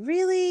was like,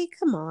 really?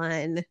 Come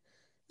on.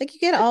 Like you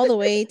get all the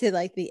way to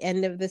like the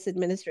end of this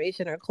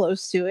administration or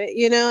close to it,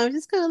 I'm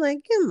just kind of like,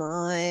 come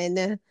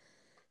on.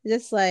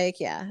 Just like,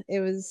 yeah,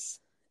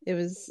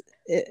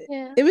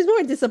 Yeah. it was more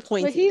But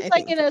disappointing, he's I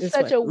like in think, a is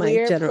such what a my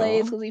weird place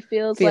general because he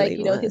feels like,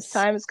 feeling his was.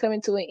 time is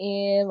coming to an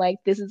end. Like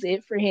this is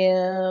it for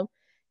him.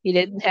 He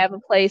didn't have a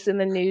place in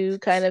the new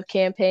kind of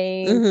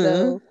campaign. Mm-hmm.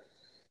 So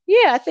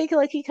yeah, I think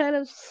like he kind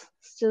of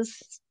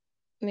just,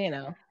 you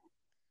know,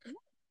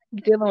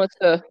 dealing with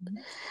stuff.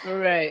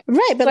 Right.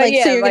 Right, but But like, so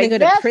yeah, you're gonna like go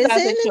to that's prison not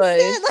the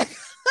instead? choice. Like,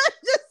 I'm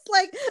just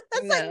like,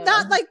 that's like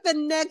not No. like the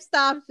next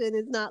option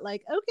is not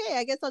like, okay,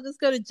 I guess I'll just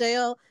go to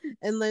jail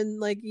and then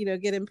like,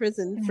 get in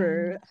prison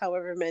for Mm.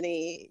 however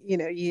many,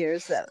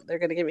 years that they're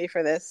gonna give me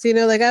for this.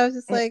 Like I was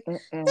just like,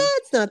 Mm-mm-mm.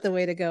 that's not the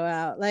way to go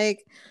out.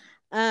 Like,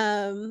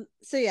 so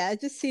yeah,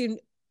 it just seemed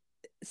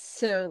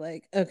so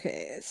like,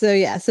 okay. So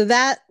yeah, so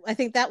that I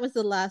think that was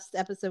the last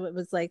episode. It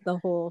was like the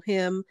whole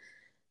him,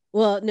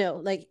 well, no,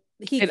 like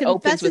he It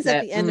opens with confesses at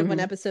that. the end of one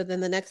Hmm. episode, then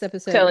the next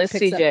episode Telling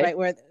picks up CJ. right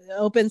where it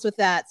opens with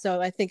that. So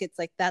I think it's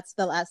like that's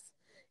the last,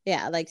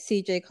 yeah, like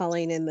CJ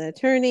calling in the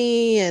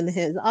attorney and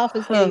his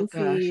office Oh getting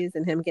gosh. seized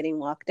and him getting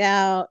walked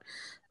out,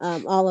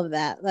 all of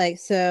that. Like,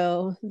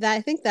 so that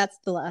I think that's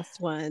the last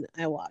one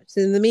I watched.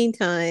 In the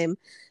meantime,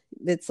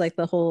 it's like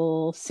the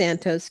whole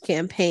Santos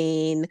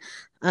campaign.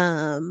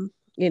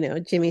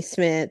 Jimmy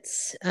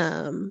Smits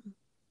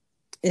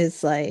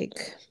is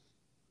like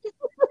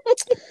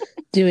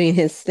doing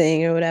his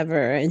thing or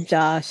whatever, and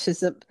Josh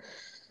is a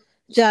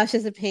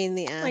pain in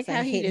the ass. Like I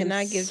how he hate did him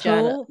not give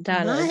so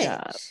Donna a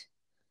job. much.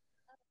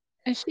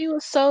 And she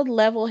was so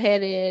level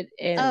headed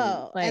and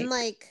Oh, and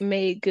like like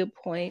made good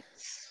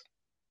points.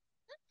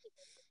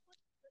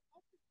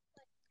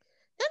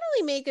 not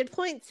only made good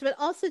points, but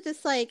also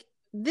just like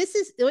this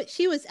is what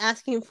she was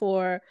asking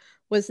for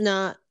was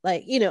not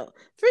like,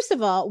 first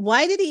of all,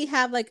 why did he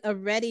have like a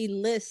ready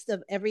list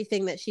of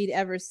everything that she'd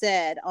ever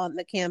said on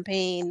the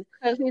campaign,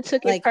 Because he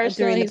took it like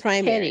personal, during the he's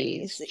petty,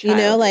 he's primaries?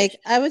 childish. Like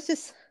I was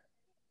just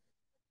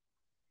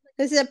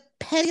this is a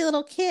petty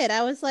little kid.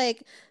 I was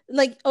like,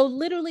 oh,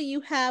 literally,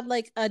 you have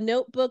like a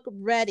notebook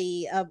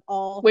ready of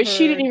all Which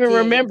she her didn't even digs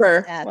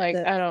remember. at Like,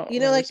 the, I don't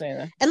remember like, saying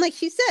that. and like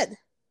she said,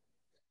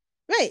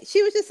 right?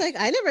 She was just like,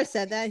 I never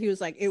said that. He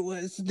was like, it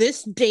was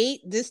this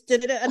date, this da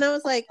da da, and I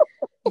was like,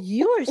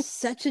 you are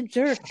such a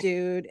jerk,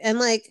 dude. And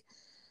like,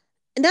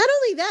 not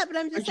only that, but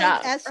I'm Her just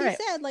like, job. as she Right.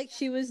 said, like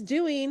she was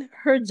doing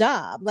her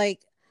job, like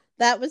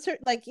that was her,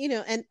 like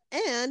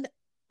and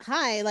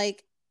hi,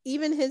 like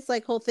even his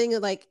like whole thing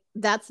of like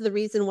that's the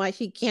reason why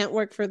she can't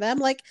work for them.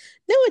 Like,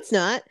 no, it's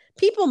not.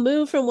 People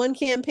move from one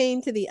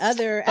campaign to the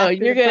other Oh, after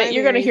the you're gonna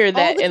primaries hear all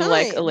that the in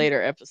like a time.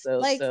 later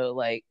episode. Like, So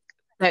like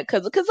that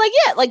because like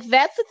yeah, like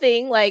that's the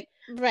thing. Like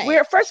we're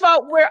right. first of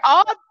all we're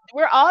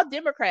all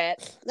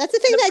Democrats. That's the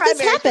In thing the that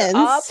just primaries, we're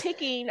all happens.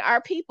 picking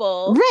our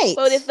people.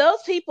 But if Right.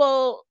 those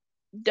people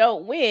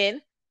don't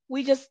win,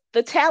 we just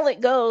the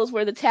talent goes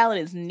where the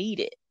talent is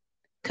needed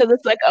because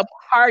it's like a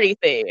party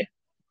thing.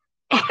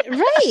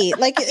 Right.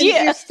 Like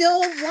Yeah. you still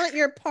want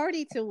your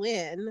party to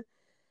win.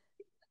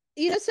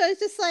 So it's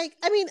just like,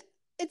 I mean,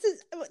 it's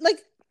like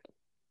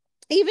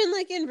even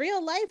like in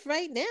real life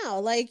right now,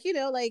 like,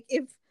 like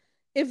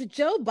if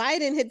Joe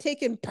Biden had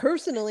taken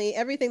personally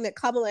everything that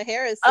Kamala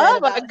Harris said Oh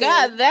my about him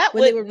God, that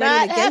when they would were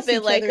running not against happen.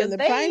 each Like, other in cause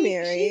the she went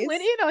primaries,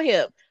 in on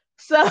him.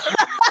 So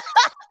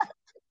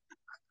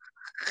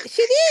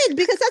she did,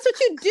 because that's what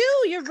you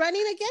do. You're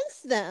running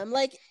against them.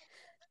 Like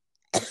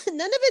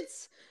none of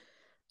it's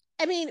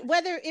I mean,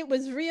 whether it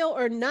was real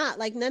or not,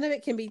 like none of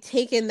it can be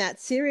taken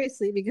that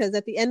seriously because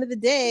at the end of the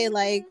day,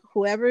 like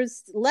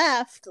whoever's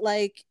left,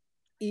 like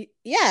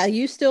yeah,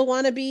 you still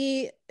want to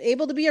be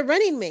able to be a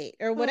running mate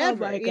or Oh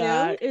whatever, my you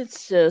know? God.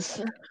 It's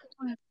just.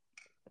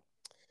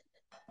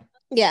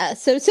 Yeah,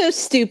 so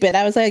stupid.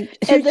 I was like,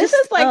 you're And this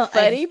just is like oh, I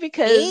funny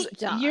because hate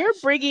you're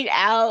Josh. bringing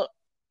out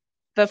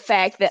the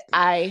fact that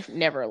I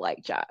never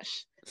liked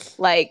Josh.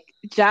 Like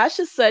Josh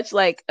is such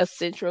like a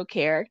central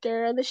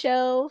character in the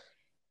show,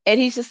 and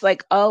he's just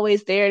like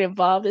always there and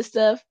involved in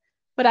stuff.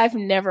 But I've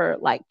never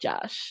liked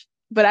Josh.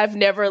 But I've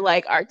never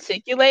like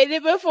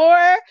articulated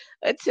before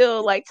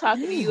until like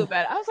talking to you Yeah.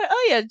 about it. I was like,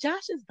 oh yeah,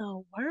 Josh is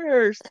the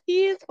worst.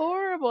 He is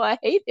horrible. I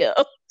hate him.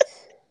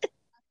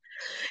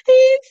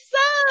 He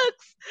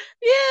sucks.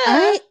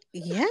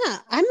 Yeah.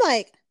 I'm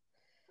like,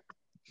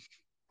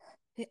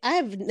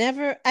 I've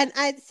never, and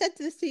I said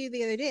this to you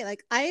the other day.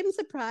 Like, I am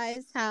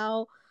surprised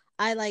how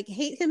I like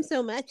hate him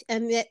so much,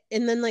 and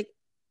then like,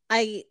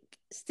 I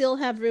still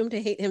have room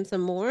to hate him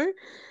some more.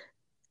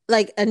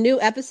 Like a new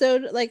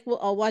episode, like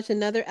I'll watch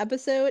another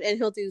episode, and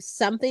he'll do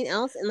something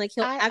else, and like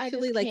he'll I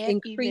actually just like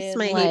can't increase even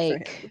my hate for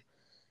him. like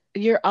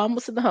you're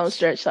almost in the home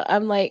stretch. So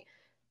I'm like,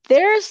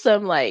 there's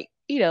some like,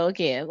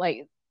 again,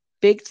 like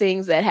big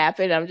things that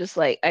happen. I'm just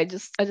like, I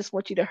just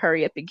want you to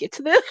hurry up and get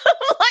to them.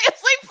 Like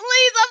it's like,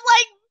 please, I'm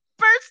like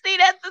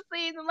bursting at the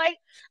seams.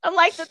 I'm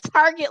like the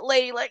Target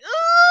lady, like,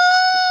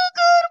 oh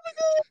god, oh my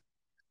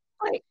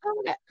god. Like, oh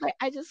my god. Like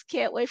I just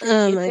can't wait for you to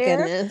Oh get my there.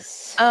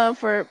 goodness.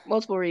 For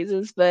multiple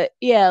reasons. But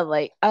yeah,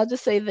 like I'll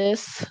just say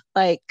this,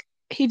 like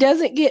he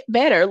doesn't get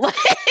better. Like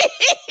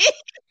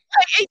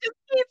it just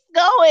keeps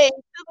going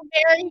to the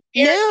very,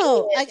 very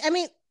No, end. I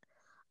mean,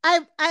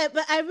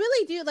 but I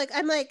really do like.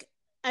 I'm like,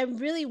 I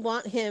really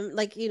want him.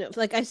 Like,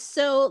 like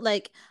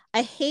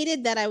I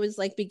hated that I was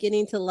like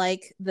beginning to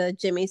like the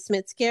Jimmy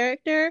Smits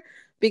character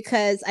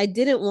because I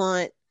didn't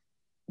want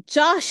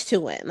Josh to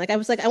win. Like, I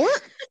was like, I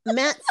want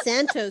Matt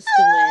Santos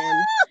to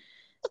win,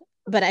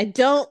 but I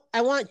don't.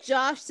 I want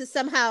Josh to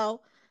somehow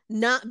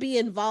not be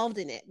involved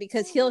in it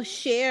because he'll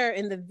share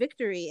in the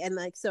victory, and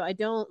like, so I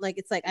don't like.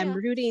 It's like I'm Yeah.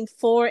 rooting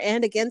for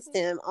and against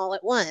him all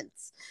at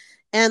once,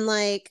 and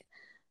like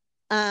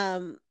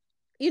um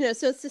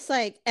so it's just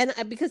like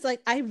because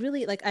like I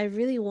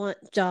really want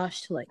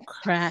Josh to like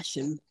crash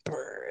and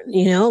burn,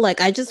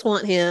 like I just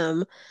want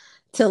him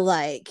to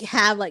like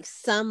have like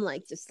some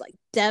like just like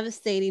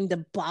devastating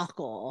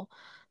debacle,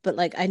 but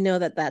like I know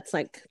that that's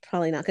like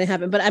probably not gonna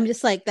happen, but I'm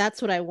just like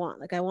that's what I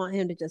want. Like I want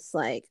him to just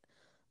like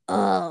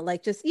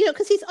like just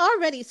because he's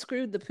already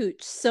screwed the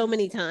pooch so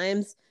many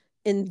times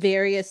in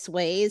various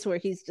ways where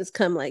he's just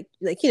come like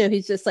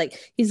he's just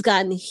like he's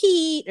gotten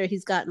heat or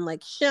he's gotten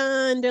like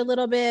shunned a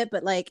little bit,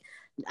 but like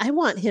I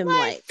want him Like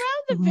like from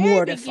the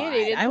very beginning,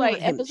 mortified. it's I like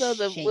want him episodes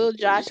of Will shamed.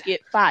 Josh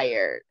get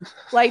fired.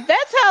 Like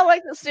that's how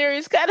like the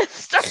series kind of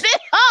started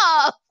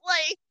off.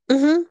 Like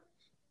Mm-hmm.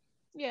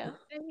 yeah,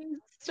 and he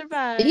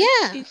survives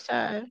Yeah, each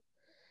time.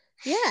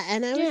 yeah,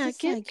 and I was Yeah,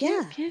 just like,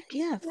 yeah, get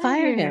yeah, out of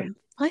here.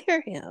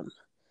 fire him.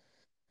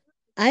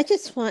 I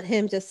just want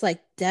him just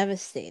like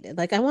devastated.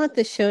 Like I want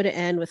the show to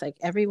end with like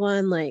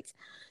everyone like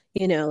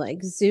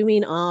like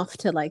zooming off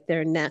to like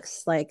their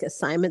next like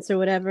assignments or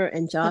whatever,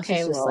 and Josh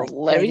Okay, is just well, like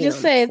let me begging just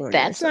on the say corner or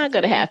that's not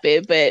gonna something.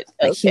 happen. But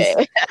Like okay, he's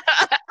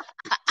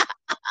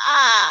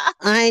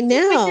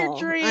live your I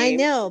dream.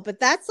 know, but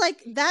that's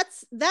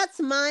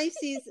my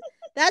season.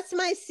 That's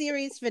my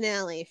series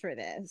finale for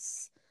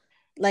this.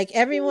 Like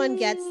everyone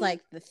gets Mm. like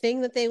the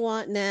thing that they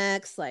want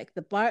next. Like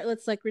the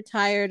Bartletts like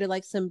retire to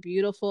like some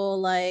beautiful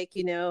like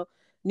New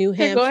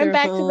They're going Hampshire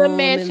back to the home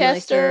and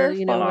like the Manchester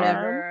farm.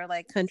 whatever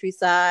like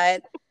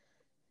countryside.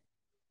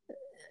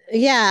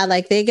 Yeah,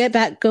 like they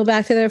go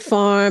back to their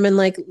farm and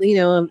like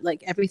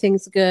like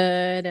everything's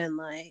good and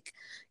like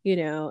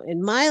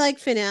in my like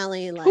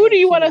finale Who do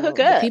you like want to hook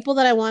the up? people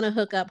that I want to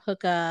hook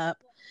up.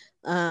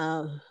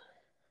 um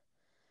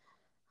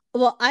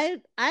well, I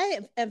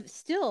am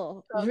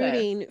still Okay.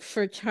 rooting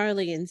for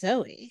Charlie and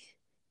Zoe,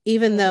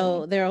 even Hmm.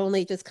 though they're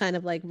only just kind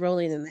of like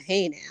rolling in the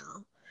hay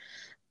now.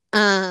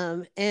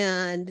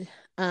 And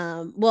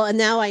well, and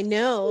now I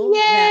know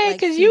that Yay, like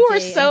because you were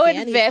CJ and so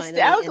Danny invested.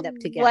 I finally was end up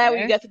glad when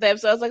you together. got to the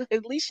episode. I was like,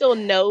 at least you'll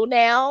know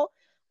now,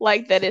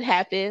 like that it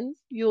happens.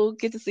 You'll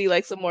get to see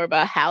like some more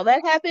about how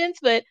that happens.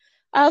 But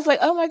I was like,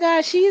 oh my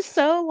gosh, she's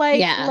so like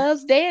Yeah,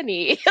 loves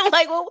Danny.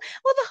 Like, well,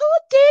 the whole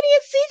Danny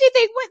and CJ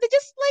thing, what they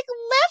just like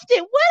left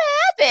it.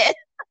 What happened?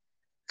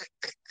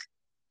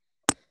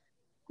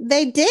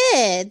 they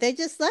did. They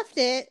just left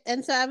it,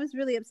 and so I was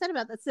really upset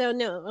about that. So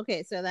no,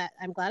 okay, so that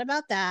I'm glad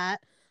about that.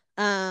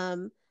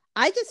 Um,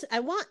 I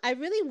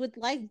really would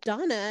like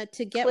Donna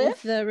to get with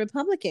Cliff the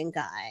Republican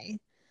guy.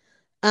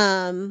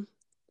 Um,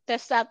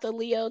 that stopped the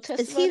Leo is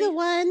he the testimony.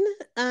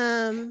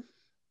 one?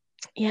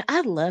 Yeah,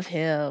 I love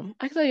him.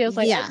 I tell you, I was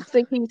like, I Yeah. just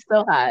think he's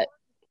so hot.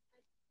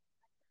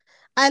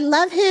 I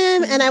love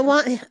him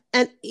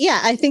and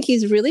yeah, I think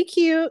he's really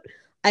cute.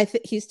 I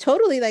think he's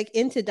totally like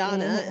into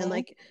Donna and Hmm.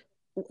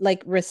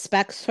 like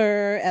respects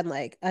her and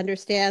like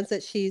understands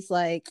that she's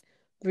like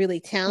really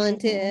Mm-hmm.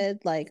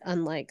 talented, like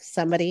unlike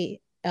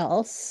somebody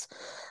else.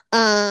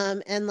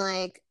 And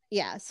like,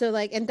 yeah, so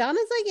like, and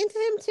Donna's like into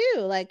him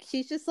too. Like,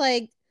 she's just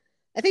like,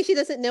 I think she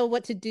doesn't know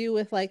what to do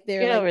with like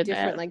their Get like over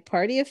different that. like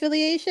party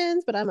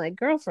affiliations. But I'm like, Yeah.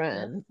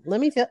 girlfriend, let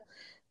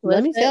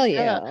Let me that tell go.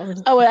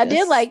 you, Oh, and I did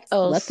just like,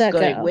 let that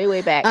going go. way,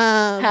 way back,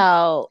 Um,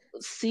 how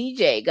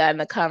CJ got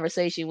in a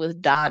conversation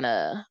with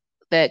Donna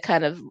that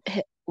kind of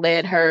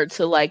led her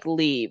to like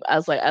leave. I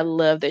was like, I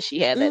love that she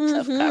had that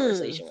tough hmm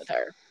conversation with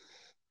her.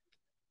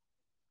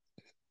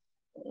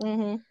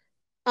 Mm-hmm.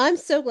 I'm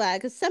so glad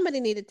because somebody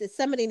needed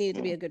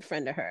to be a good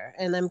friend to her,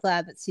 and I'm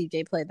glad that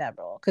CJ played that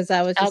role because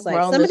I was just like,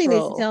 Outgrown this somebody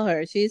needs to role. tell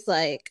her. She's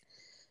like,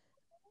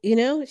 you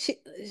know,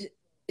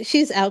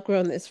 she's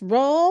outgrown this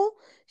role.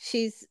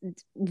 She's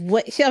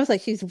what she I was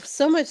like, she's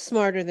so much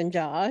smarter than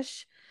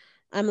Josh.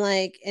 I'm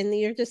like, and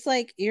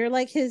you're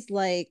like his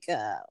like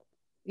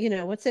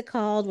what's it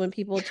called when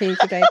people change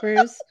their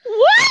diapers?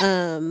 What?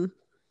 Um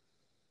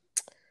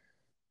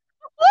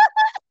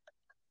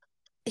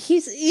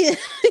he's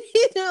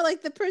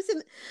like the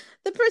person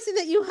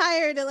that you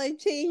hire to like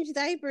change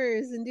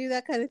diapers and do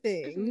that kind of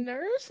His thing.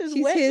 nurse? His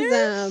She's wet his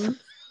nurse?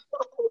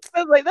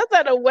 I was like, that's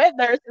not a wet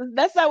nurse.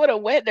 That's not what a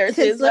wet nurse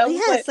is.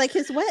 yes, like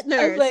his wet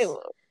I was like, nurse.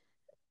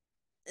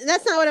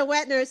 That's not what a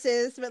wet nurse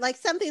is, but like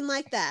something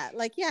like that.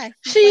 Like, yeah,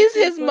 he's like she's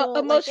his his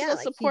little, like, yeah, emotional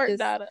like he support just,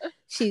 Donna.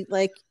 she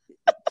like,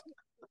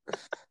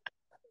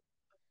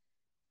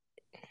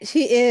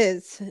 she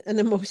is an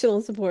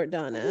emotional support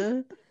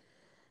Donna.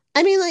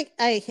 I mean, like,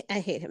 I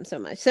hate him so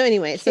much. So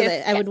anyway, so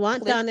that I would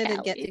want Cliff Donna to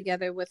get Callie.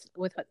 together with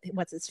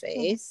what's his Mhm.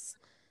 face,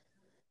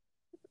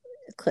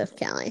 Cliff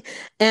Callie,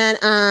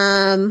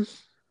 and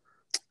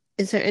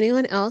is there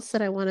anyone else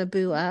that I want to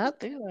boo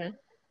up?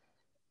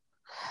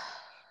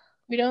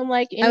 We don't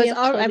like any of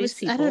I Toby's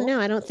was, I don't people. know.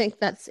 I don't think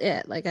that's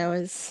it. Like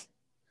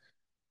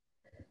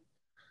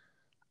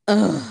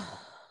oh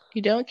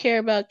You don't care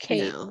about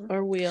Kate no.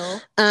 or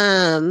Will.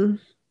 Um,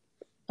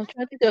 I'm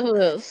trying to think of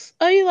who else.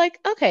 Oh, you like?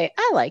 Okay,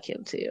 I like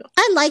him too.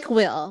 I like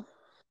Will.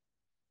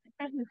 I'm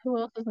trying to think who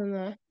else is in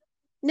the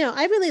No,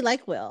 I really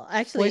like Will.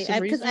 Actually, Voice of I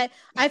because Reason?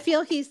 I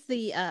feel he's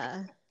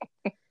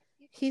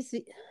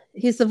the,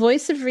 he's the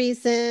voice of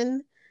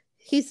reason.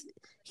 He's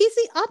he's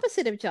the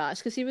opposite of Josh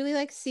because he really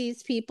like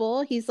sees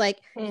people. He's the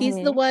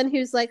Mm-hmm. one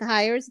who's like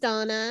hires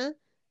Donna,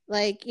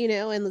 like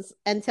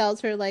and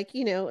tells her like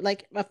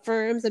like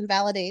affirms and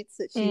validates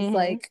that she's Mm-hmm.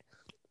 like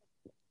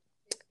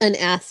an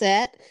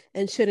asset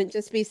and shouldn't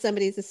just be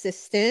somebody's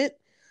assistant.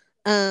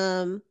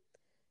 Um,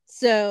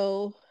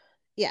 so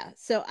yeah,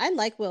 so I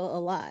like Will a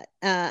lot.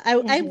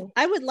 Mm-hmm.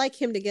 I would like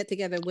him to get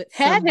together with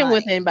Had him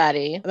with somebody,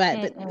 anybody.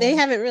 but Mm-mm. they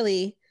haven't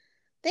really.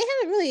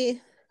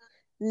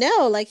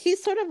 No, like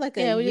he's sort of like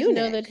a Yeah, we just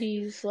know that eunuch.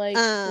 he's like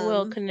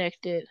well Um,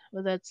 connected,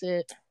 but that's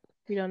it.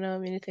 We don't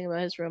know anything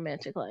about his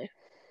romantic life.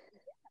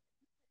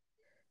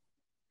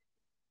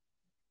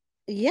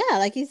 yeah,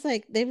 like he's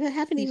like they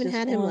haven't He's even just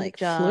had him on the like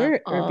job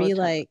flirt or all the be time.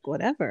 like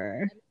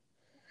whatever.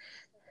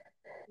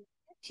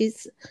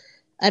 He's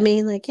I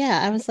mean, like,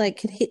 yeah, I was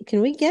like, can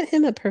we get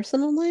him a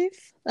personal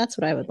life? That's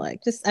what I would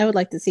like. Just I would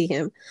like to see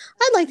him.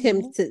 I'd like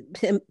him Mm-hmm.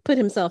 to put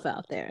himself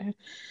out there.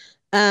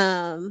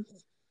 Um,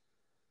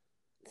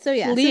 so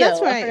yeah, so that's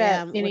Leo, where I I forgot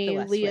am with the any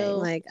West Wing. Leo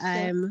Like stuff.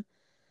 I'm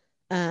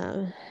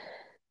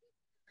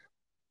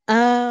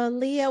um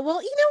Leah.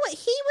 Well, you know what?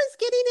 He was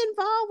getting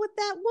involved with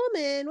that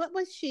woman. What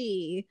was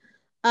she?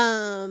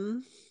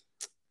 Um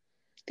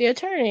The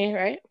attorney,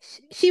 right?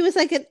 she was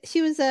like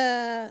she was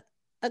a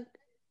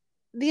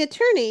the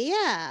attorney,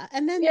 yeah.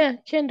 And then Yeah,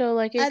 Kendall,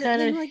 like it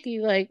kind of, like he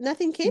like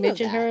nothing came of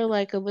mentioned that. her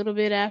like a little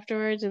bit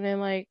afterwards, and then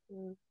like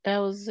that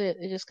was it.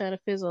 It just kind of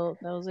fizzled.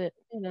 That was it.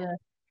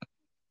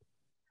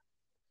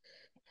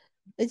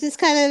 It just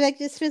kind of like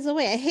just fizzles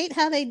away. I hate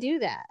how they do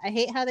that. I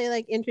hate how they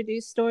like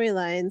introduce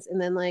storylines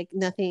and then like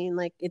nothing,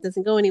 like it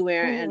doesn't go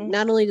anywhere. And Mm-hmm.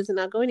 not only does it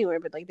not go anywhere,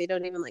 but like they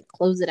don't even like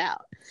close it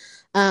out.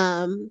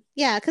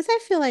 Yeah, because I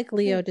feel like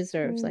Leo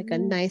deserves like a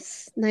Mm-hmm.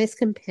 nice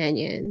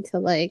companion to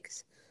like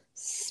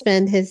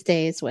spend his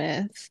days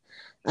with.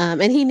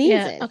 And he needs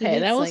Yeah. it. He Okay.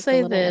 I needs will like a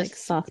say little like this: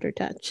 softer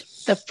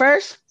touch. the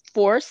first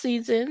 4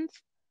 seasons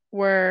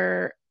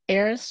were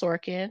Aaron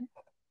Sorkin.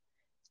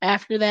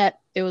 After that,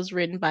 it was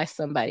written by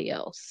somebody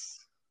else,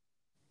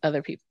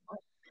 other people.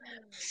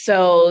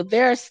 So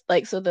there's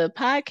like, so the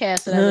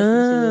podcast that I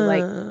listened to,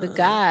 like the Uh,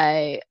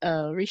 guy,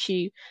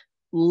 Rishi,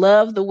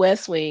 loved the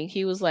West Wing.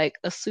 He was like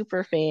a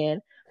super fan,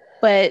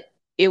 but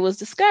it was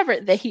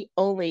discovered that he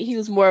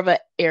was more of a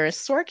Aaron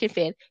Sorkin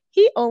fan.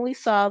 He only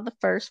saw the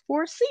first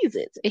 4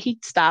 seasons and he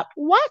stopped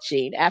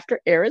watching after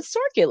Aaron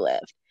Sorkin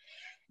left.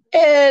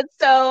 And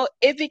so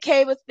it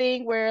became a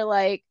thing where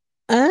like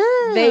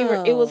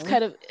it was oh.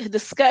 kind of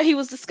he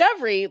was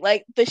discovering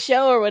like the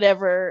show or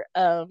whatever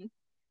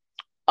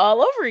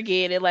all over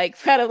again and like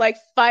kind of like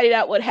finding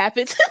out what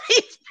happened to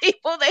these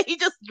people that he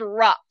just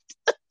dropped.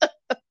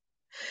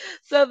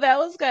 So that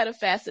was kind of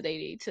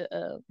fascinating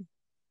to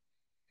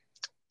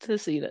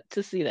see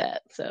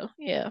that. So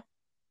yeah.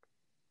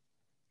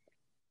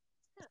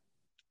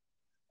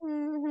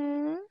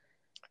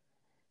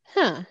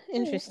 Huh, Yeah.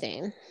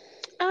 interesting.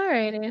 All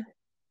righty.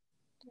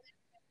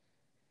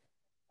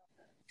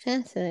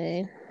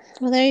 Fascinating.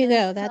 Well, there you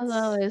go. As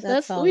always,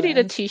 That's all. we need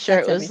a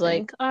T-shirt. That's Was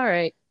everything. like, all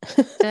right,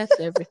 that's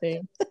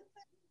everything.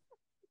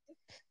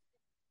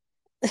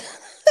 I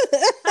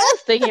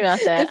was thinking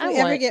about that. If we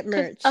ever get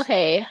merch.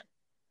 Okay,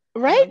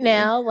 right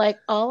now, like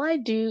all I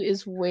do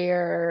is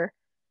wear.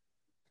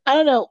 I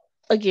don't know.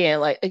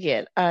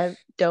 Again, I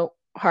don't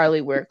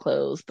hardly wear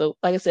clothes. Though,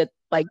 like I said,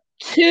 like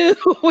 2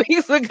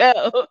 weeks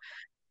ago,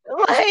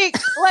 like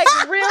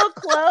real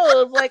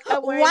clothes. Like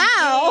I'm wearing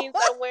jeans.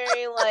 I'm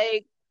wearing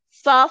like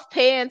soft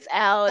pants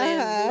out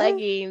and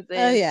leggings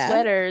and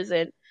sweaters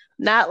and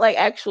not like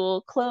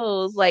actual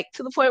clothes. Like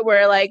to the point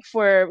where like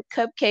for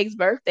Cupcake's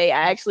birthday,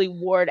 I actually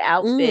wore an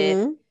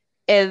outfit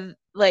and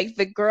like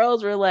the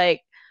girls were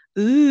like,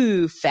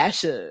 "Ooh,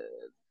 fashion."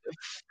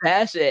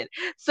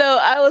 So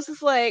I was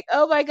just like,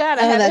 "Oh my god,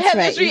 I haven't had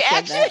this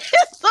reaction in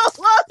so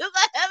long because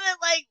I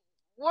haven't like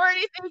worn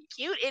anything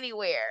cute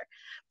anywhere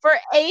for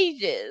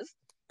ages."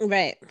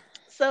 Right.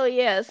 So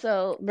yeah.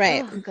 So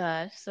right. Oh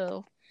gosh.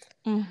 So.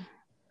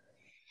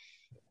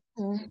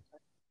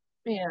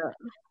 Yeah.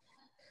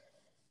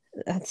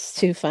 That's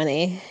too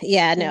funny.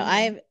 Yeah. No,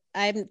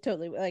 I'm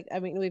totally like. I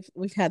mean,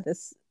 we've had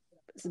this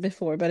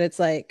before, but it's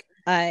like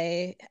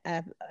I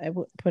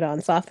put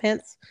on soft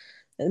pants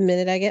the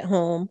minute I get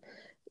home.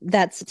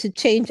 That's to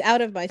change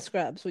out of my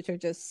scrubs, which are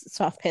just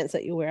soft pants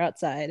that you wear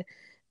outside,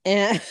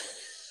 and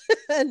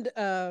and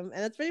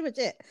that's pretty much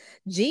it.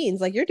 Jeans,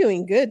 like you're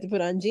doing good to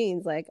put on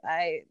jeans. Like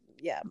I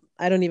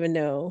don't even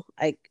know.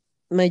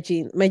 My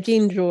jeans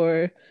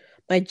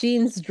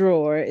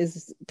drawer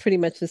is pretty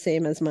much the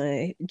same as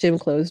my gym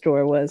clothes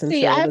drawer was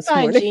until I this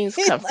find morning. jeans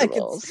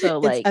comfortable, it's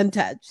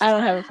untouched. I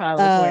don't have a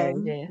problem with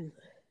wearing jeans.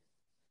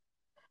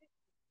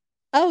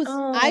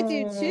 Oh, I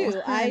do too.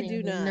 Honey, I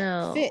do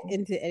not fit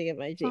into any of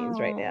my jeans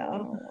right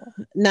now.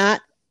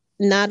 Not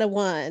a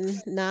one.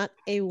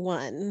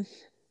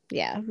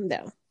 Yeah,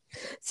 no.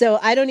 So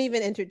I don't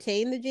even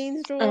entertain the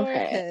jeans drawer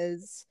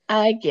because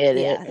I get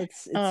it. Yeah,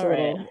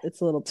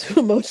 it's a little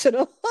too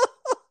emotional.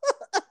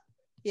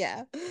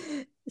 Yeah.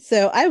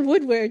 So I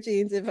would wear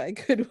jeans if I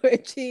could wear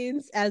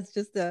jeans as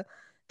just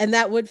and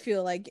that would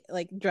feel like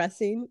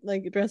dressing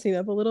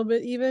up a little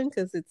bit even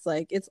because it's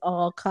like it's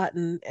all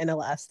cotton and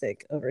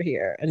elastic over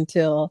here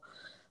until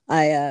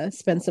I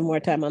spend some more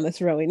time on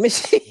this rowing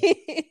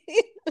machine.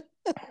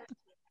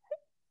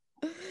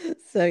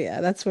 So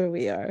yeah, that's where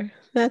we are.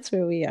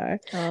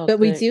 Oh, but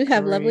we do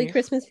have lovely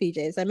Christmas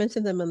PJs. I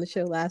mentioned them on the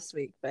show last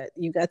week, but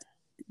you got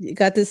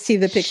to see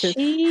the pictures.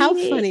 How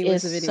funny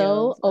was the video?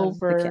 So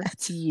over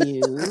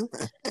you.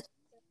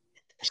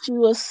 She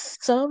was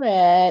so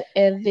mad,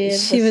 and then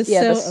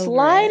the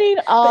sliding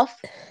off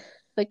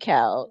the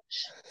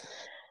couch,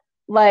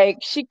 like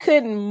she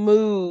couldn't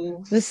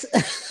move.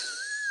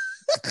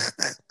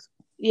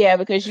 Yeah,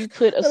 because you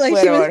put a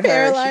sweater on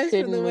her, she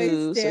couldn't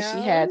move, so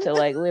she had to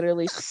like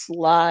literally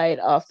slide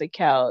off the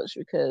couch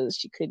because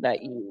she could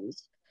not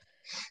use.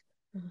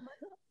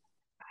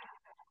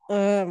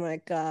 Oh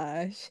my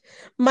gosh.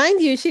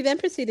 Mind you, she then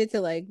proceeded to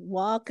like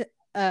walk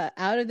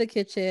out of the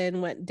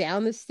kitchen, went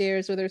down the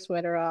stairs with her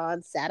sweater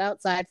on, sat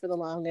outside for the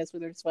longest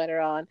with her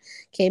sweater on,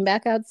 came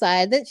back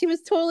outside. Then she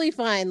was totally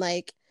fine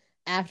like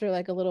after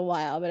like a little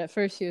while, but at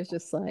first she was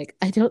just like,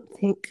 I don't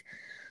think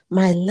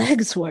my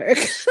legs work.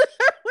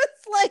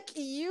 It's like,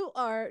 you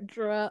are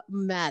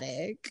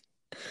dramatic.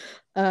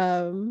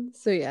 So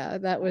yeah,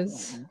 that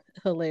was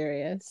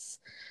hilarious.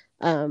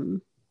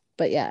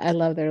 But yeah, I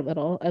love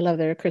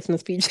their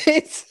Christmas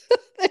PJs.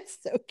 They're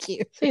so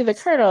cute. See, the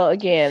Colonel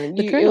again,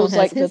 it was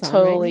like the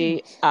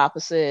totally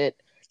opposite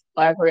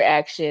like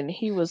reaction.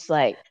 He was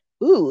like,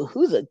 "Ooh,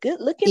 who's a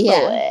good-looking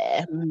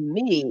boy?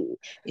 Me."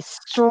 He's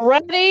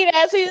strutting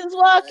as he's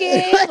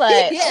walking,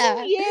 like,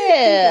 "Oh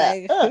yeah,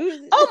 like,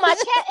 oh my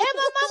cat and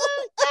my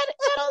mama,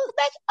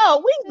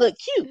 oh, we look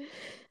cute."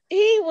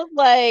 He was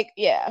like,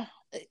 "Yeah."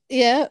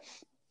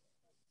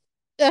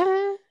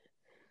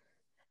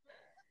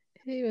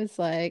 He was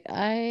like,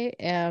 I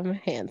am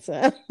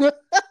handsome. I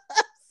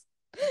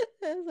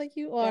was like,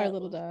 you are,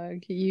 little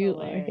dog. You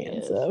are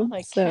handsome.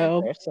 Like,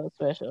 so they're so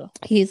special.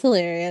 He's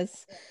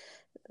hilarious.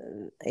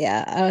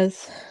 Yeah,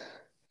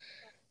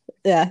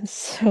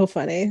 so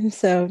funny.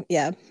 So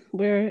yeah,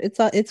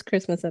 it's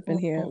Christmas up in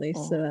here at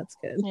least, so that's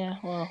good. Yeah,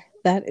 well,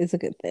 that is a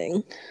good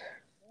thing.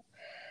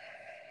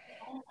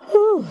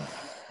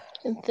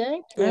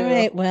 Thank you. All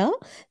right, well,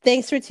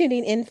 thanks for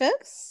tuning in,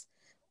 folks.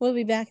 We'll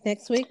be back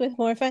next week with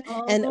more fun.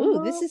 And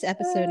this is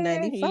episode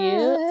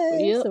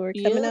 95. So we're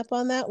coming up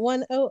on that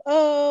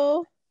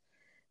 100.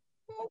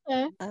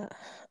 Okay.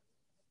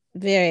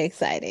 Very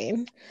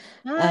exciting.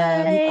 All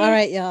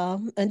right,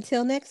 y'all.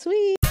 Until next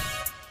week.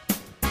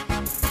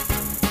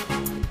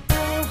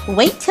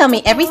 Wait Tell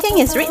Me Everything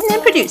is written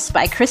and produced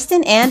by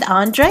Kristen and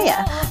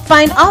Andrea.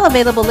 Find all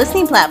available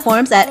listening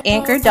platforms at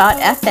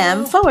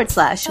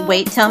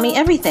anchor.fm/Wait Tell Me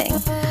Everything.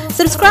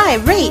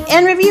 Subscribe, rate,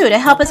 and review to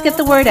help us get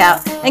the word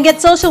out, and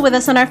get social with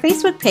us on our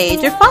Facebook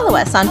page or follow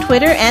us on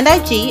Twitter and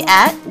IG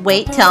at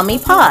Wait Tell Me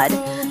Pod.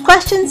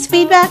 Questions,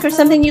 feedback, or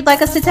something you'd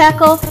like us to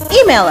tackle?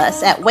 Email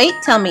us at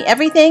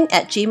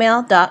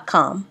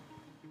waittellmeeverything@gmail.com.